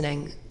actually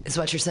listening, is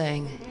what you're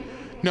saying.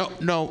 No.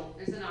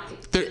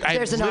 I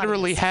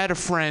literally had a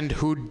friend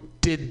who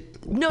did...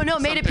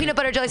 made a peanut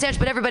butter jelly sandwich,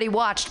 but everybody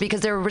watched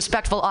because they're a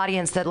respectful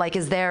audience that like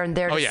is there and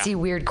there to see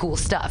weird, cool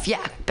stuff.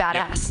 Yeah,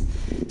 badass.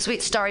 Yeah.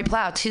 Sweet. Starry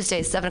Plow,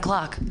 Tuesdays, 7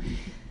 o'clock.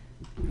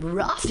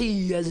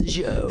 Rafi has a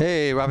show.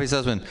 Hey, Rafi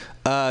Sussman.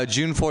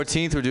 June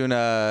 14th, we're doing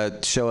a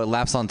show at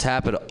Laps on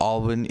Tap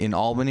in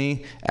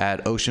Albany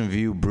at Ocean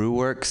View Brew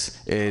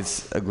Works.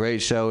 It's a great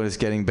show, and it's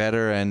getting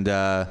better, and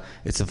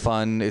it's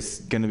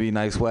going to be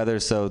nice weather,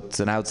 so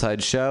it's an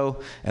outside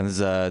show, and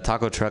there's a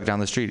taco truck down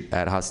the street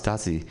at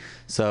Hostasi.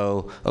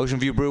 So Ocean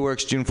View Brew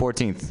Works, June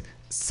 14th,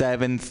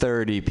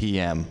 7:30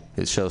 p.m.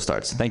 His show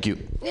starts. Thank you.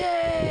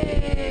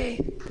 Yay!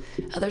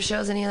 Other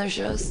shows? Any other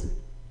shows?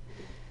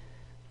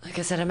 Like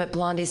I said, I'm at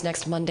Blondie's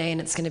next Monday, and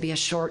it's going to be a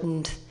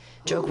shortened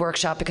joke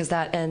workshop because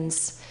that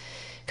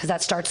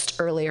starts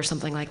early or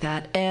something like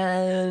that.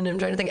 And I'm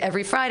trying to think,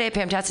 every Friday,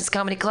 Pam Tassie's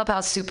Comedy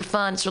Clubhouse, super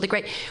fun. It's really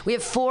great. We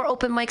have 4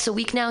 open mics a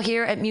week now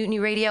here at Mutiny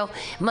Radio,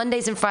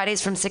 Mondays and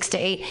Fridays from 6 to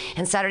 8,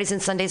 and Saturdays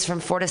and Sundays from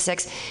 4 to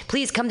 6.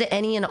 Please come to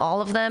any and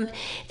all of them.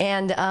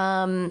 And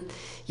I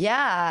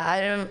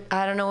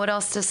don't know what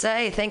else to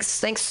say.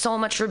 Thanks so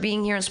much for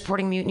being here and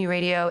supporting Mutiny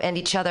Radio and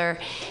each other.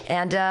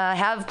 And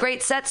have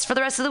great sets for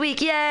the rest of the week.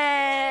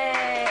 Yay!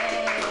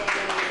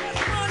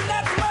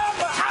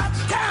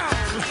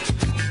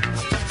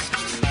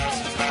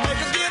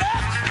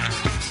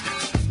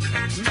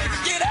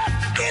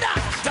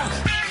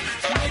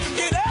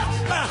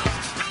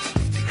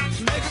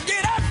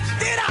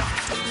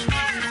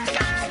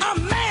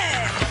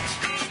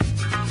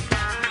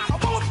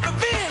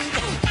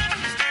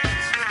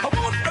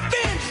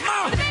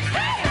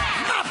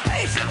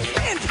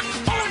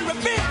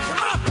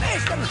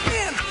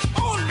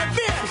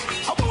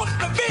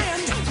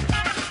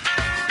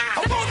 I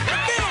want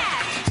revenge.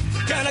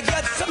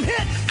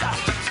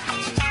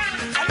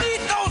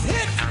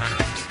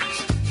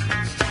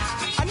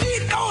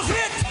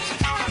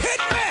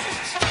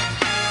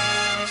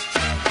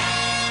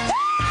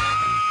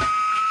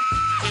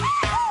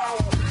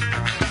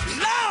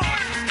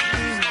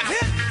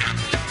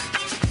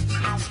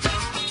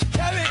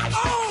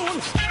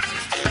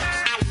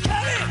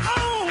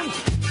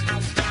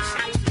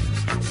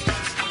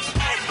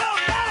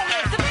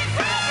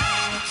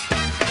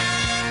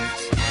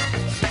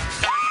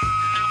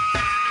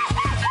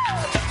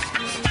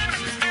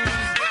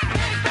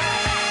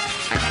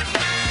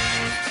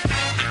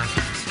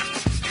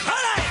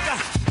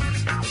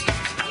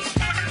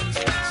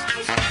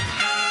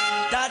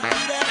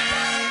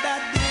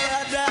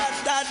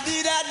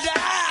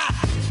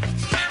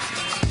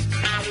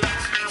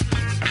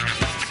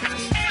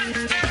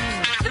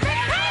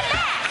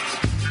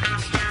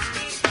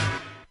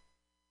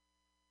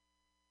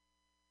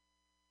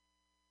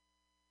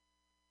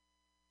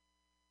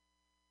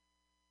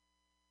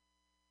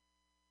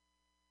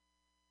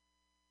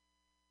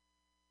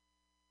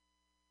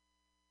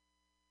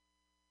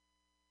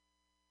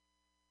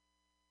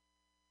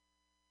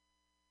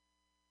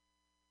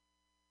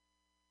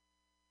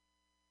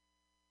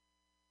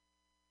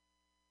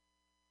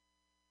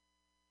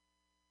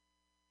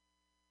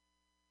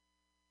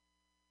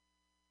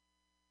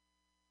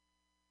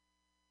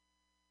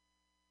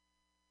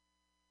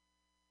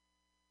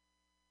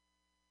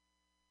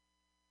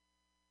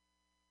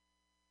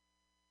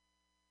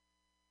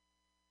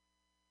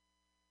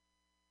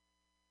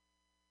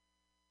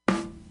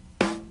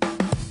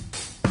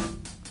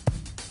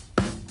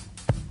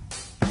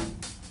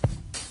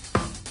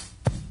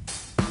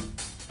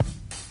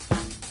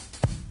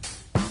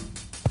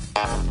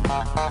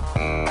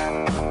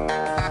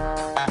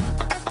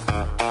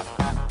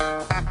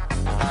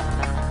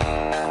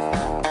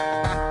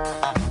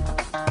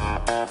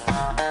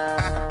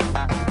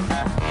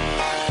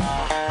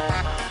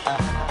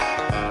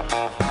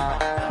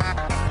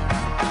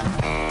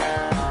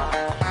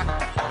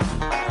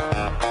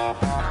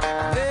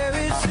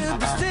 Very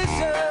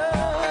superstitious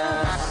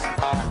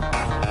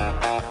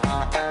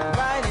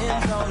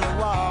writings on the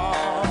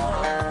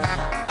wall.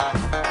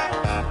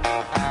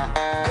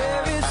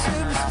 Very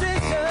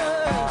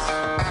superstitious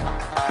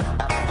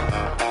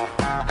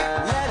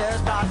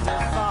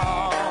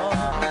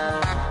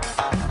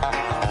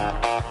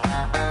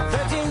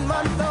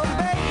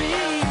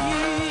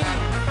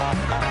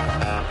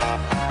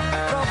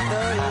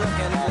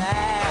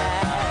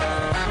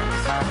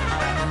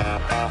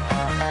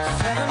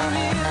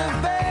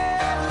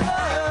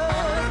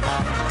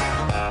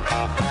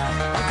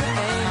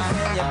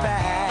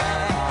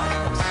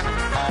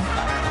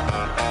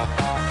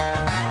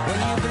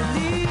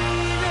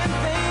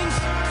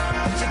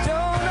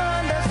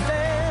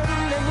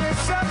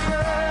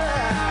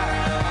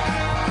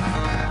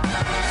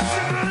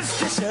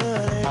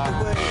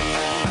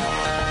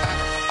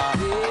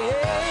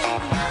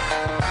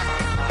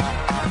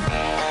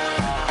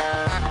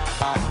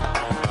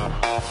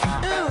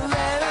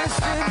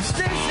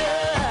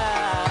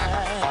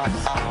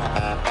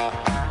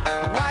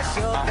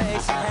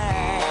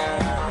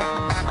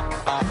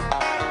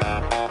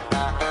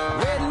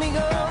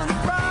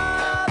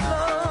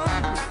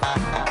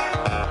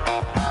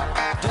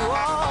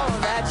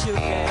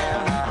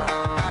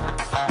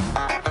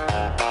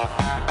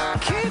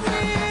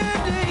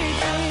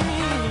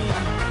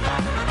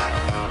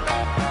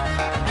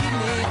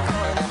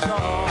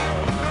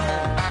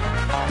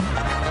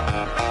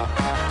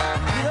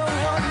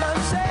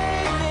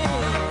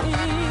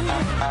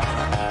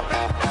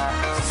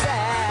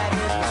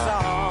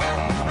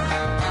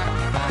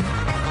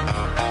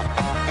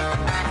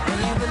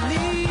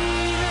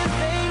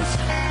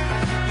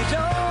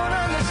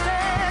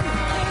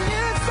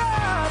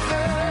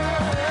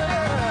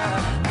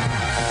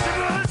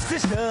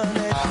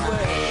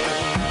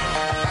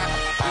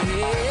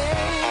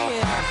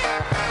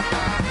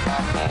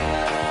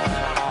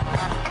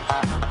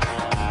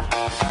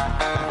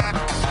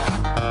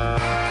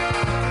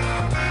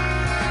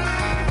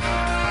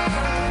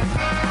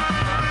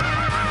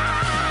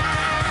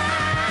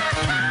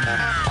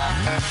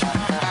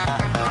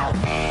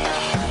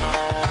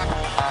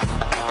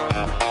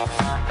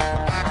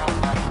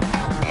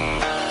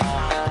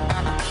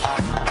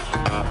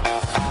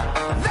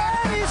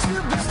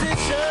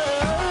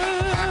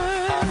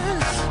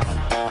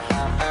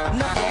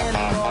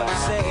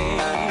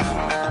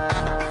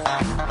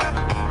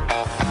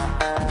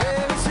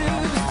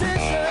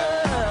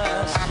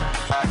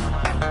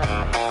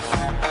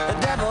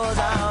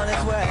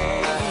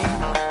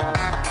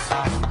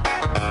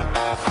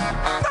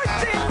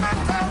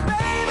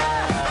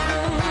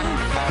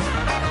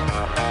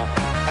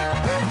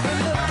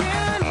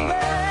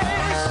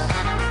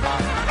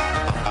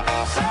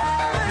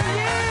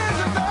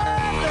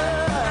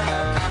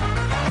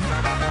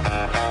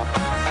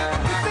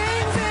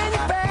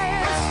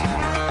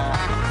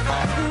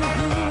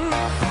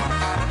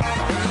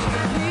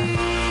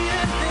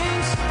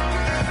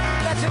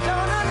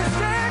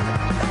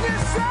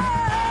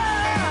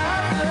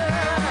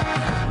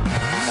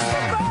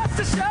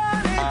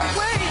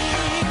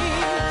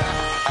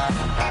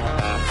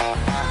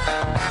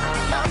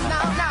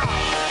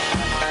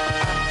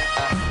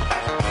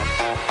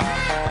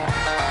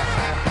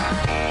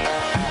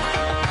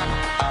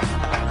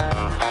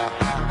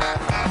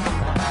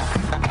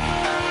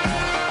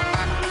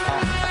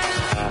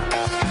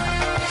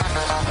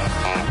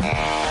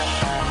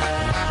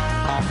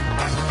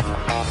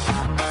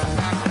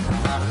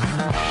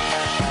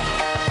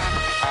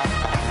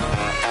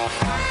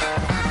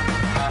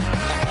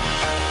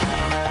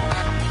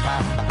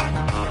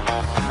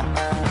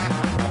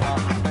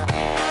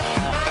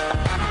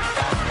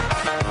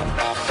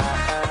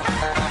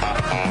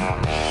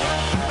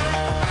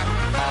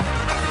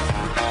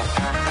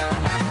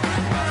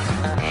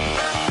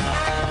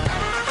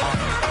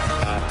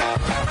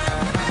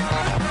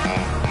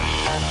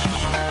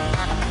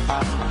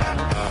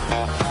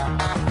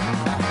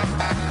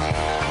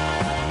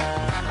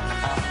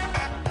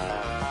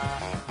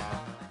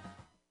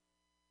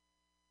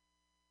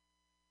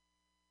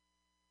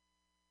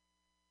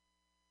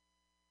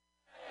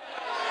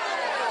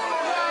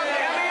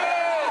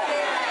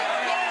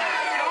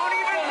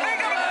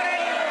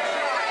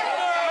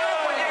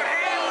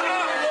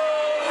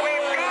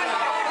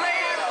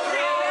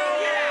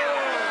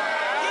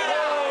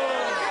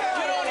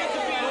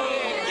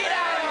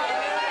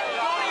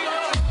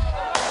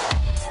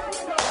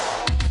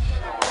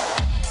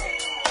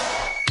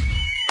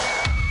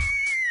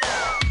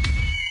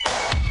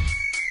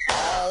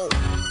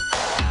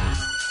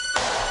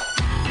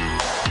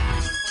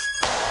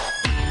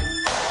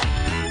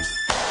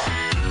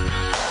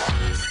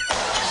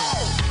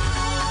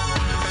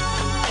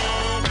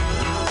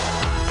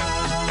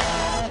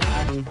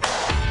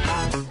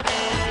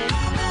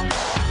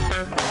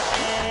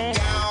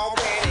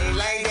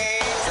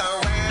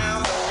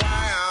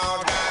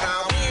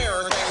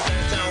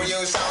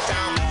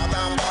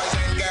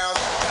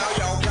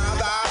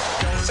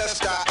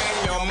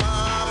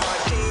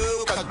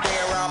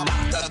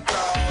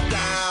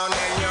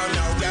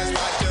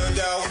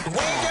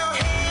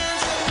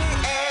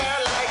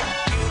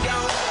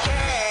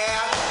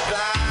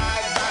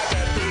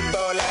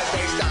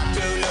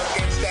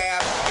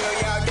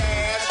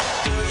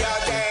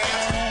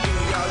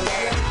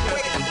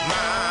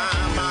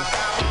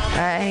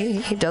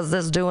me. Does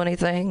this do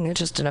anything? It's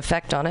just an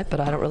effect on it, but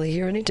I don't really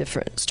hear any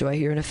difference. Do I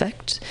hear an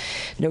effect?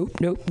 Nope.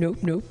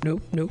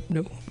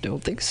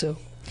 Don't think so.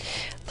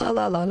 La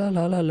la la la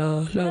la la la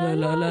la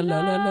la la la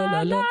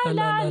la la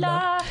la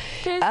la.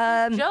 This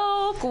is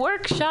joke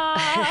workshop.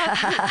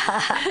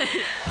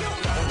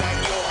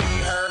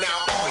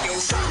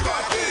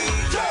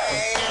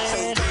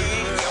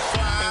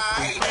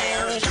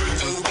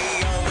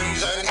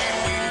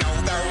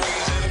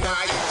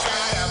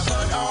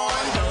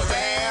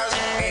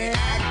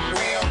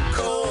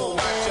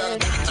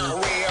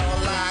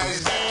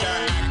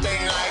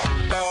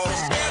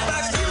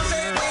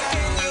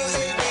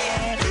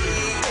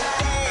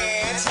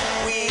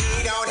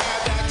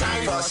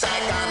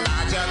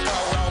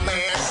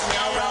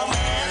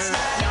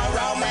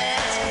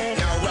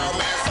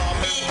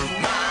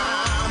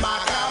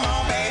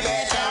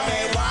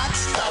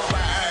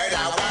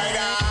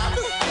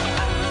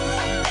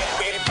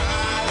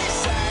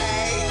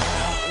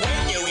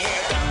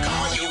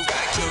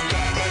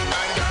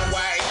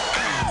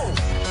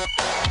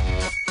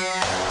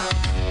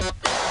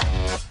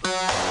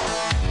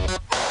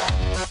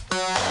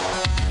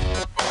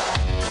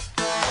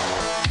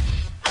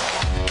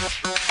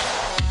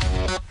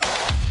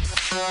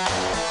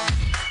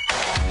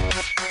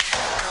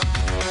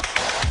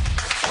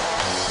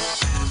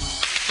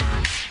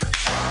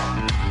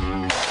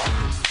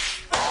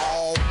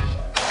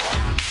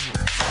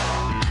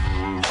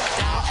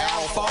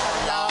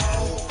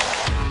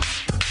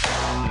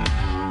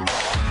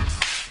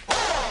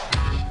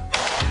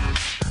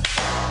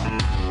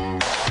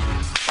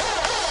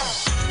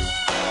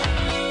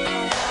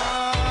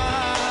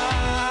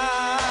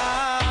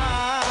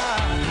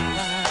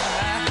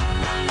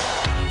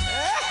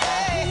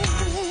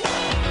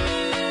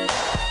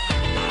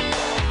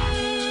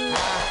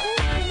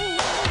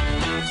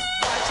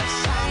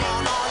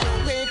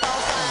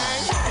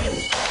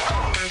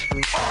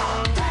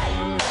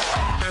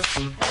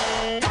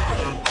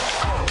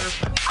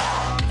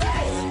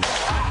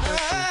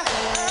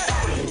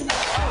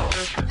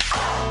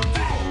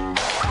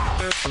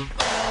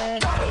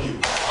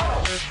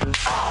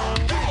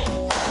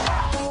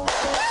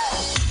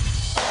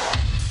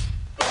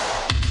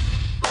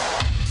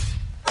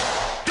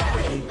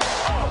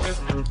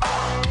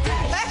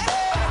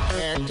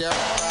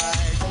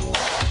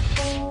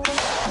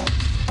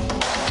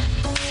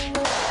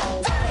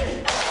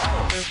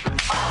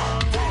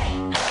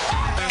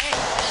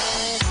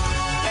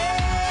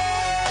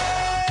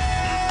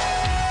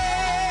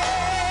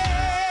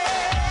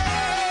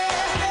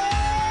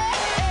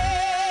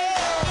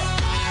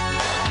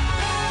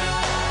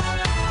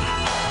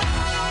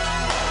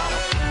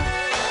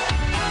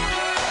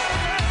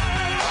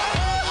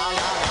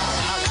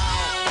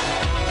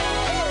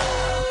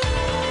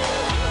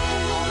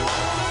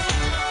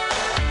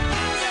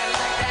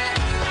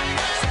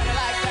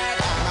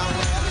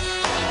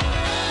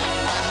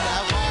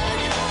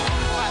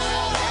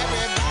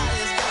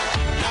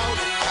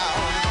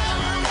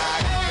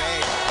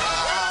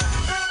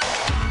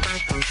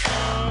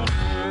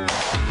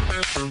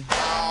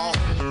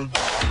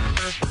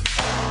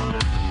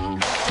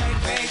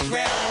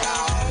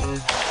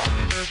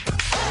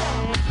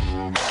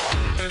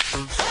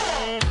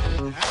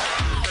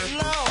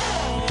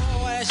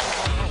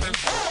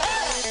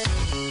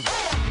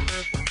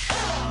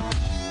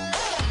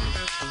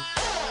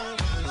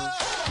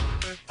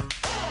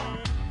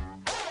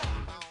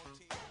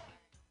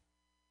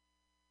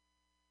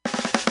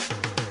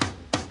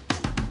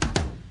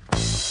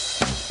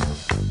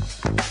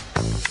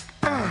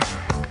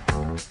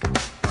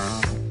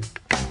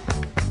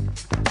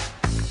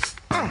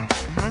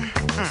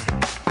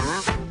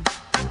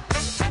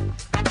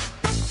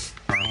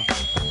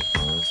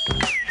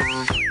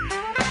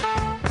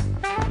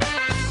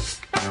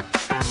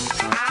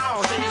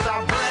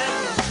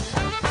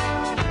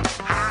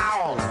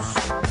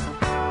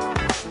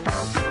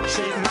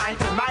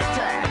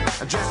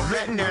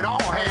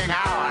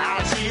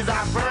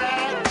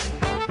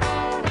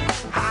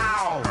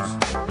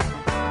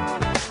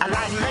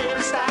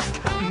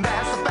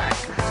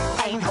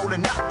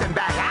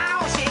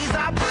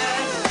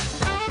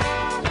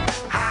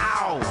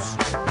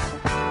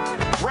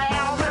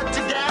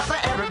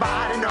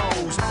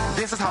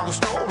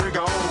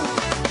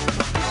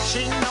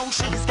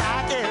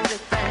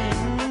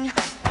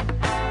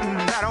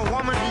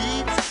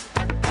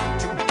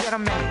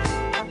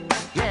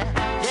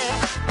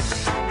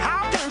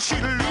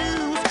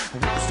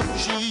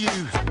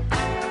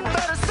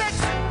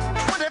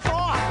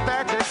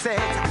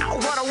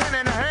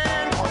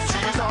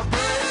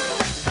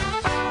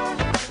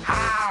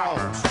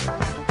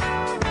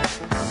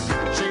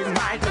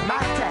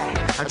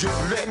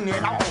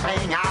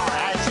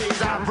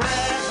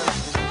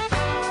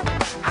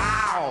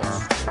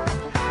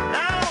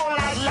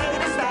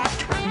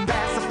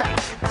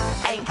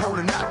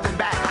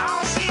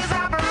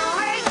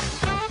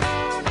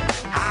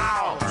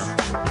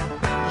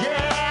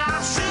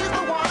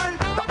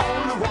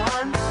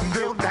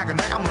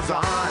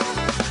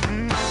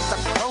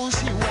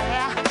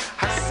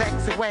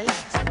 ways.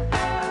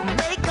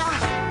 Make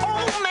her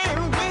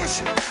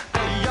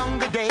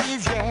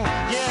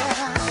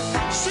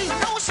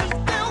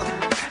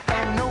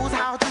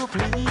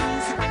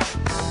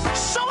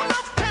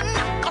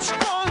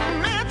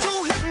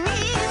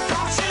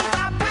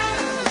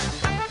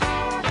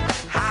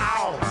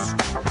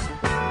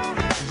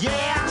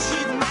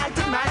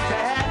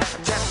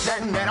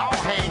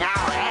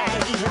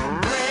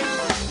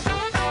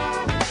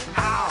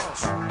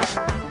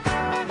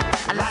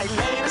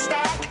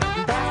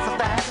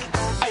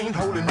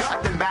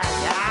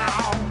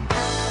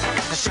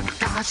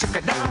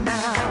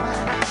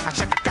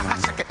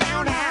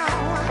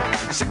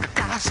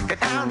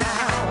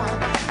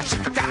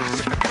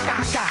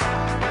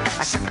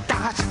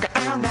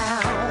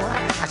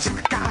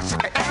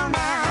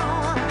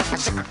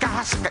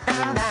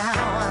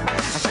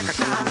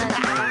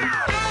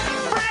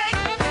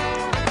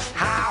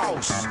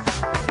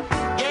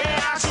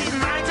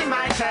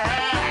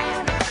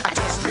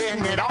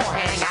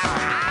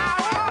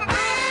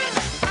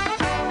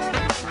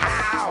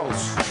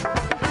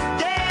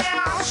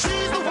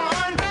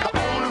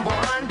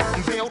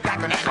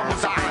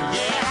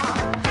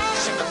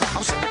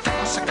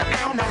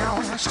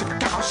now. Shake it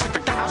down, shake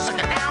it down,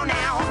 shake it down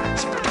now.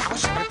 Shake it down,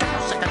 shake it down,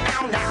 shake it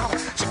down now.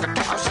 Shake it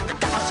down, shake it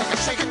down, shake it,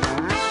 shake it.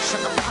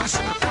 Shake it down,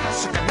 shake it down,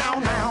 shake it down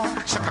now.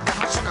 Shake it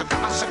down, shake it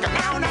down, shake it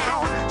down now.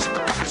 Shake it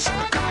down, shake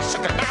it down,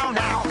 shake it down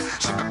now.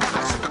 Shake it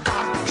down, shake it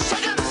down,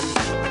 shake it.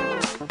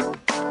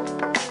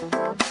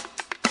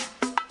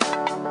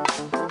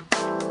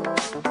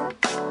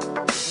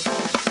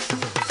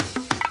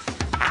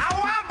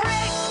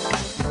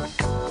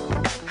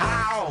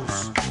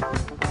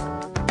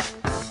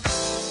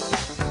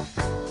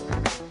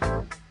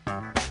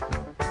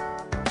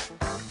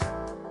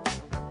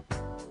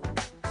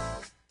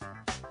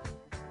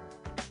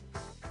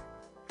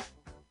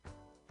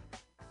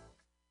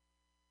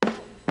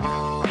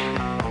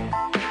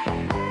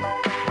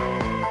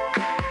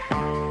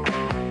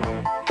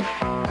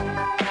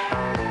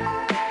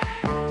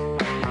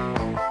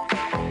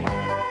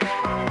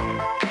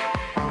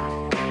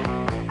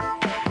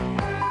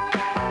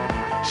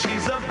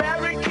 She's a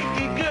very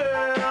kinky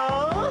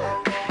girl,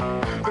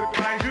 the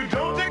kind you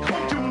don't take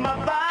home to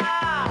mother.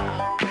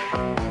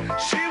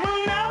 She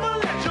will never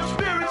let your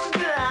spirits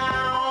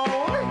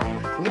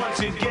down. Once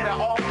you get her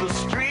off the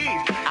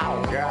street,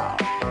 oh girl.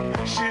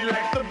 She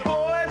likes the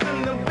boys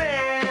in the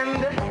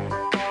band.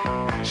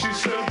 She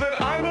says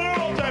that I'm her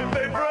all-time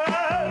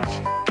favorite.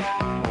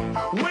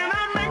 When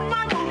I make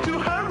my move to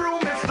her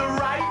room, it's the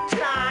right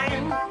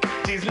time.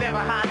 She's never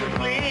hard to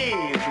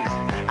please.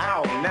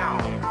 Oh no.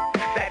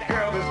 That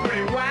girl is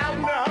pretty wild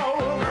now.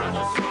 Girl's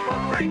a super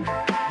freak.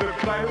 The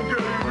kind of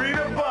girl you read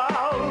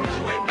about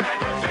in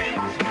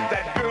magazines.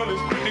 That girl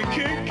is pretty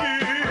kinky.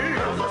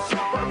 Girl's a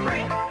super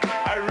freak.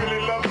 I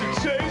really love to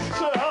taste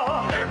her.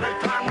 Every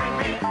time we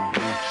meet,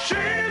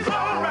 she's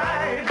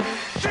alright.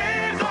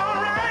 She's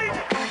alright.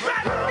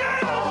 That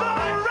girl's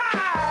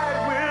alright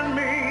with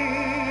me.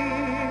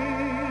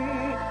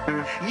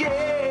 Yeah.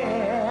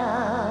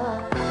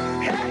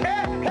 Hey,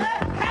 hey, hey,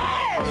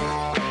 hey.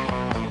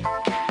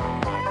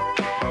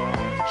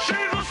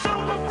 She's a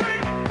super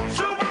freak,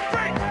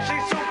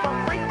 she's super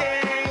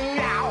freaking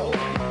out.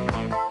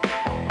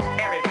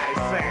 Everybody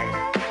sing.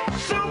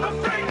 Super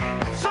freak,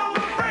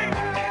 super freak.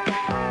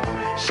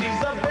 She's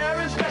a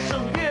very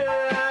special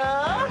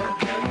girl.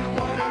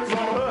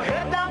 From her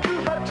head down to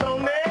her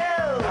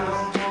toenails.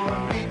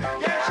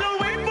 Yeah, she'll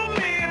wait for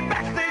me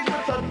backstage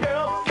with her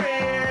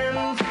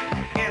girlfriends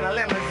in a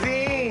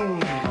limousine.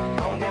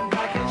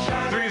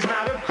 Three's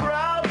not a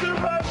crowd to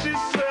her, she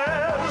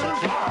says.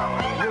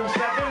 Room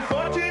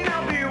 714,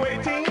 I'll be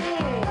waiting.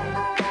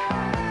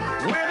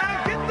 When I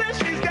get there,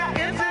 she's got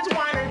incense,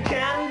 wine, and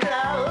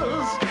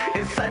candles.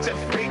 It's such a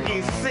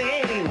freaky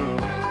scene.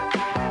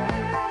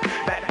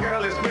 That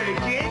girl is pretty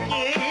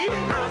kinky.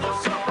 Girl's a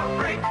super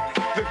freak.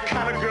 The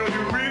kind of girl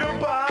you read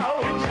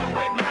about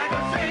in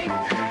magazines.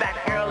 That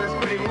girl is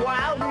pretty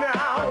wild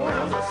now.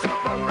 Girl's a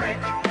super freak.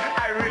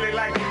 I really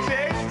like to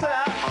taste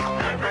her.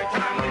 Every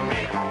time we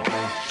meet,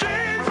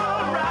 she's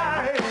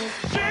alright.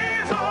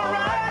 She's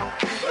alright.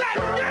 That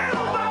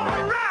girl's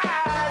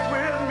alright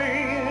with me.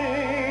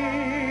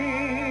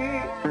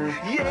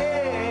 Yeah.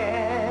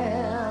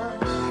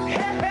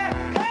 Hey, hey,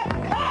 hey,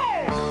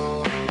 hey.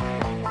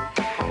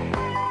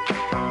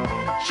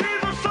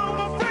 She's a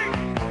super freak.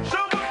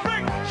 Super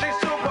freak. She's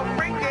super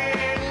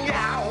freaking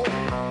out.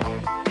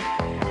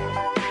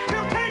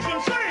 Temptation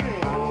sing.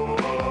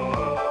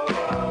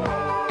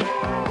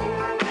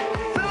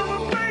 Silver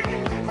freak.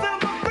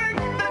 Silver freak.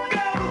 That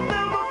girl's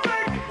silver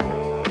freak.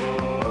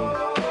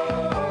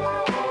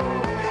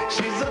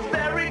 She's a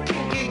very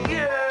kinky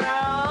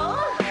girl,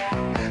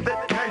 the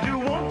kind you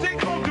won't take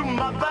home to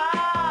mother.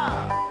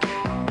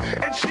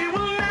 And she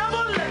will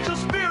never let your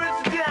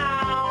spirits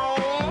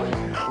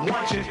down.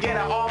 Once you get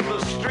her off the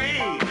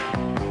street,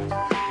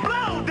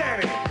 blow,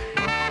 Danny.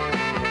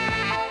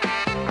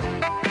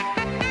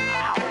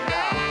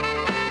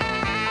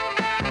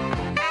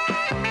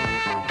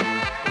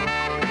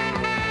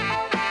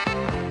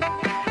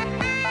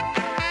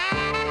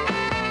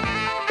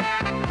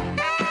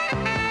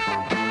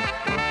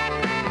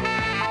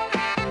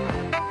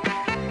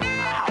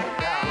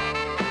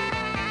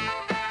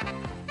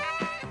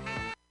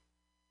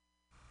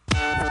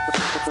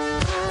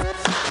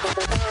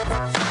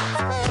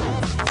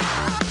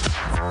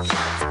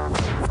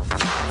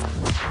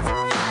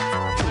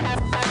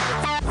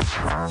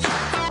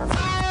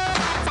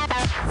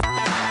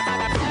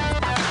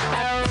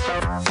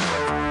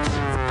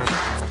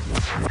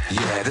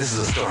 Yeah, this is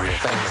a story of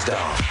famous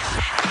dog.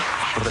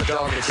 But the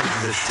dog that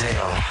chases its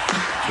tail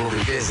will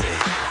be busy.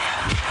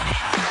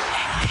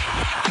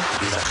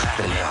 These are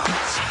clapping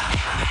dogs,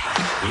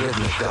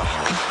 rhythmic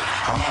dogs,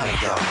 harmonic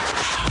dogs,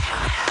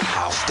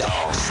 house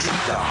dogs,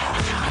 street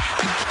dogs,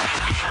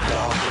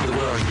 dogs of the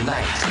world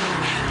unite,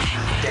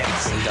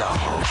 dancing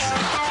dogs.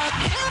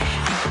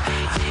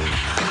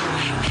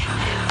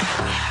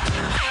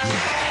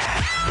 Yeah,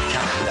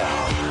 counting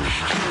dogs,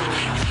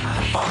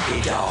 funky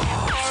dogs,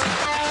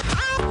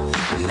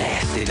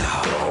 nasty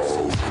dogs.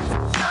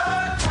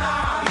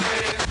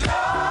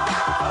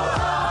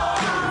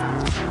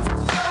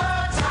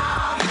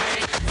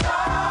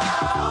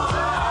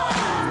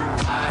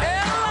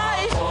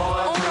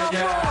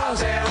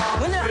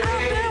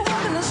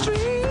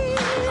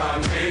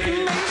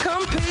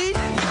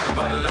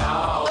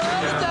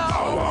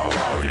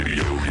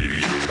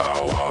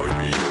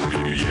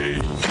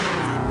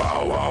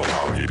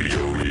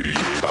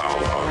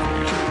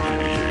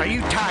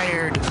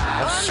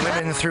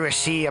 sailing through a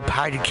sea of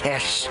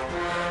podcasts?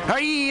 Are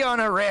ye on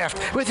a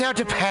raft without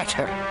a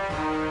paddle?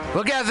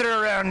 Well, gather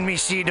around me,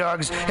 sea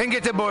dogs, and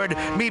get aboard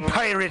me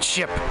pirate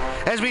ship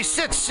as we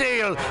set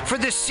sail for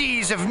the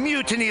seas of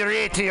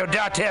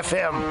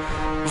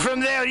MutinyRadio.fm. From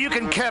there, you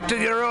can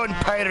captain your own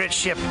pirate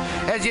ship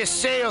as you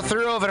sail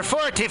through over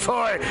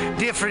 44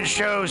 different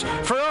shows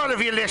for all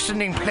of your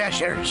listening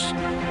pleasures.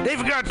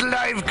 They've got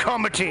live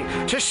comedy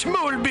to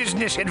small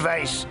business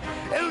advice,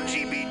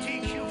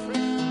 LGBTQ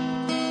friendly.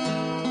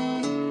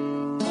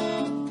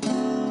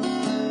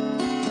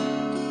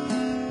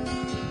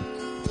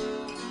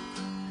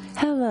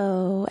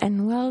 Hello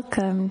and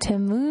welcome to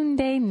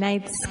Moonday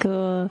Night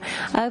School,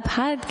 a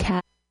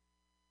podcast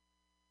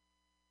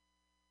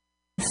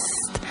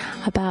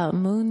about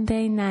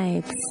Moonday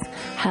nights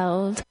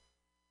held.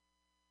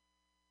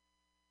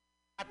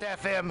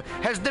 FM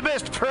has the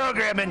best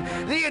programming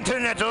the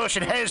internet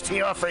ocean has to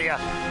offer you.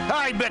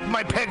 I bet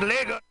my peg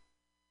leg.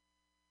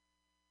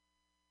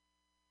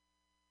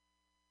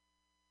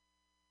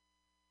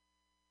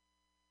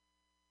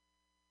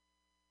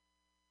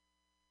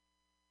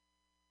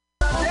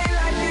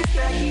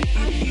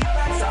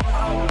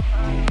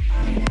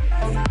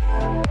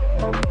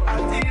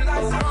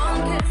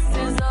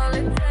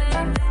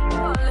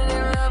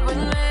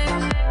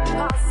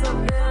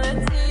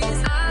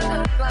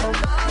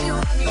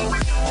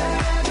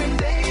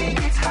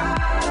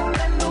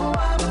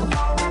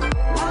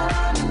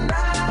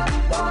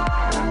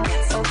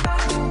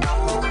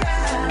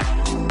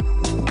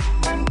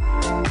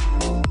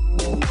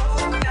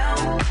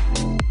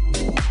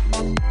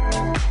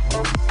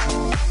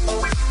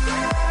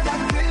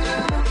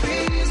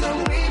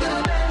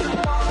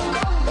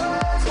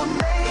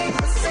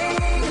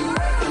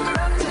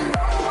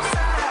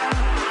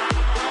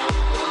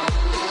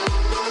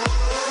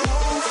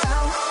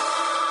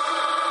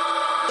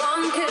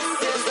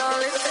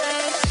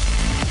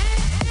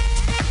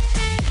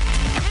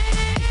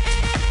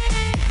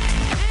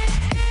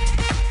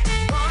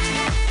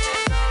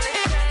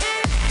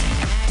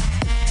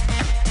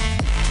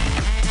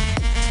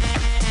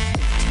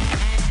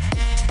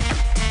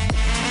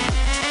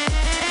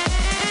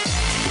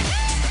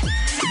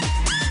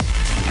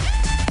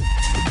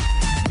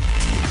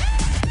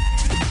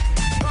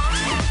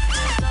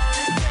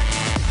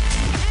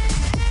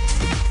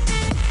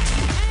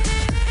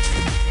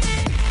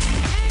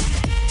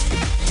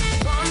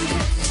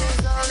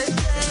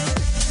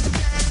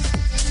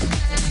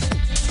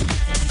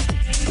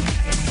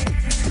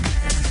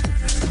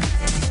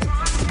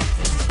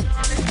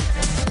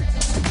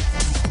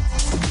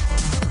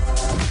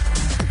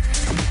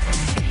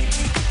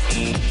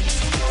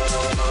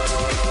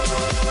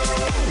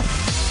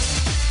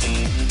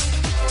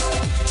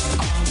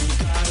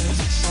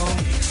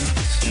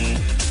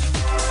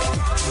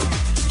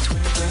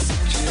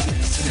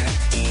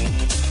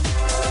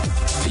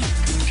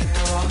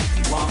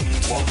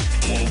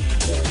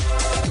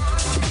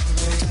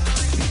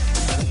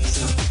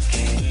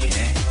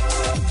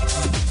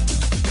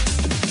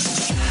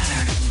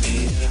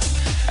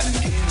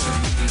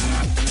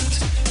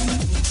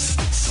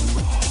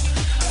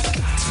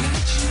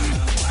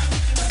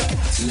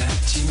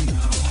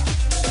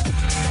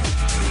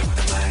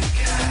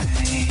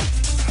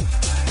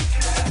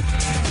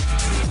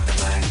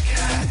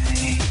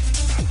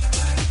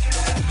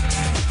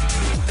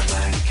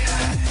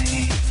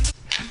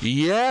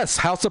 Yes,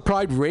 House of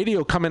Pride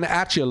Radio coming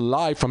at you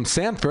live from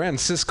San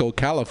Francisco,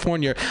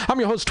 California. I'm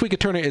your host, Tweeka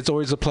Turner. It's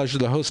always a pleasure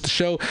to host the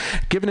show,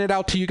 giving it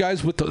out to you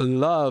guys with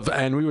love.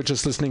 And we were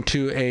just listening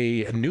to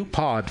a new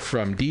pod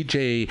from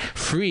DJ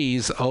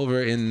Freeze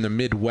over in the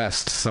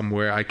Midwest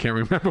somewhere. I can't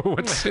remember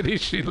what city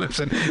she lives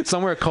in.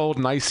 Somewhere cold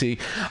and icy.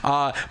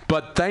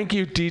 But thank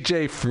you,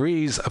 DJ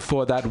Freeze,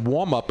 for that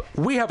warm-up.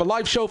 We have a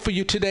live show for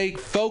you today,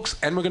 folks,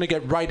 and we're going to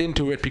get right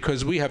into it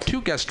because we have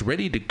two guests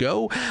ready to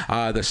go.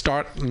 The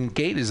starting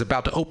gate is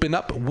about to open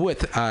up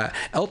with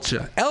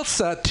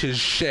Elsa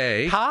Touche.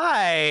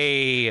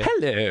 Hi.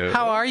 Hello.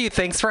 How are you?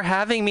 Thanks for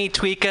having me,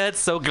 Tweeka. It's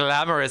so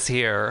glamorous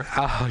here.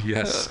 Oh,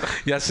 yes.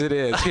 Yes, it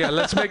is. Here,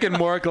 let's make it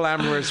more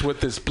glamorous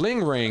with this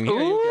bling ring. Here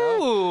you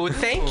go. Ooh,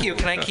 thank you.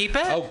 Can I keep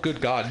it? Oh,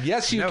 good God.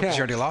 Yes, you can. because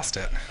you already lost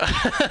it.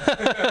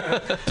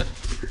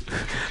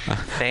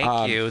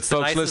 Thank you. It's the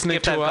folks nicest listening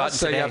gift to I've gotten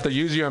us, you today. have to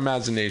use your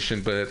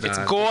imagination, but It's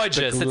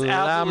gorgeous. the It's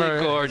glamour absolutely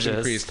has gorgeous.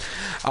 increased.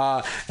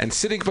 And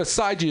sitting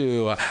beside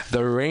you,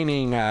 the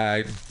reigning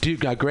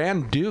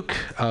Grand Duke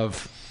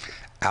of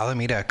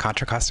Alameda,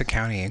 Contra Costa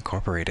County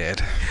Incorporated.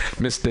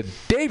 Mr.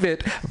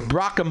 David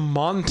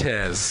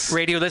Bracamontes.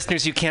 Radio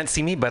listeners, you can't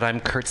see me, but I'm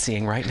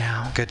curtsying right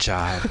now. Good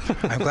job.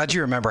 I'm glad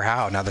you remember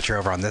how, now that you're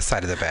over on this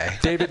side of the bay.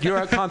 David,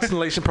 your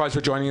consolation prize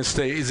for joining us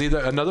today is either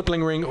another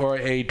bling ring or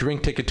a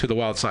drink ticket to the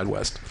Wild Side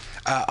West.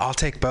 I'll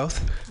take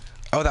both.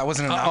 Oh, that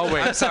wasn't enough. Oh,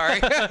 wait. I'm sorry.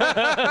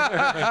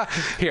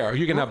 Here,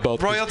 you can have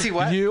both. Royalty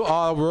what? You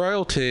are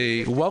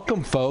royalty.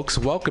 Welcome, folks.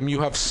 Welcome.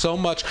 You have so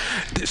much.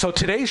 So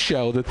today's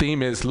show, the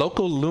theme is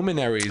local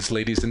luminaries,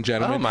 ladies and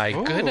gentlemen. Oh, my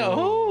goodness.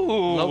 Oh.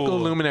 Local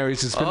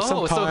luminaries. It's been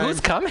some time. So who's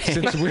coming?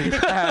 Since we've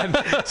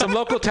had some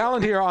local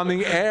talent here on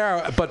the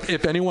air. But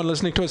if anyone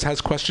listening to us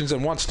has questions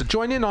and wants to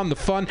join in on the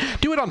fun,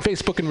 do it on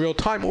Facebook in real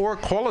time or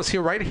call us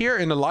here right here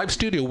in the live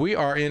studio. We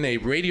are in a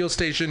radio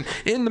station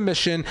in the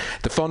Mission.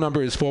 The phone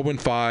number is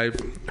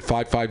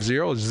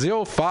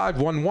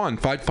 415-550-0511.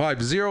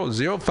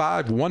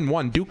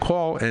 550-0511. Do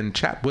call and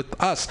chat with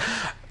us.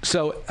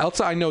 So,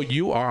 Elsa, I know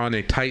you are on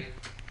a tight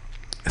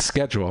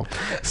schedule.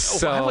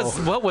 So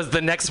what was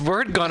the next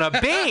word gonna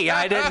be?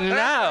 I didn't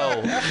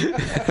know.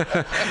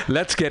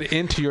 Let's get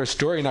into your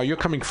story. Now, you're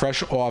coming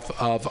fresh off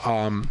of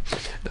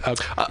a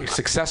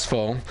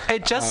successful I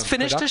just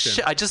finished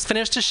I just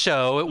finished a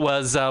show. It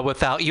was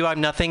Without You, I'm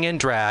Nothing in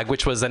Drag,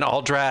 which was an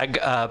all-drag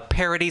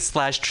parody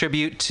 /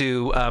 tribute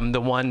to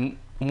the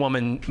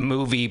one-woman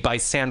movie by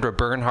Sandra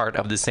Bernhardt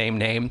of the same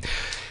name.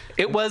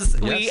 It was,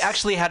 we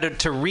actually had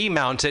to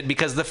remount it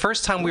because the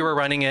first time we were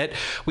running it,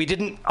 we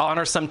didn't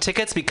honor some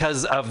tickets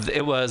because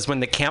it was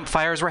when the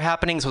campfires were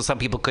happening, so some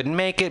people couldn't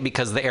make it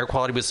because the air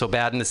quality was so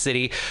bad in the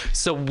city.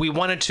 So we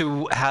wanted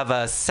to have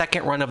a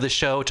second run of the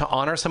show to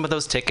honor some of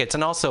those tickets,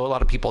 and also a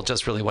lot of people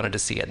just really wanted to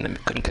see it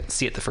and couldn't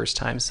see it the first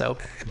time. So,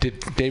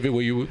 did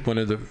you go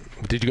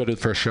to the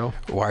first show?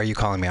 Why are you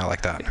calling me out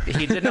like that?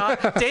 He did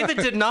not. David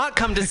did not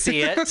come to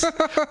see it,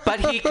 but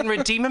he can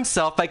redeem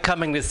himself by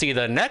coming to see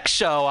the next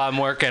show I'm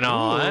working on.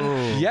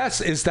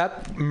 Yes, is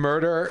that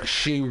Murder,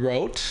 She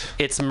Wrote?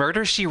 It's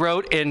Murder, She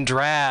Wrote in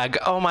drag.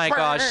 Oh my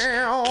gosh.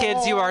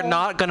 Kids, you are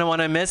not going to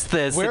want to miss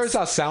this. Where's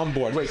our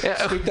soundboard? Wait,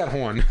 squeak that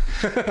horn.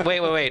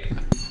 Wait.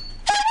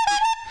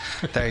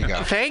 There you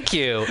go. Thank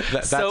you.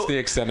 That's the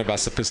extent of our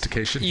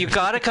sophistication. You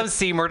got to come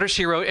see Murder,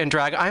 She Wrote in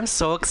drag. I'm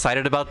so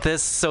excited about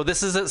this. So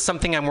this is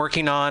something I'm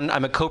working on.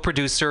 I'm a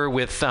co-producer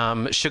with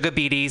Sugar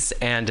Beaties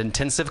and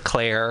Intensive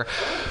Claire.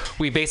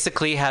 We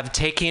basically have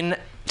taken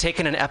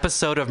an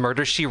episode of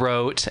Murder, She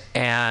Wrote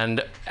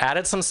and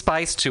added some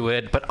spice to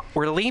it, but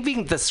we're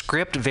leaving the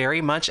script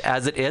very much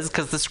as it is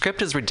because the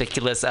script is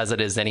ridiculous as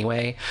it is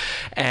anyway.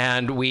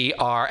 And we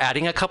are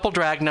adding a couple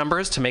drag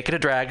numbers to make it a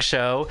drag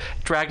show,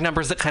 drag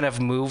numbers that kind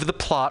of move the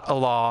plot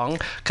along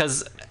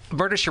because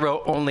Murder, She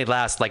Wrote only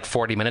lasts like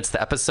 40 minutes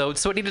the episode,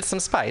 so it needed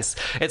some spice.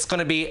 It's going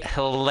to be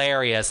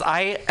hilarious.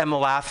 I am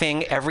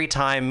laughing every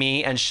time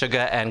me and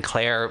Suga and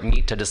Claire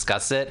meet to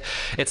discuss it.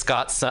 It's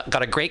got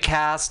a great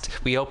cast.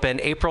 We open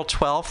April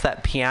 12th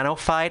at Piano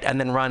Fight and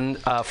then run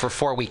for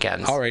 4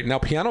 weekends. All right. Now,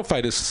 Piano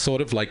Fight is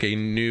sort of like a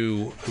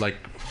new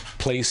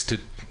place to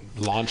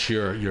launch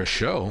your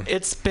show.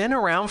 It's been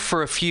around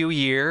for a few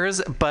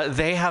years, but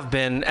they have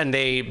been, and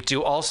they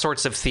do all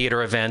sorts of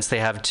theater events. They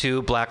have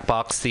 2 black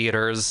box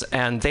theaters,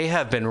 and they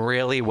have been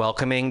really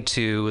welcoming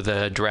to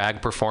the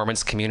drag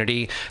performance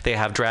community. They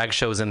have drag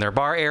shows in their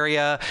bar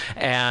area,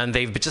 and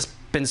they've just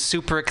been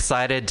super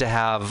excited to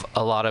have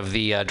a lot of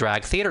the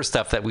drag theater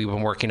stuff that we've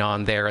been working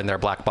on there in their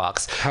black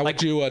box. How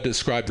would you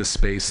describe the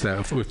space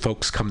that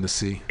folks come to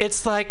see?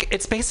 It's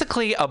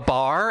basically a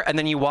bar, and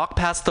then you walk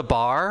past the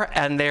bar,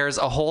 and there's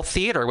a whole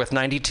theater with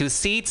 92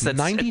 seats.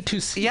 92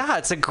 seats? Yeah,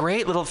 it's a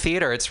great little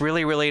theater. It's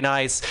really, really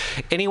nice.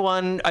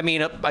 Anyone, I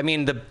mean,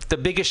 the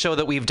biggest show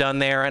that we've done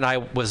there, and I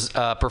was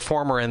a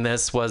performer in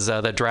this, was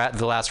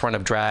the last run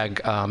of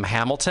Drag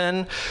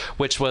Hamilton,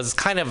 which was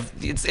kind of,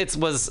 it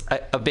was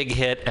a big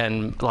hit,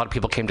 and a lot of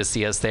people came to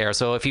see us there.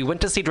 So if you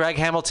went to see Drag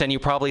Hamilton, you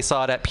probably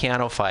saw it at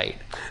Piano Fight.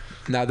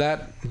 Now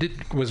that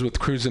was with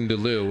Cruz and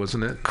DeLu,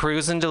 wasn't it?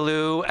 Cruz and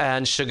DeLu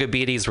and Sugar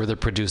Beaties were the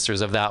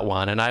producers of that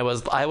one, and I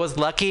was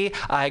lucky.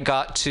 I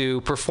got to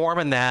perform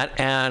in that,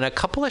 and a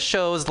couple of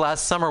shows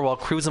last summer while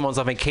Cruz was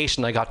on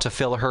vacation, I got to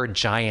fill her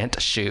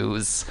giant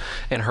shoes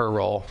in her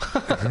role.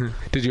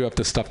 Did you have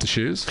to stuff the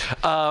shoes?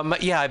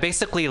 Yeah, I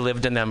basically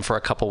lived in them for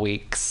a couple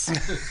weeks.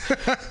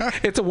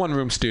 It's a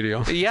one-room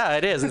studio. Yeah,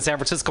 it is. In San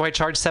Francisco, I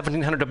charge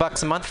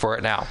 $1,700 a month for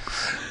it now.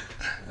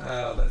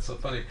 Oh, that's so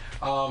funny.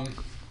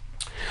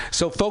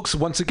 So, folks,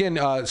 once again,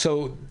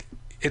 so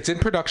it's in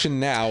production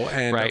now,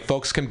 and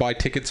folks can buy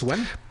tickets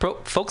when?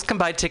 Folks can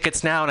buy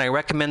tickets now, and I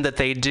recommend that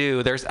they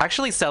do. They're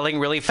actually selling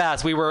really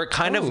fast. We were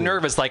kind of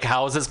nervous, like,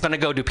 how is this going to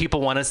go? Do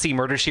people want to see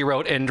Murder, She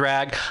Wrote in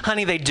drag?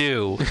 Honey, they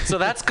do. So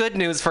that's good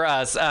news for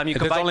us. You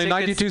can buy only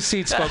tickets. 92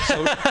 seats, folks.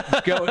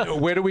 So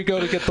where do we go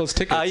to get those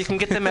tickets? You can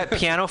get them at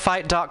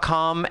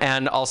pianofight.com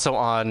and also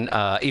on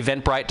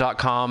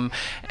eventbrite.com.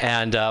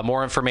 And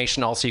more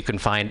information also, you can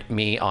find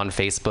me on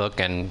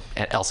Facebook and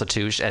Elsa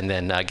Touche, and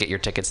then get your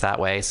tickets that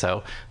way.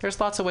 So there's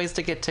lots of ways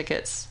to get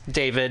tickets.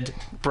 David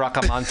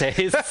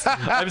Bracamontes.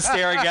 I'm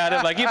staring at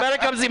him like, you better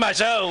come see my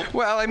show.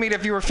 Well, I mean,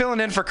 if you were filling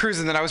in for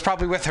Cruising, then I was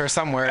probably with her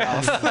somewhere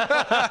else.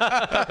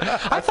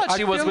 I thought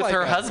she was with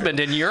her husband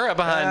in Europe,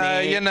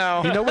 honey. You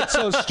know what's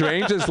so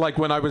strange is, like,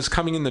 when I was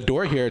coming in the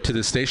door here to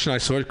the station, I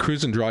saw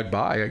Cruising drive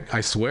by. I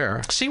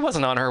swear. She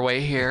wasn't on her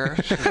way here.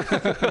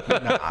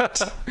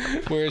 Not.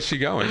 Where is she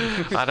going?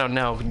 I don't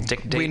know.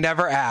 We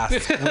never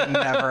asked. We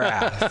never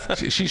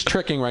asked. She's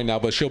tricking right now,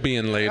 but she'll be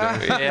in later.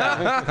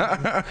 Yeah.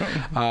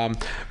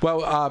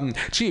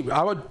 Gee,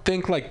 I would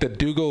think like the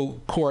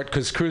Dougal court,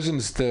 because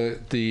Cruisin's the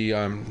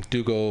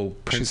Dougal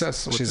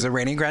princess. She's the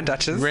reigning Grand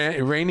Duchess.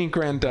 Reigning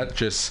Grand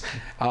Duchess.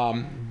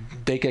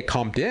 They get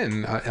comped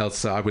in,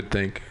 Elsa, I would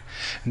think.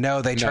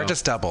 No, they charge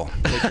us double.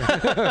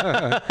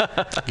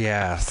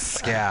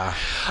 Yes, yeah.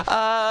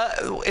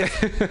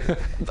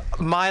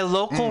 My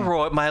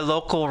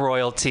local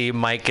royalty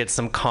might get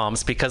some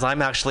comps because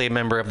I'm actually a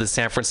member of the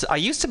San Francisco. I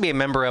used to be a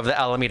member of the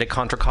Alameda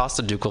Contra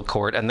Costa Ducal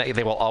Court, and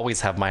they will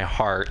always have my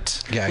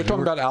heart. Yeah, we're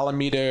talking about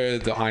Alameda,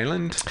 the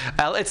island.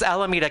 It's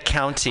Alameda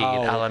County,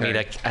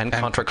 Alameda and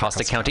Contra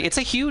Costa County. It's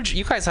a huge.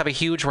 You guys have a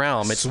huge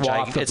realm. It's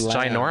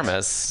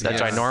ginormous. A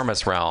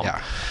ginormous realm.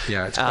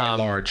 Yeah, it's quite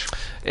large.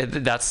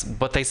 That's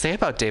what they say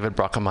about David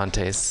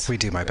Bracamontes. We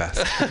do my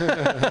best.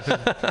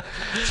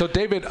 So,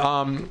 David,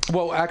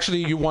 well, actually,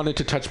 you wanted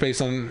to touch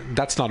base on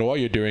that's not all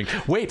you're doing.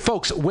 Wait,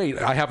 folks,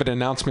 I have an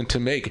announcement to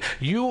make.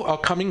 You are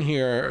coming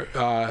here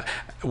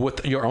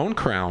with your own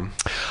crown.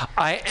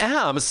 I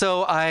am.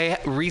 So, I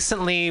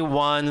recently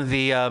won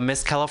the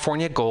Miss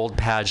California Gold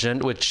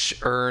pageant, which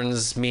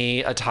earns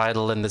me a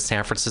title in the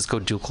San Francisco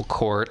Ducal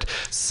Court.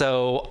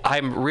 So,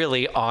 I'm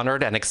really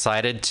honored and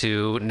excited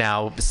to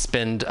now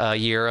spend a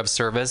year of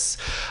service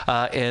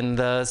in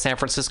the San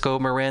Francisco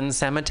Marin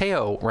San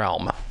Mateo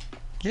realm.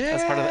 Yeah,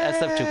 as part of the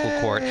SF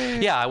Ducal Court.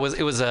 Yeah, it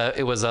was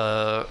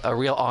a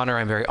real honor.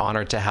 I'm very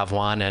honored to have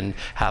one and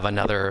have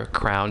another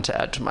crown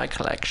to add to my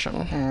collection.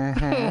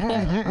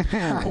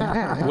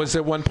 Was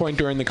there one point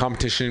during the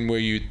competition where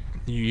you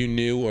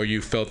knew or you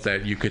felt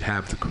that you could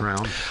have the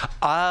crown?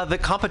 The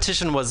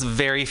competition was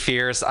very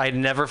fierce. I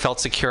never felt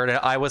secure in it.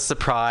 I was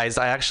surprised.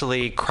 I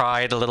actually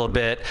cried a little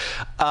bit.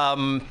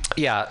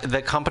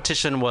 The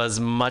competition was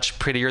much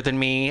prettier than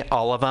me,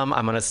 all of them.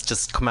 I'm going to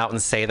just come out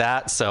and say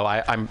that. So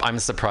I'm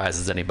surprised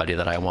as anybody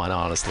that I won,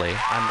 honestly.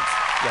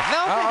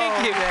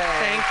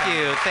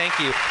 Thank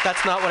you.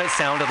 That's not what it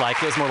sounded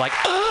like. It was more like,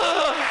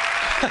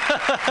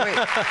 Wait,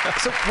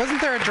 so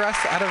wasn't there a dress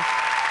out of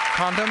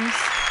condoms?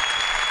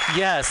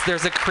 Yes,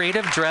 there's a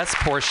creative dress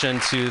portion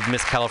to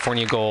Miss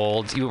California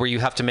Gold where you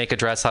have to make a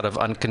dress out of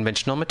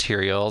unconventional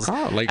materials.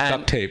 Oh, like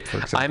duct tape, for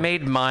example. I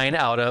made mine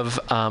out of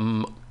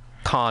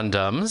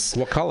condoms.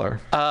 What color?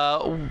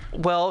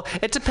 Well,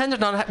 it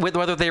depended on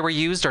whether they were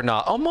used or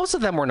not. Oh, most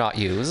of them were not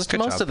used. Good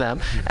most job. of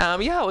them.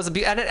 It was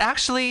and it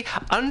actually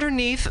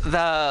underneath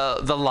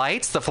the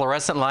lights, the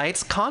fluorescent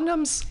lights,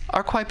 condoms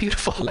are quite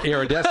beautiful.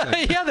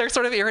 Iridescent. Yeah, they're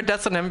sort of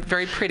iridescent and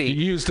very pretty.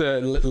 You used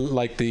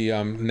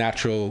the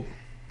natural,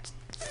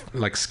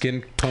 like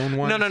skin tone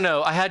one?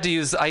 No. I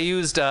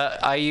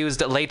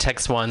used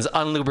latex ones,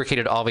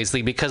 unlubricated,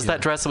 obviously, because that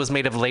dress was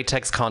made of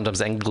latex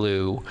condoms and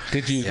glue.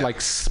 Did you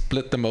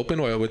split them open,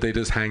 or were they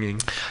just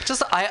hanging?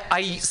 Just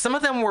some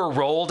of them were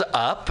rolled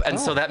up, and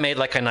so that made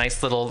like a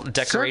nice little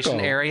decoration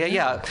area.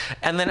 Yeah,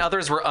 and then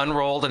others were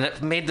unrolled, and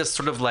it made this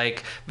sort of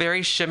like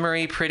very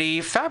shimmery,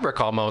 pretty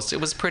fabric almost. It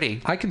was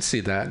pretty. I can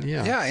see that.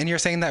 Yeah. Yeah, and you're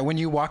saying that when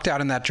you walked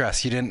out in that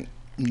dress, you didn't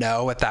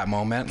know at that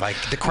moment, like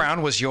the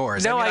crown was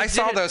yours. No, I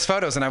saw those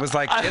photos and I was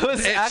like,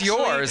 it's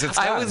yours. It's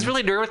done. I was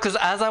really nervous because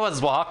as I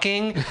was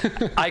walking,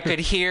 I could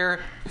hear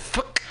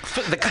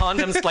the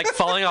condoms like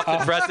falling off the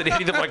dress and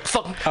hitting them like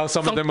some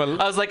of them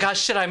were... I was like, oh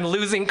shit, I'm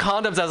losing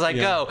condoms as I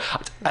go.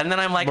 And then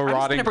I'm like, I'm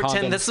just gonna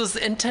pretend this was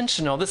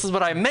intentional. This is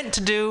what I meant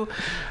to do.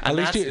 And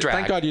at least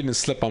thank God you didn't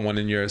slip on one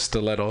in your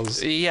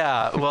stilettos.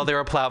 Yeah, well, there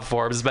were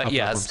platforms, but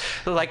yes,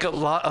 like a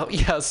lot.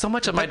 So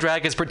much of my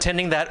drag is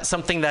pretending that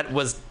something that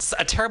was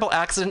a terrible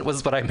accident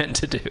was what I meant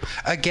to do.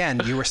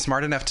 Again, you were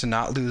smart enough to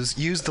not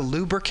use the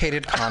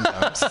lubricated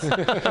condoms,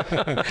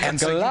 and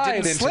so you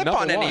didn't slip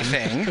on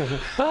anything.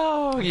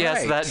 Oh yes,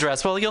 right. That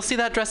dress. Well, you'll see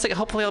that dress.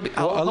 Hopefully,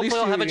 I'll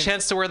have a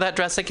chance to wear that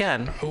dress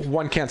again.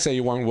 One can't say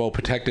you weren't well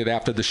protected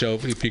after the show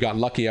if you got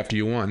lucky after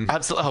you won.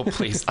 Absolutely. Oh,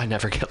 please, I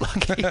never get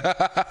lucky.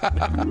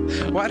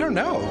 Well, I don't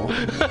know.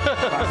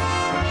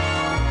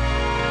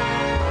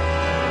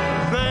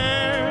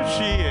 There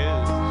she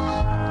is,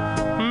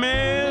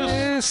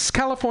 Miss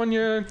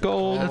California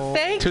Gold.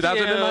 Thank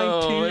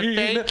 2019. you.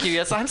 Thank you.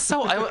 Yes, I'm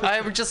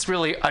just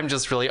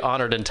really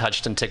honored and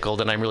touched and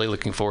tickled, and I'm really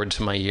looking forward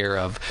to my year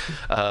of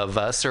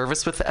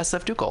service with the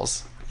SF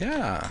Ducals.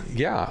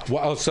 Yeah.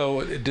 Well,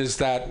 so does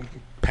that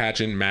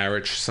pageant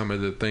marriage some of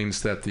the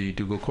things that the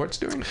Ducal Court's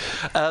doing?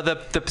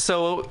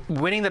 So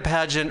winning the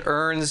pageant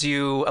earns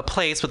you a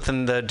place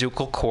within the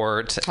Ducal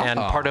Court, and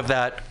part of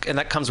that, and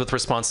that comes with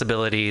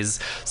responsibilities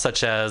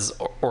such as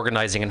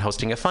organizing and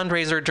hosting a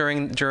fundraiser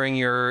during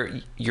your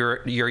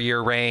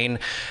year reign,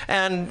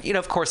 and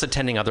of course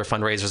attending other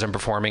fundraisers and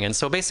performing. And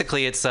so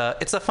basically it's a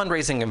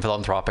fundraising and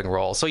philanthropic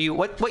role. So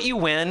what you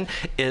win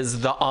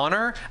is the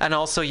honor and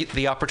also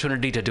the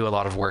opportunity to do a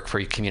lot of work for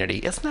your community.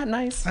 Isn't that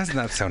nice? Isn't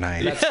that so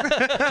nice?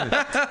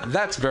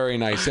 That's very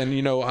nice.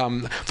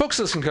 And folks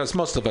listen, because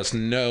most of us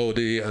know what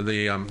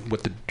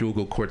the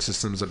Ducal Court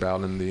system's about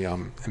and the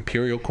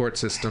imperial court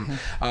system.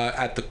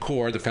 At the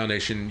core, the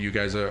foundation, you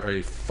guys are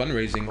a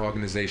fundraising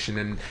organization organization,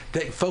 and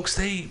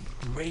they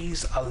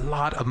raise a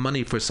lot of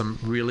money for some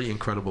really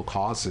incredible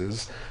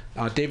causes.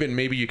 David,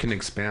 maybe you can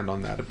expand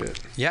on that a bit.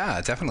 Yeah,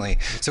 definitely.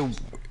 So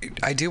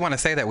I do want to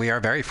say that we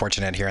are very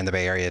fortunate here in the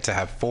Bay Area to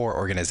have 4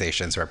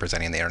 organizations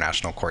representing the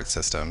international court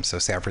system. So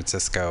San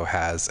Francisco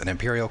has an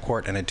imperial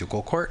court and a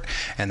ducal court,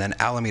 and then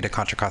Alameda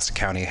Contra Costa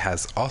County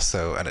has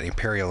also an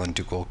imperial and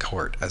ducal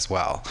court as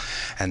well.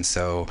 And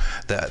so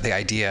the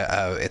idea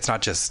of it's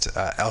not just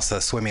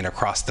Elsa swimming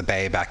across the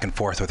bay back and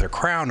forth with her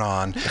crown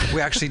on. We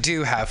actually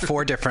do have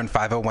 4 different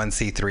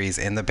 501c3s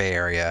in the Bay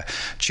Area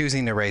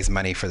choosing to raise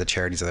money for the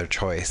charities of their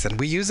choice. And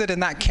we use it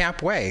in that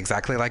camp way,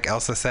 exactly like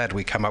Elsa said.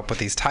 We come up with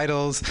these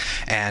titles,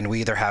 and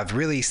we either have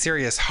really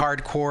serious,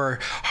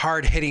 hardcore,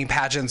 hard-hitting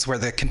pageants where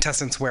the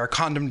contestants wear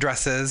condom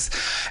dresses,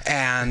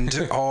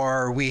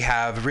 or we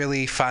have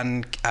really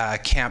fun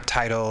camp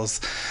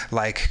titles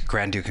like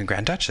Grand Duke and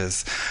Grand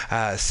Duchess.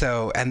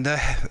 And the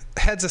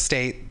heads of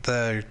state,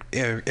 the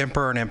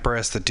Emperor and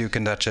Empress, the Duke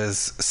and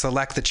Duchess,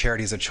 select the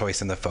charities of choice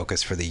and the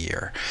focus for the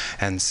year.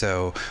 And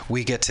so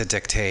we get to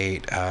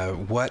dictate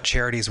what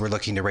charities we're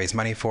looking to raise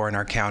money for in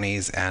our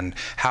counties and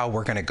how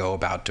we're going to go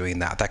about doing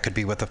that. That could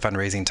be with the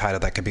fundraising title,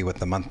 that could be with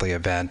the monthly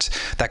event,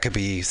 that could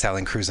be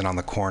selling cruising on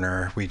the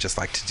corner. We just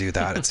like to do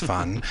that. It's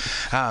fun.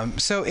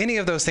 So any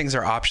of those things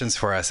are options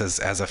for us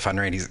as a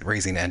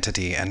fundraising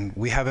entity, and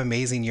we have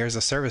amazing years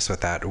of service with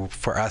that.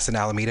 For us in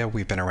Alameda,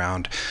 we've been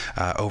around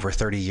over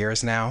 30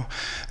 years now.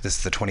 This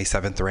is the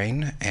 27th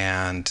reign,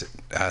 and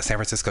San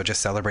Francisco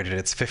just celebrated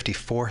its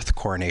 54th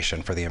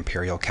coronation for the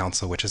Imperial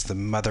Council, which is the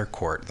mother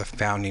court, the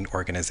founding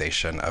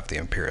organization of the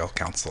Imperial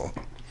Council.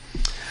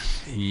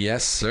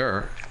 Yes,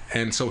 sir.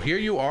 And so here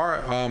you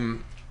are,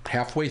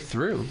 halfway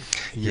through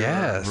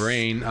your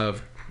reign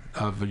of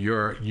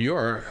your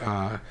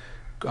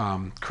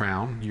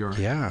crown.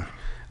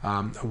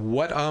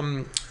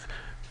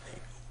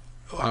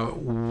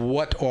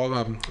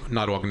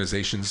 Not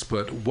organizations,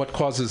 but what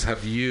causes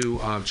have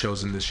you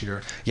chosen this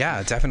year?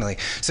 Yeah, definitely.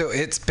 So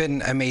it's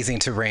been amazing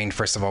to reign,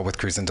 first of all, with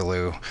Cruisin'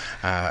 Delu.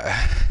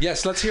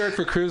 Yes, let's hear it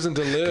for Cruisin'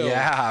 Delu.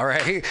 Yeah,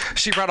 right?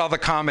 She brought all the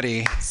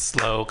comedy.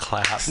 Slow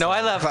clap. No,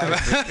 I love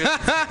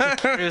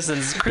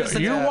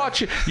Cruisin'.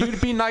 You'd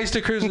be nice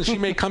to Cruisin'. She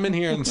may come in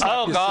here and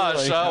oh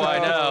gosh, I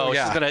know.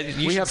 Yeah.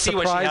 You should see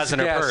what she has in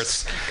her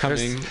purse.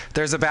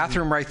 There's a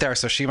bathroom right there,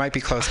 so she might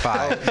be close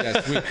by.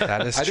 Yes,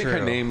 that is I true. think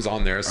her name's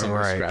on there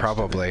somewhere. Right,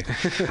 probably.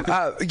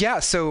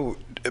 So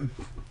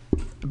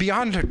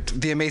beyond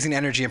the amazing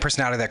energy and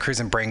personality that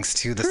Cruisin' brings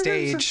to the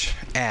stage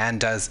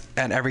and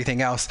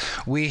everything else,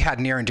 we had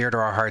near and dear to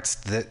our hearts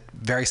the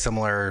very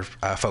similar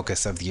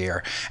focus of the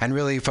year, and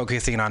really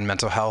focusing on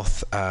mental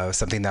health,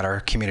 something that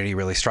our community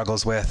really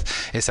struggles with,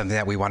 is something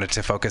that we wanted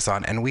to focus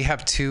on. And we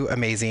have 2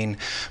 amazing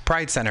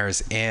pride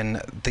centers in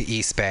the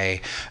East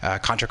Bay.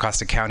 Contra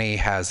Costa County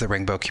has the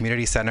Rainbow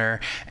Community Center,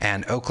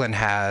 and Oakland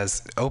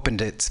has opened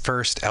its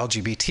first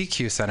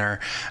LGBTQ center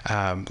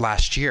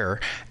last year.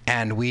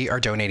 And we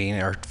are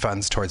donating our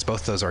funds towards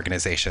both those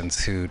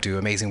organizations who do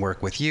amazing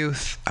work with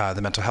youth,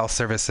 the mental health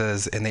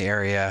services in the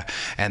area,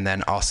 and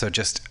then also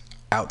just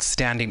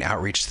outstanding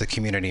outreach to the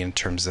community in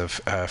terms of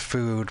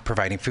food,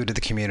 providing food to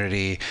the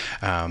community,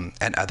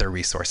 and other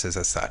resources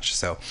as such.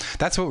 So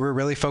that's what we're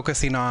really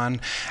focusing on.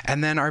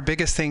 And then our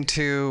biggest thing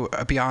too,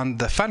 beyond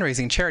the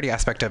fundraising charity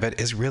aspect of it,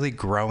 is really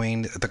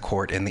growing the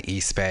court in the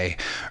East Bay,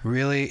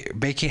 really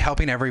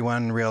helping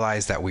everyone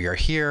realize that we are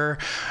here,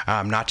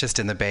 not just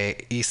in the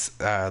Bay East,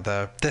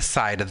 this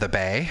side of the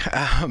Bay,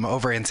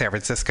 over in San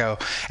Francisco,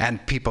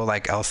 and people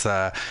like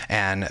Elsa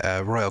and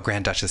Royal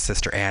Grand Duchess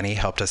Sister Annie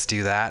helped us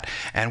do that.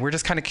 And we're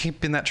just kind of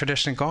keeping that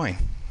tradition going.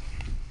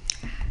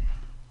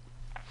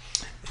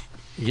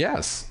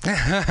 Yes.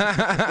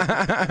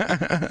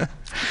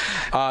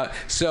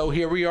 So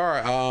here we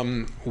are.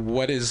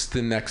 What is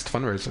the next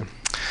fundraiser?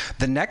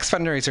 The next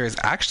fundraiser is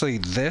actually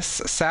this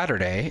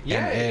Saturday,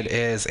 and it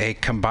is a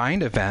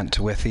combined event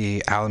with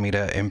the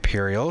Alameda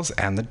Imperials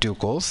and the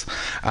Ducals.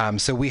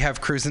 So we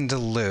have Cruisin'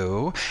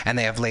 Delu, and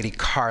they have Lady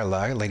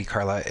Carla. Lady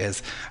Carla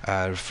is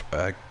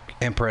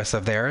Empress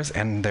of theirs,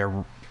 and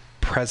they're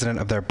president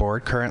of their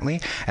board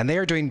currently, and they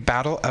are doing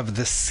Battle of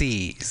the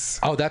Seas.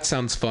 Oh, that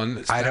sounds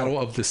fun. Battle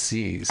of the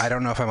Seas. I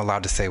don't know if I'm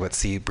allowed to say what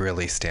C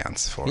really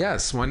stands for.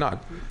 Yes, why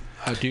not?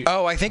 I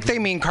think they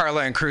mean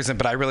Carla and Cruisin',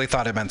 but I really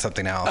thought it meant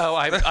something else. Oh,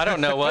 I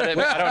don't know what it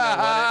means.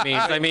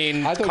 I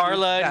mean,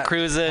 Carla and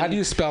Cruisin'. How do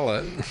you spell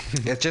it?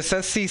 It just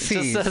says CCs.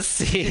 It just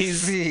says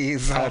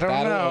C's. I don't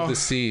Battle know. of the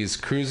Seas,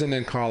 Cruisin'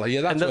 and Carla.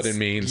 Yeah, that's what it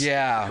means.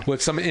 Yeah.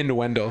 With some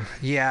innuendo.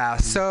 Yeah.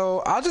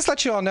 So I'll just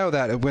let you all know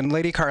that when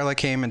Lady Carla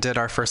came and did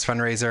our first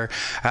fundraiser,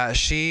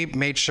 she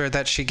made sure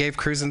that she gave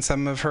Cruisin'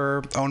 some of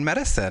her own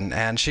medicine,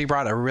 and she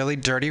brought a really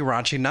dirty,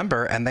 raunchy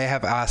number, and they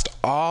have asked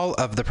all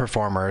of the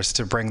performers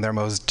to bring their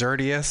most dirty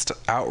dirtiest,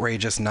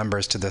 outrageous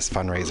numbers to this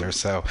fundraiser.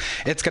 So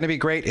it's going to be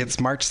great. It's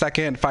March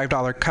 2nd,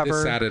 $5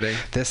 cover.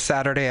 This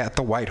Saturday at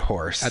the White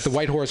Horse. At the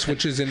White Horse,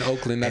 which is in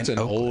Oakland. That's an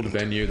old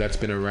venue that's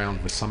been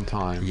around for some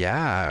time.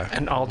 Yeah.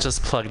 And I'll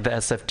just plug the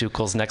SF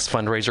Ducal's next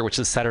fundraiser, which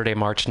is Saturday,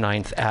 March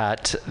 9th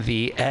at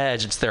The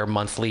Edge. It's their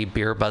monthly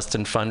beer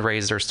bustin'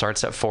 fundraiser.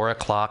 Starts at 4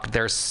 o'clock.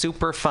 They're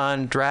super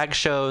fun. Drag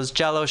shows,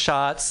 jello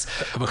shots,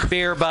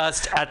 beer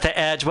bust at The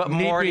Edge. What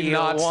more do you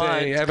want?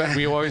 Evan,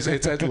 we always,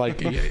 it's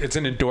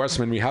an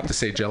endorsement. We have to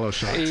say jello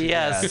shots.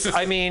 Yes.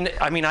 I mean,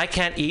 I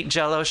can't eat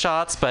jello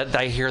shots, but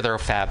I hear they're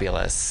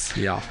fabulous.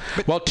 Yeah.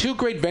 Well, two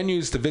great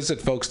venues to visit,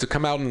 folks, to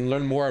come out and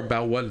learn more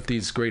about what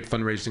these great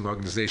fundraising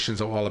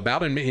organizations are all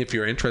about. And if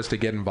you're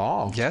interested, get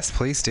involved. Yes,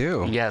 please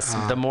do. Yes.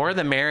 The more,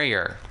 the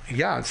merrier.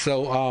 Yeah.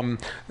 So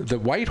the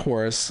White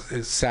Horse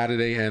is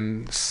Saturday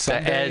and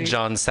Sunday. The Edge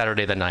on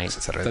Saturday the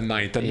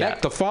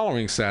 9th. The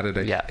following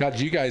Saturday. Yeah. God,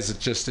 you guys,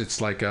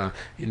 it's like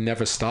you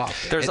never stop.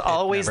 There's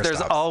always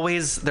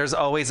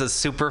a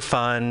super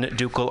fun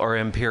ducal or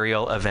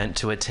imperial event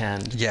to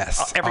attend.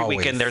 Yes. Every always.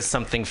 weekend there's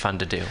something fun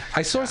to do.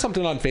 I saw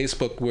something on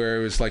Facebook where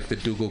it was like the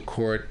Ducal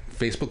Court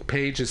Facebook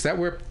page. Is that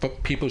where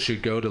people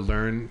should go to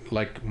learn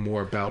like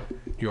more about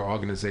your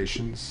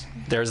organizations?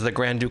 There's the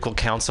Grand Ducal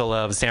Council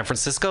of San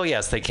Francisco.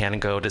 Yes, they can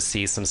go to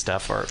see some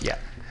stuff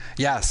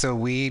Yeah, so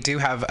we do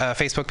have a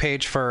Facebook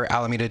page for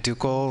Alameda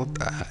Ducal,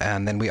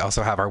 and then we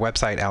also have our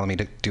website,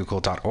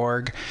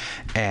 alamedaducal.org,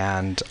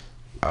 and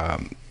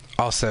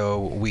also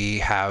we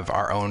have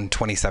our own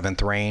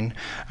 27th Reign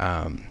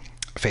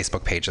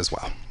Facebook page as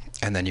well.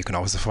 And then you can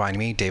also find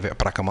me, David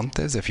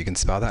Bracamontes. If you can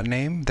spell that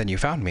name, then you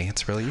found me.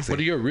 It's really easy. What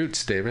are your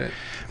roots, David?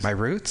 My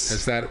roots?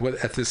 Is that what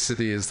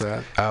ethnicity is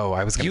that? Oh,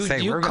 I was going to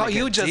say we're going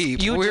to get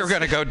deep. We're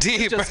going to go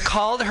deep. You just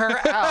called her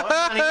out.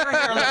 Honey, your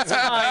hair looks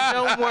fine.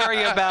 Don't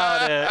worry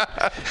about it.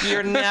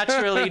 Your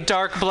naturally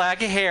dark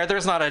black hair.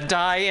 There's not a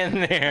dye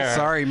in there.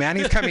 Sorry,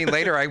 Manny's coming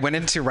later. I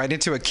went right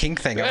into a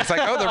kink thing. I was like,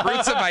 oh, the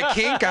roots of my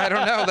kink? I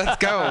don't know. Let's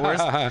go.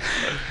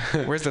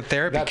 Where's the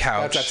therapy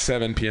couch? That's at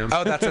 7 p.m.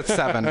 Oh, that's at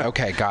 7.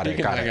 Okay, got it.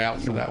 You can hang out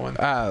for that one.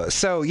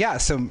 So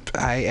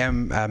I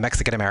am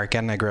Mexican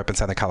American. I grew up in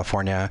Southern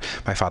California.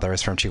 My father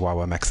is from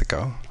Chihuahua,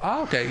 Mexico.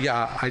 Oh, okay.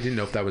 Yeah, I didn't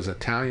know if that was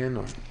Italian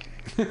or.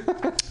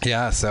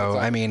 Yeah, so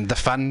I mean, the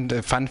fun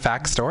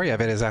fact story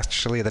of it is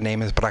actually the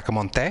name is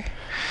Bracamonte,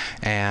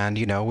 and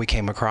we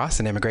came across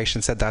and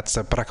immigration said that's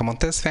a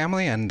Bracamontes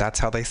family, and that's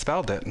how they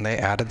spelled it, and they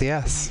added the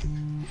S.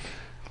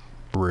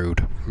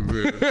 Rude.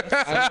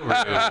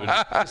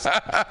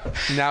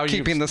 Now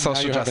keeping the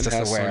social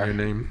justice aware. On your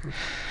name.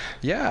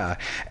 Yeah,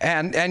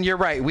 and you're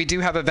right. We do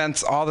have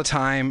events all the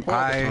time.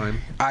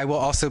 I will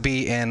also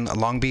be in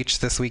Long Beach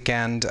this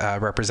weekend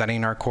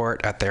representing our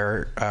court at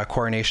their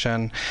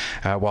coronation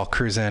while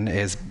Cruisin'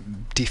 is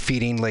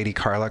defeating Lady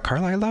Carla.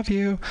 Carla, I love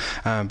you,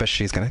 but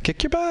she's going to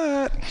kick your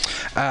butt.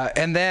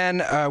 And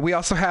then we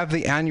also have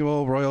the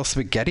annual Royal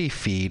Spaghetti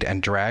Feed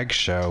and Drag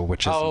Show,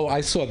 which is... Oh,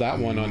 I saw that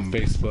one on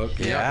Facebook.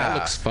 Yeah, that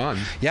looks fun.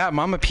 Yeah,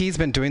 Mama P's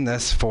been doing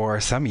this for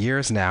some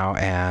years now,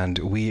 and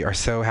we are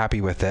so happy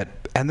with it.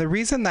 And the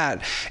reason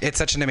that it's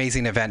such an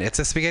amazing event, it's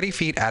a spaghetti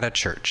feed at a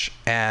church.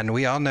 And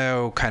we all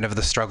know kind of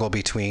the struggle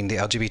between the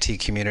LGBT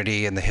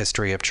community and the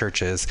history of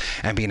churches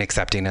and being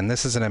accepting. And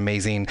this is an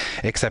amazing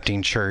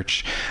accepting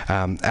church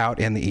out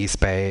in the East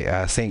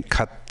Bay, St.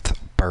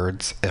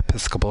 Cuthbert's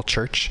Episcopal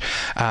Church.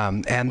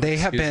 And they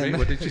have been...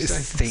 What did you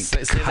say?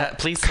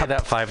 Please say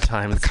that 5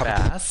 times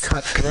fast.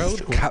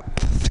 Cutthroat?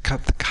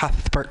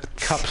 Cuthbert.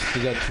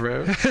 Is that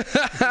throat?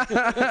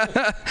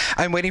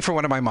 I'm waiting for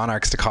one of my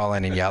monarchs to call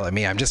in and yell at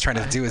me. I'm just trying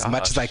to do as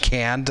much as I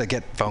can to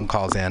get phone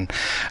calls in.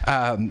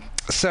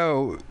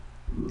 So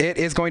it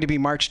is going to be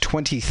March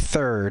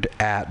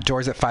 23rd at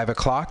doors at 5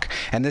 o'clock,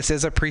 and this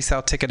is a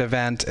pre-sale ticket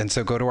event, and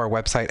so go to our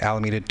website,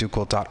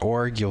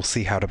 alamedaducal.org. You'll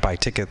see how to buy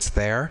tickets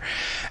there.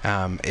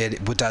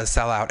 It does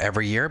sell out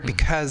every year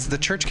because the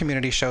church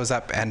community shows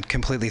up and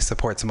completely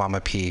supports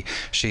Mama P.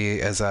 She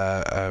is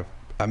a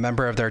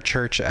member of their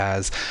church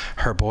as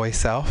her boy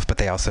self, but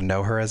they also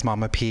know her as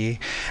Mama P,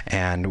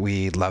 and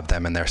we love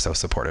them, and they're so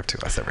supportive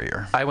to us every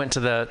year. I went to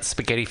the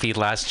spaghetti feed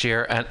last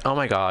year, and oh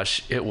my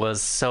gosh, it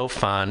was so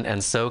fun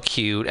and so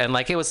cute, and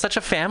like it was such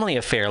a family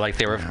affair. Like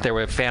there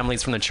were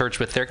families from the church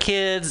with their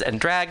kids and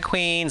drag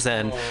queens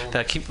and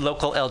the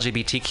local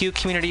LGBTQ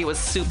community. It was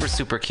super,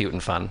 super cute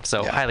and fun.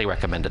 So highly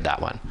recommended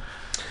that one.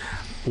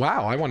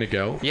 Wow, I want to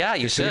go. Yeah,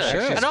 you should.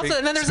 And also,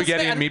 and then there's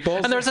spaghetti and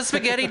meatballs. And there's a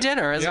spaghetti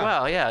dinner as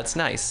well. Yeah, it's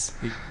nice.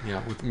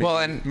 Yeah, with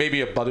maybe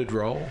a buttered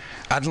roll.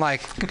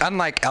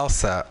 Unlike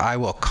Elsa, I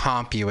will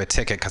comp you a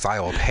ticket because I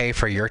will pay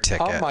for your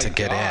ticket to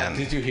get in.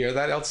 Did you hear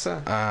that,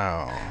 Elsa?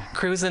 Oh.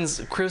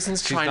 Cruisin's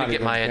trying to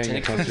get my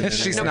attention.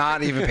 She's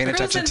not even paying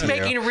attention to you.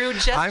 Cruisin's making rude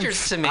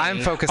gestures to me. I'm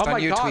focused on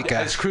you,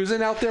 Tweeka. Is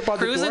Cruisin' out there by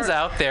the door? Cruisin's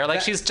out there.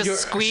 Like she's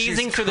just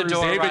squeezing through the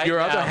door David, right your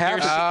now. other half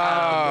is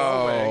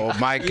Oh,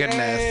 my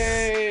goodness.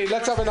 Yay!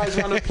 Let's have a nice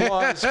round of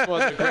applause for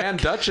the Grand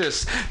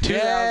Duchess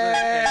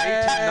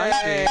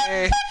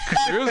 2018-19.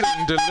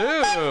 Cruisin'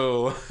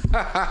 Delu.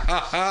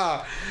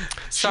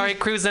 Sorry,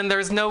 Cruisin',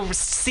 there's no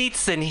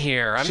seats in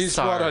here. I'm She's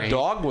sorry. brought a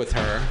dog with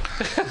her.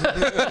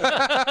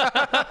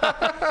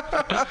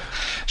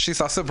 She's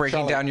also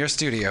breaking down your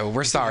studio.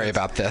 We're sorry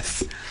about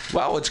this.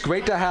 Well, it's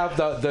great to have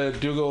the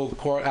Dougal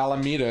Court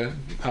Alameda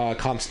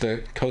Contra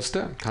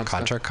Costa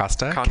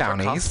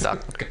counties.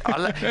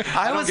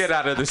 I don't get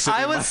out of the city.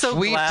 I was much. so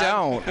We glad,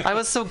 don't. I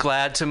was so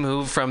glad to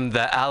move from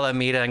the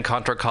Alameda and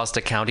Contra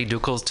Costa County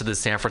Ducals to the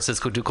San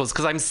Francisco Ducals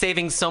because I'm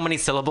saving so many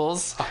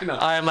syllables. I know.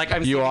 I'm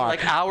saving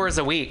like hours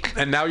a week.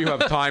 And now you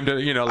have time to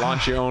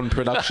launch your own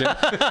production.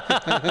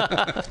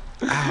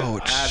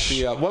 Ouch. At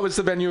the what was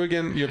the venue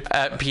again?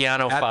 At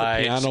Piano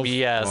Fight.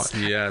 Yes.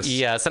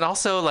 Yes. And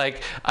also the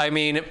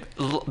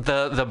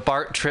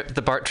BART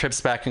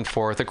trips back and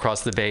forth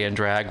across the bay and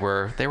drag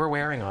were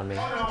wearing on me. Oh,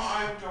 no,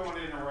 I don't want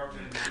to interrupt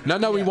it. No,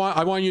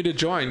 I want you to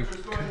join.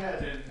 Just go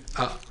ahead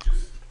and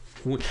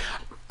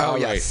Oh,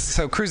 yes.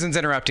 So Cruisin's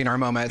interrupting our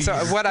moment. So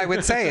what I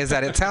would say is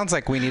that it sounds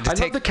like we need to I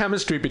love the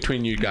chemistry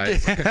between you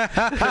guys.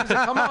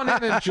 Come on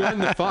in and join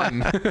the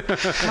fun.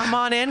 Come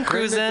on in,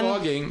 Cruisin'.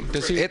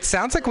 It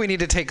sounds like we need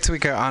to take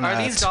Tweeka on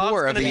a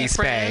tour of the East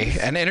Bay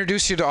and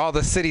introduce you to all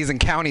the cities and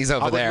counties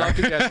over there. I would love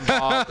to get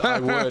involved.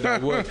 I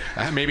would.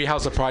 Maybe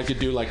House of Pride could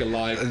do like a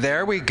live.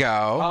 There we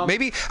go.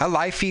 Maybe a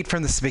live feed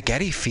from the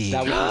spaghetti feed.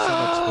 That would be so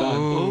much fun.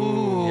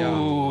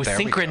 Ooh, There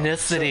we go.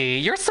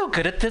 synchronicity. You're so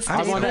good at this,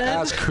 I want to David.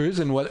 ask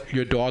Cruisin what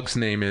your dog's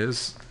name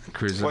is.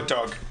 Cruisin. What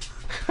dog?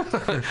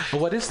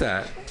 What is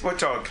that? What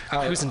dog?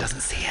 Cruisin doesn't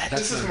see it.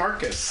 This is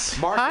Marcus.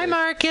 Hi,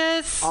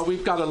 Marcus.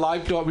 We've got a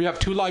live dog. We have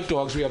two live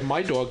dogs. We have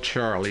my dog,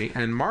 Charlie,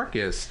 and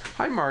Marcus.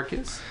 Hi,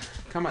 Marcus.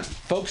 Come on.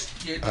 Folks,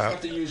 you just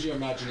have to use your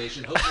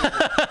imagination.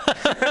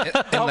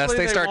 Unless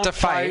they start to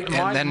fight,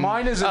 and then...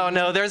 Mine is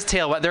no, there's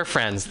tail. They're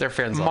friends. They're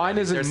friends. Mine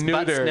isn't There's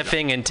neutered. butt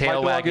sniffing and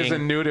tail my dog wagging.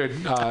 isn't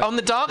neutered. And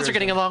the dogs are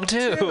getting along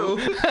too.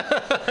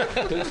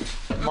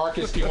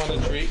 Marcus, do you want a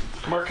treat?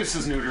 Marcus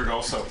is neutered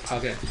also.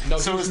 Okay. No,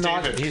 So he's is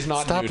not. David. He's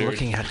not Stop neutered.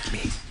 looking at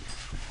me.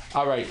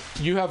 All right.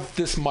 You have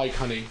this mic,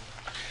 honey.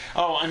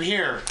 Oh, I'm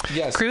here.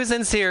 Yes.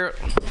 Cruisin's here.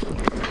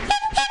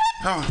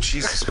 Oh,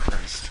 Jesus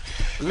Christ.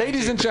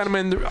 Ladies and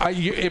gentlemen,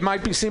 it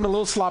might seem a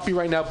little sloppy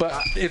right now, but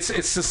it's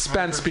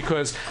suspense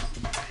because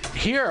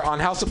here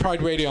on House of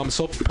Pride Radio, I'm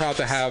so proud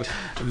to have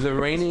the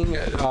reigning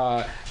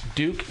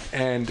Duke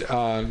and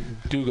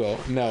Dougal,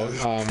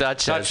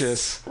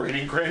 Duchess.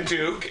 Reigning Grand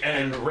Duke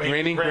and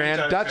Reigning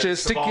Grand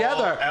Duchess of all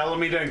together.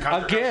 Alameda and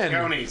Contra Costa Again.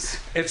 counties.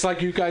 It's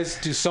like you guys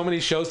do so many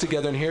shows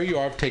together, and here you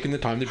are taking the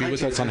time to be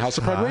with us on House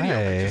of Pride Hi. Radio.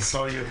 I just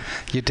saw you.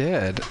 You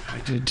did.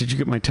 Did you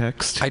get my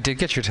text? I did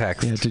get your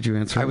text. Yeah, did you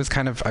answer? I was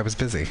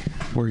busy.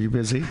 Were you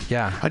busy?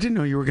 Yeah. I didn't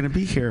know you were going to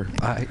be here.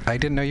 I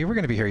didn't know you were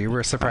going to be here. You were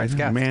a surprise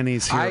guest.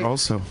 Manny's here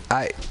also.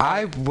 I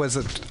was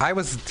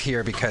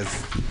here because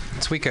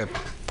Tweeka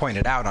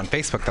pointed out on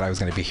Facebook that I was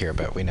going to be here,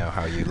 but we know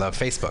how you love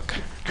Facebook.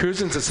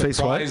 Cruisin's a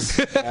surprise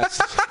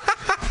guest.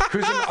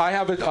 Cruisin, I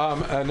have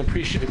an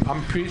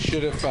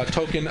appreciative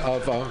token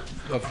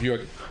of your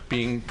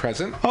being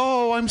present.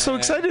 Oh, I'm so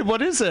excited.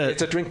 What is it?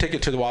 It's a drink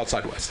ticket to the Wild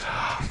Side West.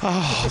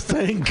 Oh,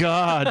 thank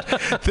God.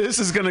 This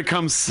is going to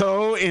come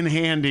so in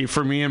handy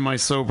for me and my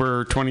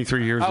sober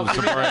 23 years of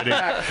sobriety.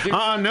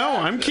 No,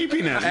 I'm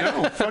keeping it.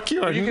 No, fuck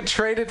you. You can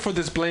trade it for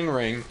this bling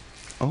ring.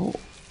 Oh.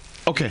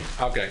 Okay.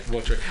 Okay,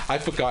 we'll trade. I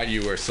forgot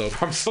you were sober.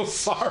 I'm so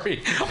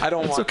sorry.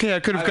 It's okay. I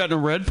could have gotten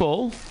a Red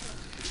Bull.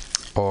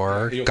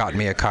 Or got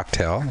me a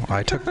cocktail.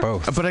 I took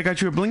both. But I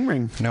got you a bling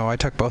ring. No, I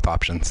took both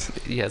options.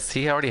 Yes,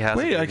 he already has.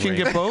 Wait, I can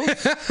get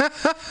both?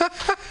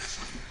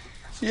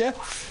 Yeah.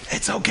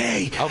 It's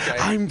okay. Okay.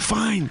 I'm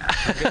fine.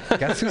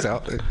 Guess who's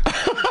out?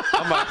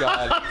 Oh my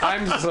God.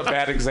 I'm just a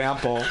bad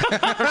example.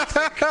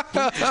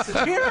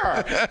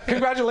 Here.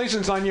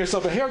 Congratulations on your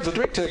sober. Here's a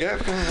drink ticket.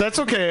 That's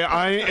okay.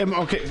 I am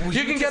okay.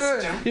 You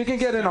can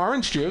get an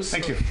orange juice.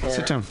 Thank you.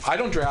 Sit down. I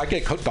don't drink. I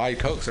get Diet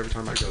Cokes every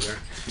time I go there.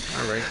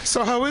 All right.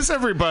 So how is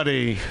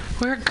everybody?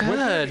 We're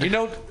good. You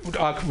know,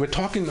 we're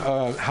talking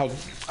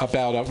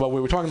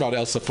we were talking about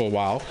Elsa for a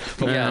while.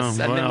 Yes.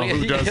 Well,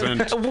 who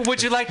doesn't?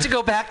 Would you like to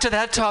go back to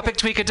that topic,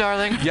 Tweeka,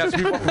 darling? Yes,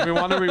 we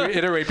want to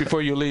reiterate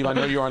before you leave. I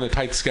know you're on a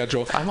tight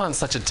schedule. I'm on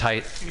such a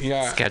tight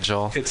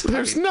schedule.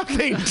 There's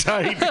nothing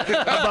tight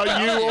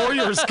about you or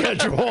your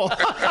schedule.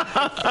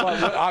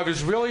 Well, I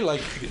was really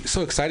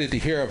so excited to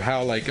hear of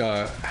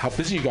how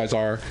busy you guys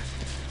are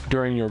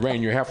during your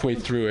reign. You're halfway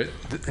through it,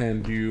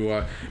 and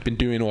you've been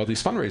doing all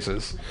these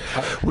fundraisers.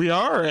 We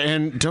are,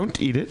 and don't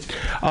eat it.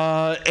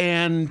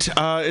 And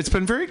it's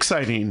been very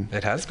exciting.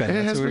 It has been.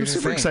 It has been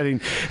super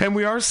exciting. And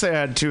we are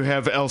sad to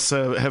have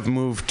Elsa have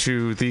moved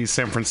to the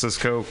San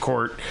Francisco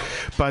court,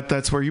 but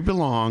that's where you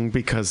belong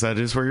because that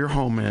is where your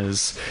home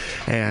is,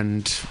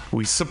 and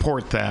we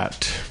support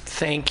that.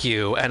 Thank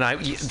you, and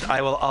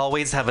I will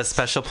always have a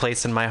special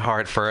place in my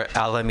heart for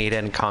Alameda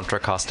and Contra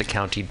Costa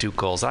County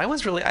Ducals.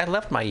 I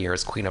left my year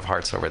as Queen of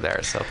Hearts over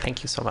there, so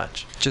thank you so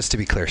much. Just to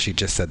be clear, she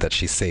just said that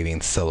she's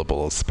saving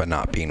syllables but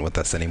not being with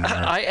us anymore.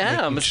 I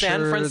am.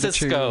 San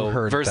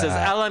Francisco versus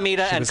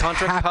Alameda and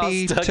Contra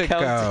Costa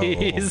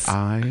Counties.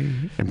 I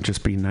am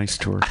just being nice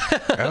to her.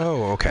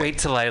 Oh, okay. Wait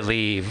till I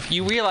leave.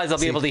 You realize I'll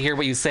be able to hear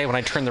what you say when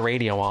I turn the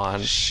radio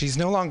on. She's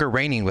no longer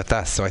reigning with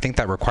us, so I think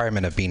that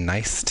requirement of being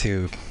nice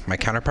to my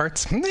counterparts,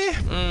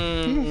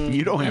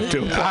 you don't have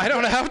to apply. I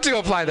don't have to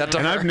apply that to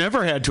and her. I've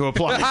never had to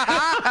apply.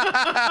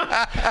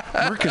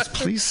 Marcus,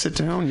 please sit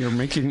down. You're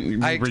making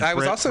me I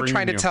was also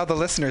trying to you. tell the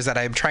listeners that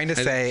I'm trying to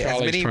say as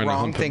many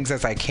wrong things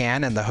as I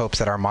can in the hopes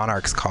that our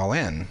monarchs call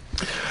in.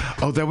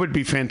 Oh, that would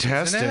be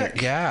fantastic. Isn't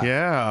it? Yeah.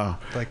 Yeah.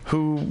 Like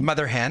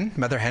Mother Hen?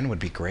 Mother Hen would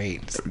be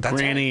great. That's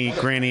Granny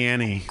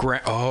Annie.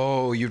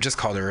 Oh, you just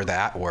called her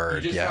that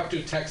word. You just have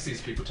to text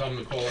these people. Tell them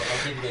to call.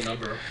 I'll give you the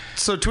number.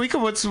 So, Tweeka,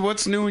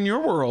 what's new in your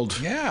world?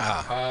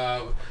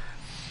 Yeah.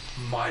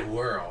 My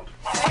world.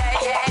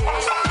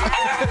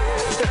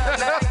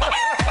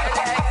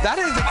 That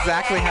is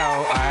exactly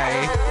how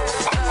I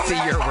see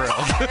your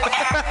world.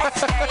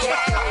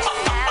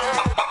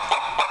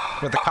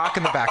 With the cock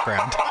in the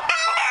background.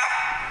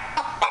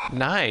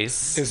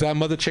 Nice. Is that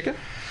Mother Chicken?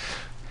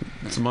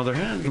 It's Mother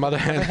Hen. Mother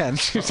Hen.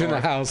 She's in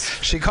the house.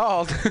 She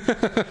called.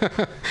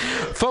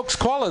 Folks,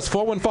 call us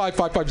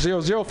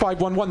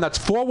 415-550-0511. That's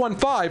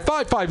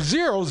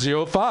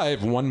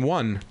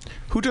 415-550-0511.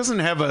 Who doesn't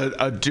have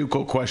a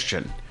ducal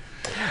question?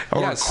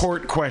 Or a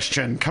court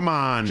question? Come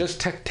on. Just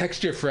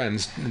text your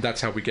friends.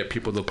 That's how we get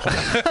people to call.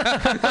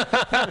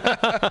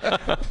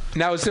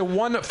 Now, is there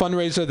one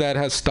fundraiser that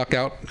has stuck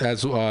out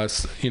as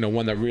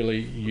one that really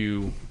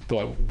you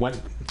thought went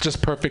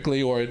just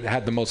perfectly or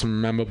had the most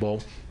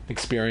memorable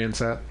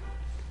experience at?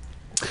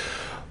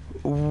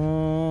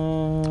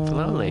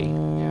 Slowly.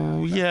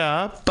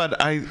 Yeah, but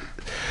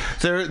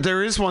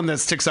there is one that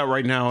sticks out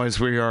right now as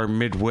we are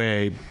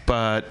midway,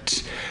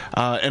 but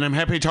and I'm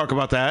happy to talk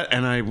about that,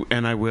 and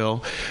I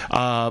will.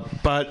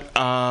 But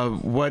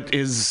what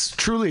is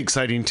truly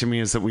exciting to me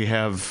is that we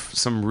have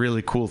some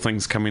really cool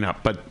things coming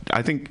up. But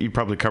I think you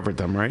probably covered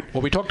them, right?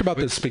 Well, we talked about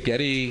the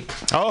spaghetti.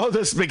 Oh,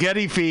 the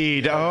spaghetti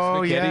feed.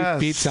 Oh, spaghetti yes.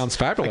 feed sounds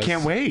fabulous. I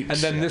can't wait. And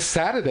then this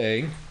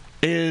Saturday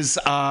is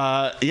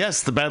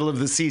the Battle of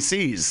the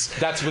CCs.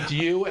 That's with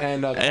you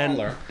and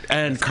Carla.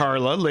 And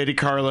Carla, Lady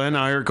Carla, and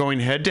I are going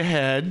head to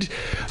head.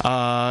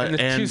 And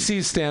the two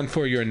C's stand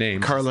for your name.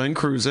 Carla and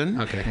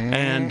Cruisin'. Okay.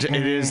 And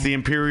it is the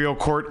Imperial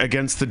Court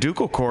against the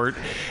Ducal Court.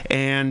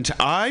 And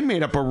I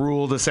made up a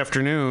rule this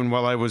afternoon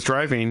while I was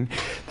driving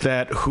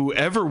that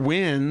whoever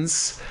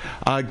wins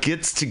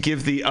gets to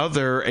give the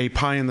other a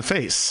pie in the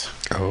face.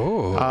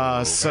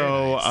 Oh.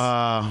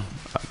 So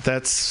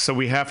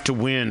we have to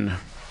win.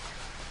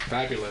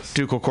 Fabulous.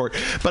 Ducal Court.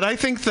 But I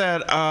think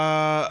that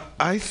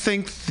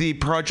the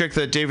project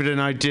that David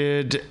and I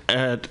did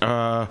at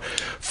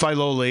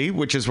Filoli,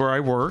 which is where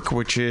I work,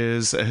 which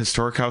is a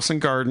historic house and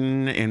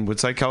garden in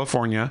Woodside,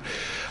 California,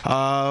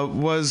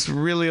 was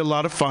really a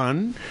lot of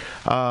fun,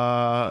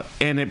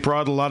 and it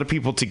brought a lot of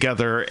people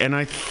together. And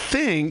I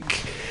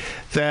think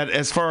that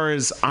as far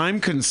as I'm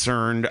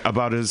concerned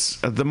about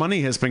the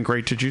money has been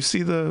great. Did you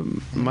see the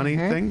money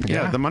thing?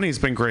 Yeah, the money has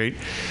been great.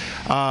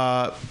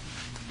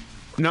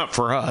 Not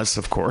for us,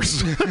 of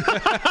course,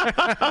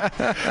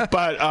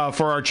 but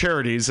for our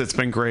charities, it's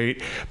been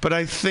great. But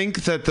I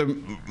think that the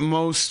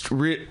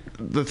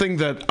thing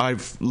that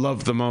I've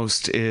loved the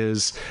most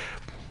is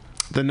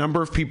the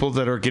number of people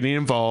that are getting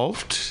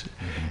involved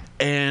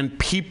and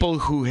people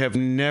who have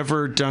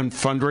never done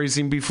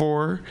fundraising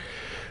before,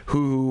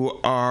 who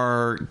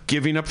are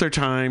giving up their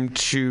time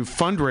to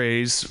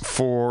fundraise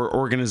for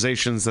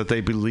organizations that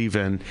they believe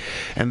in.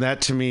 And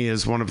that, to me,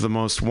 is one of the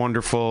most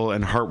wonderful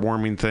and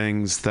heartwarming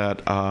things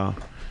that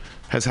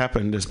has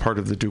happened as part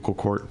of the Ducal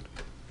Court.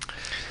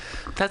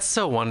 That's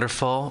so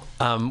wonderful.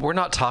 We're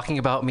not talking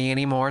about me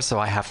anymore, so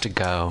I have to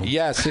go.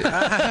 Yes. So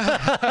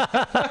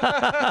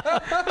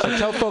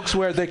tell folks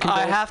where they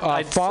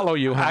can follow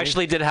you, honey. I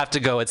actually did have to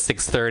go at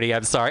 6:30.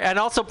 I'm sorry. And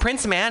also,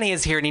 Prince Manny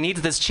is here, and he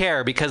needs this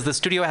chair because the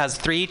studio has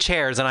 3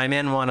 chairs, and I'm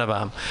in one of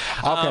them.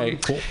 Okay,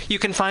 cool. You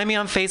can find me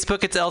on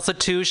Facebook. It's Elsa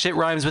Touche. It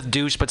rhymes with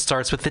douche, but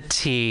starts with a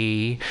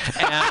T.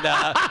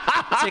 And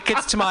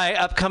tickets to my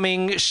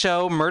upcoming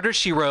show, Murder,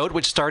 She Wrote,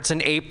 which starts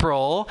in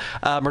April.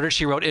 Murder,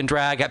 She Wrote in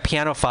drag at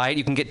Piano Fight.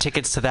 You can get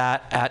tickets to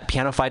that at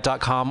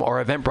pianofight.com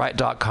or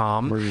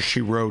eventbrite.com. Murder,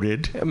 She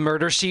Wrote.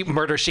 Murder, She.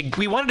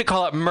 We wanted to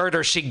call it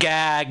Murder, She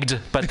Gagged,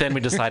 but then we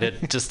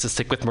decided just to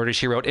stick with Murder,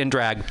 She Wrote in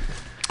drag.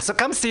 So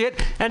come see it.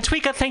 And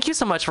Tweeka, thank you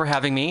so much for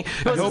having me.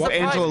 I hope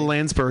Angela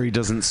Lansbury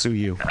doesn't sue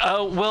you.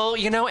 Well,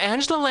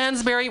 Angela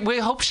Lansbury, we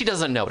hope she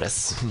doesn't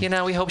notice.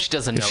 We hope she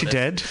doesn't notice. Is she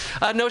dead?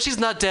 No, she's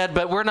not dead,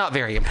 but we're not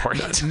very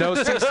important. No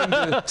cease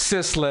and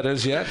desist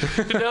letters yet.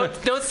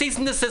 no cease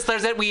and desist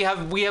letters yet.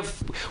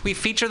 We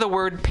feature the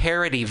word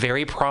parody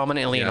very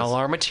prominently in all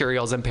our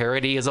materials, and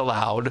parody is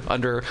allowed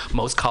under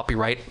most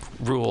copyright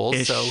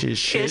rules.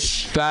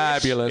 Ish.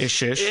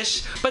 Fabulous.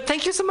 Ish. But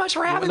thank you so much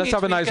for having me. Let's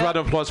have a nice round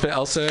of applause for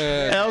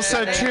Elsa.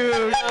 Elsa too.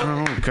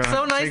 Oh God.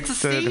 So nice to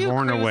see you,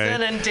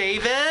 Cruisin' and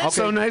David. Okay.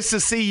 So nice to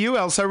see you,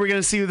 Elsa. Are we going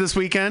to see you this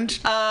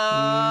weekend? No,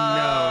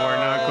 we're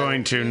not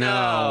going to.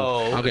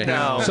 No. Okay.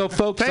 No. So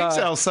folks, thanks,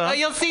 Elsa.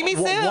 You'll see me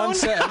soon. One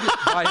second.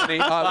 Bye, honey.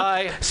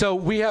 Bye. So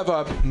we have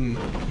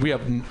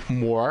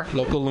more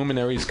local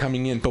luminaries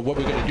coming in, but what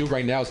we're going to do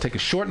right now is take a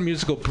short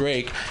musical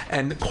break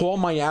and call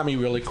Miami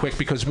really quick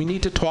because we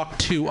need to talk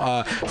to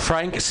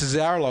Frank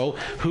Cesarlo,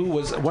 who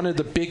was one of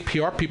the big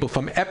PR people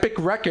from Epic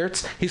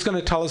Records. He's going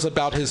to tell us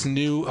about his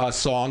new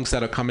songs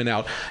that are coming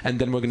out, and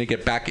then we're going to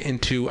get back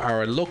into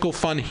our local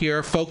fun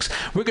here, folks.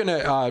 We're going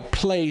to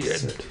play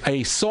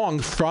a song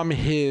from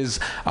his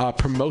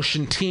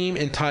promotion team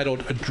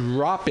entitled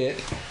Drop It.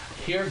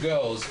 Here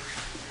goes.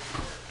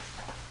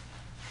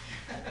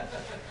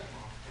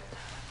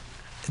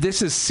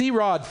 This is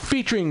C-Rod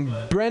featuring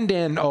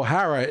Brendan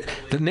O'Hara.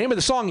 The name of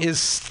the song is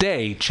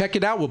Stay. Check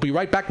it out. We'll be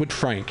right back with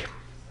Frank.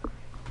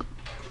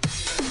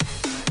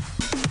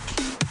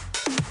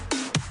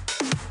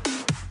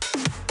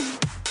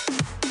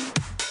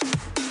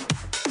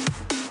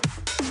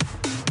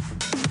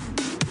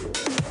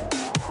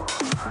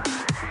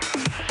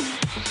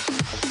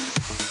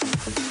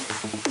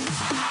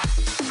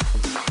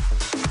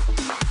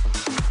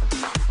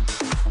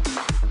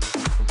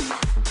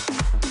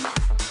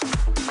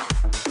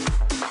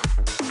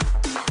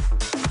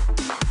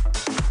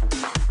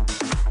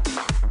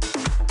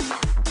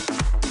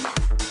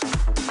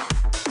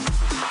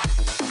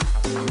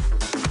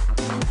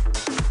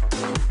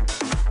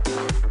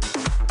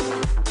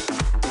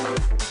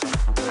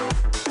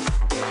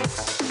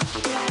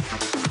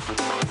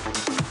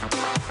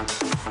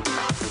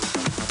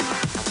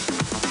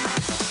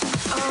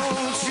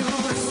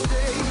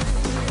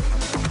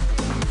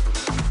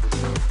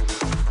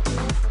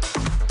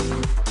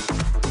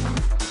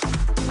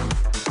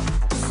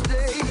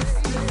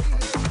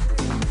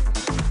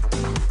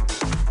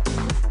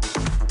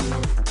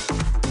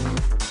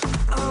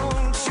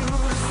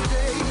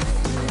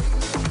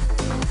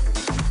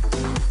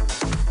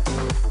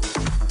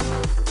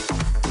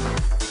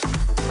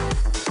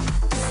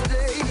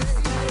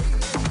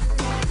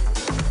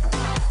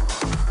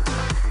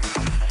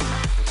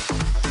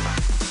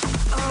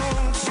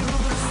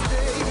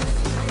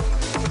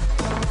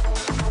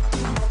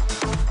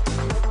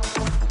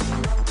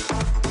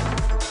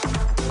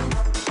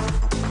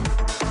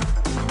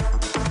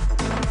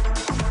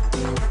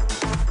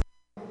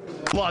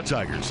 Law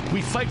Tigers.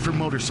 We fight for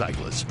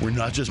motorcyclists. We're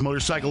not just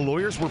motorcycle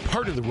lawyers, we're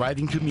part of the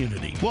riding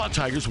community. Law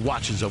Tigers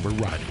watches over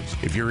riders.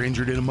 If you're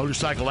injured in a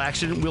motorcycle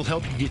accident, we'll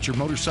help you get your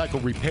motorcycle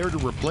repaired or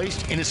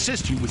replaced and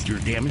assist you with your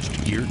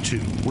damaged gear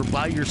too. We're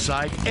by your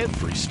side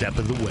every step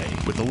of the way.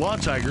 With the Law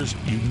Tigers,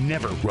 you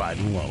never ride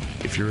alone.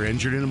 If you're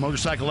injured in a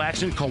motorcycle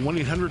accident, call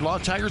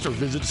 1-800-LAW-TIGERS or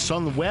visit us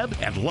on the web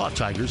at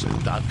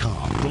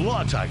lawtigers.com. The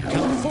Law Tigers,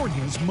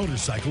 California's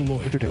motorcycle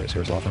lawyer. Victor Terrace,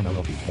 Harris Law Firm,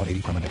 LLP,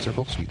 180 Promenade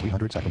Circle, Suite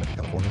 300, Sacramento,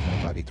 California,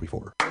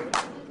 95834.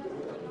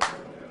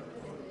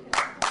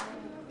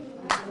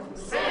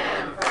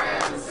 San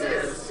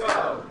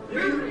Francisco,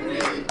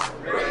 Mutiny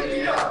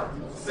Radio.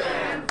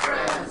 San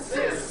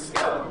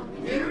Francisco,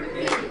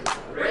 Mutiny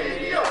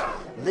Radio.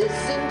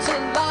 Listen to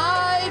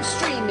live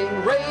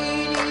streaming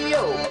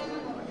radio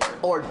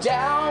or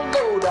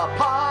download a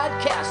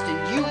podcast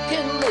and you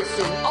can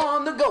listen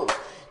on the go.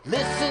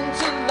 Listen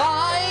to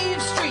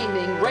live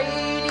streaming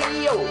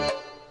radio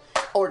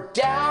or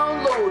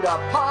download a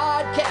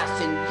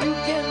podcast and you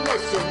can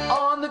listen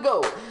on the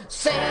go.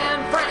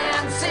 San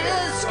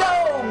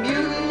Francisco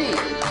Mutiny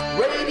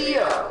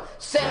Radio.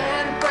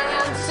 San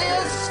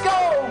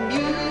Francisco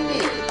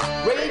Mutiny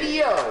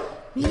Radio.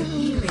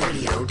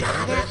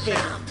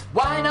 MutinyRadio.fm.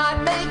 Why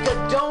not make a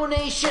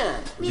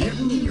donation?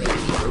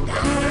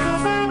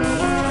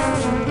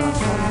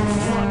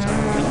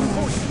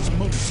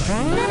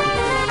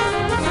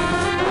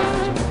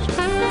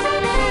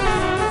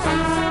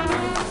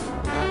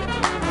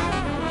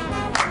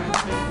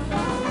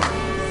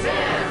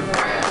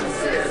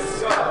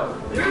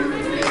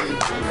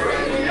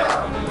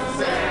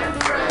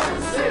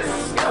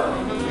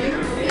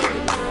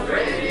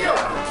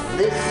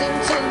 Listen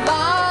to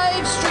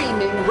live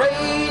streaming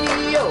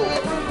radio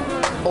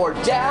or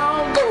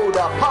download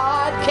a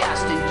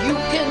podcast and you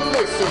can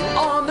listen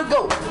on the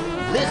go.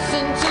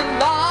 Listen to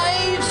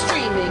live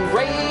streaming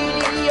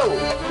radio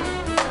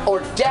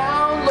or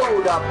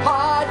download a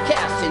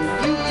podcast and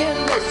you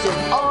can listen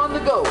on the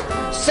go.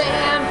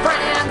 San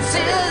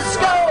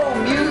Francisco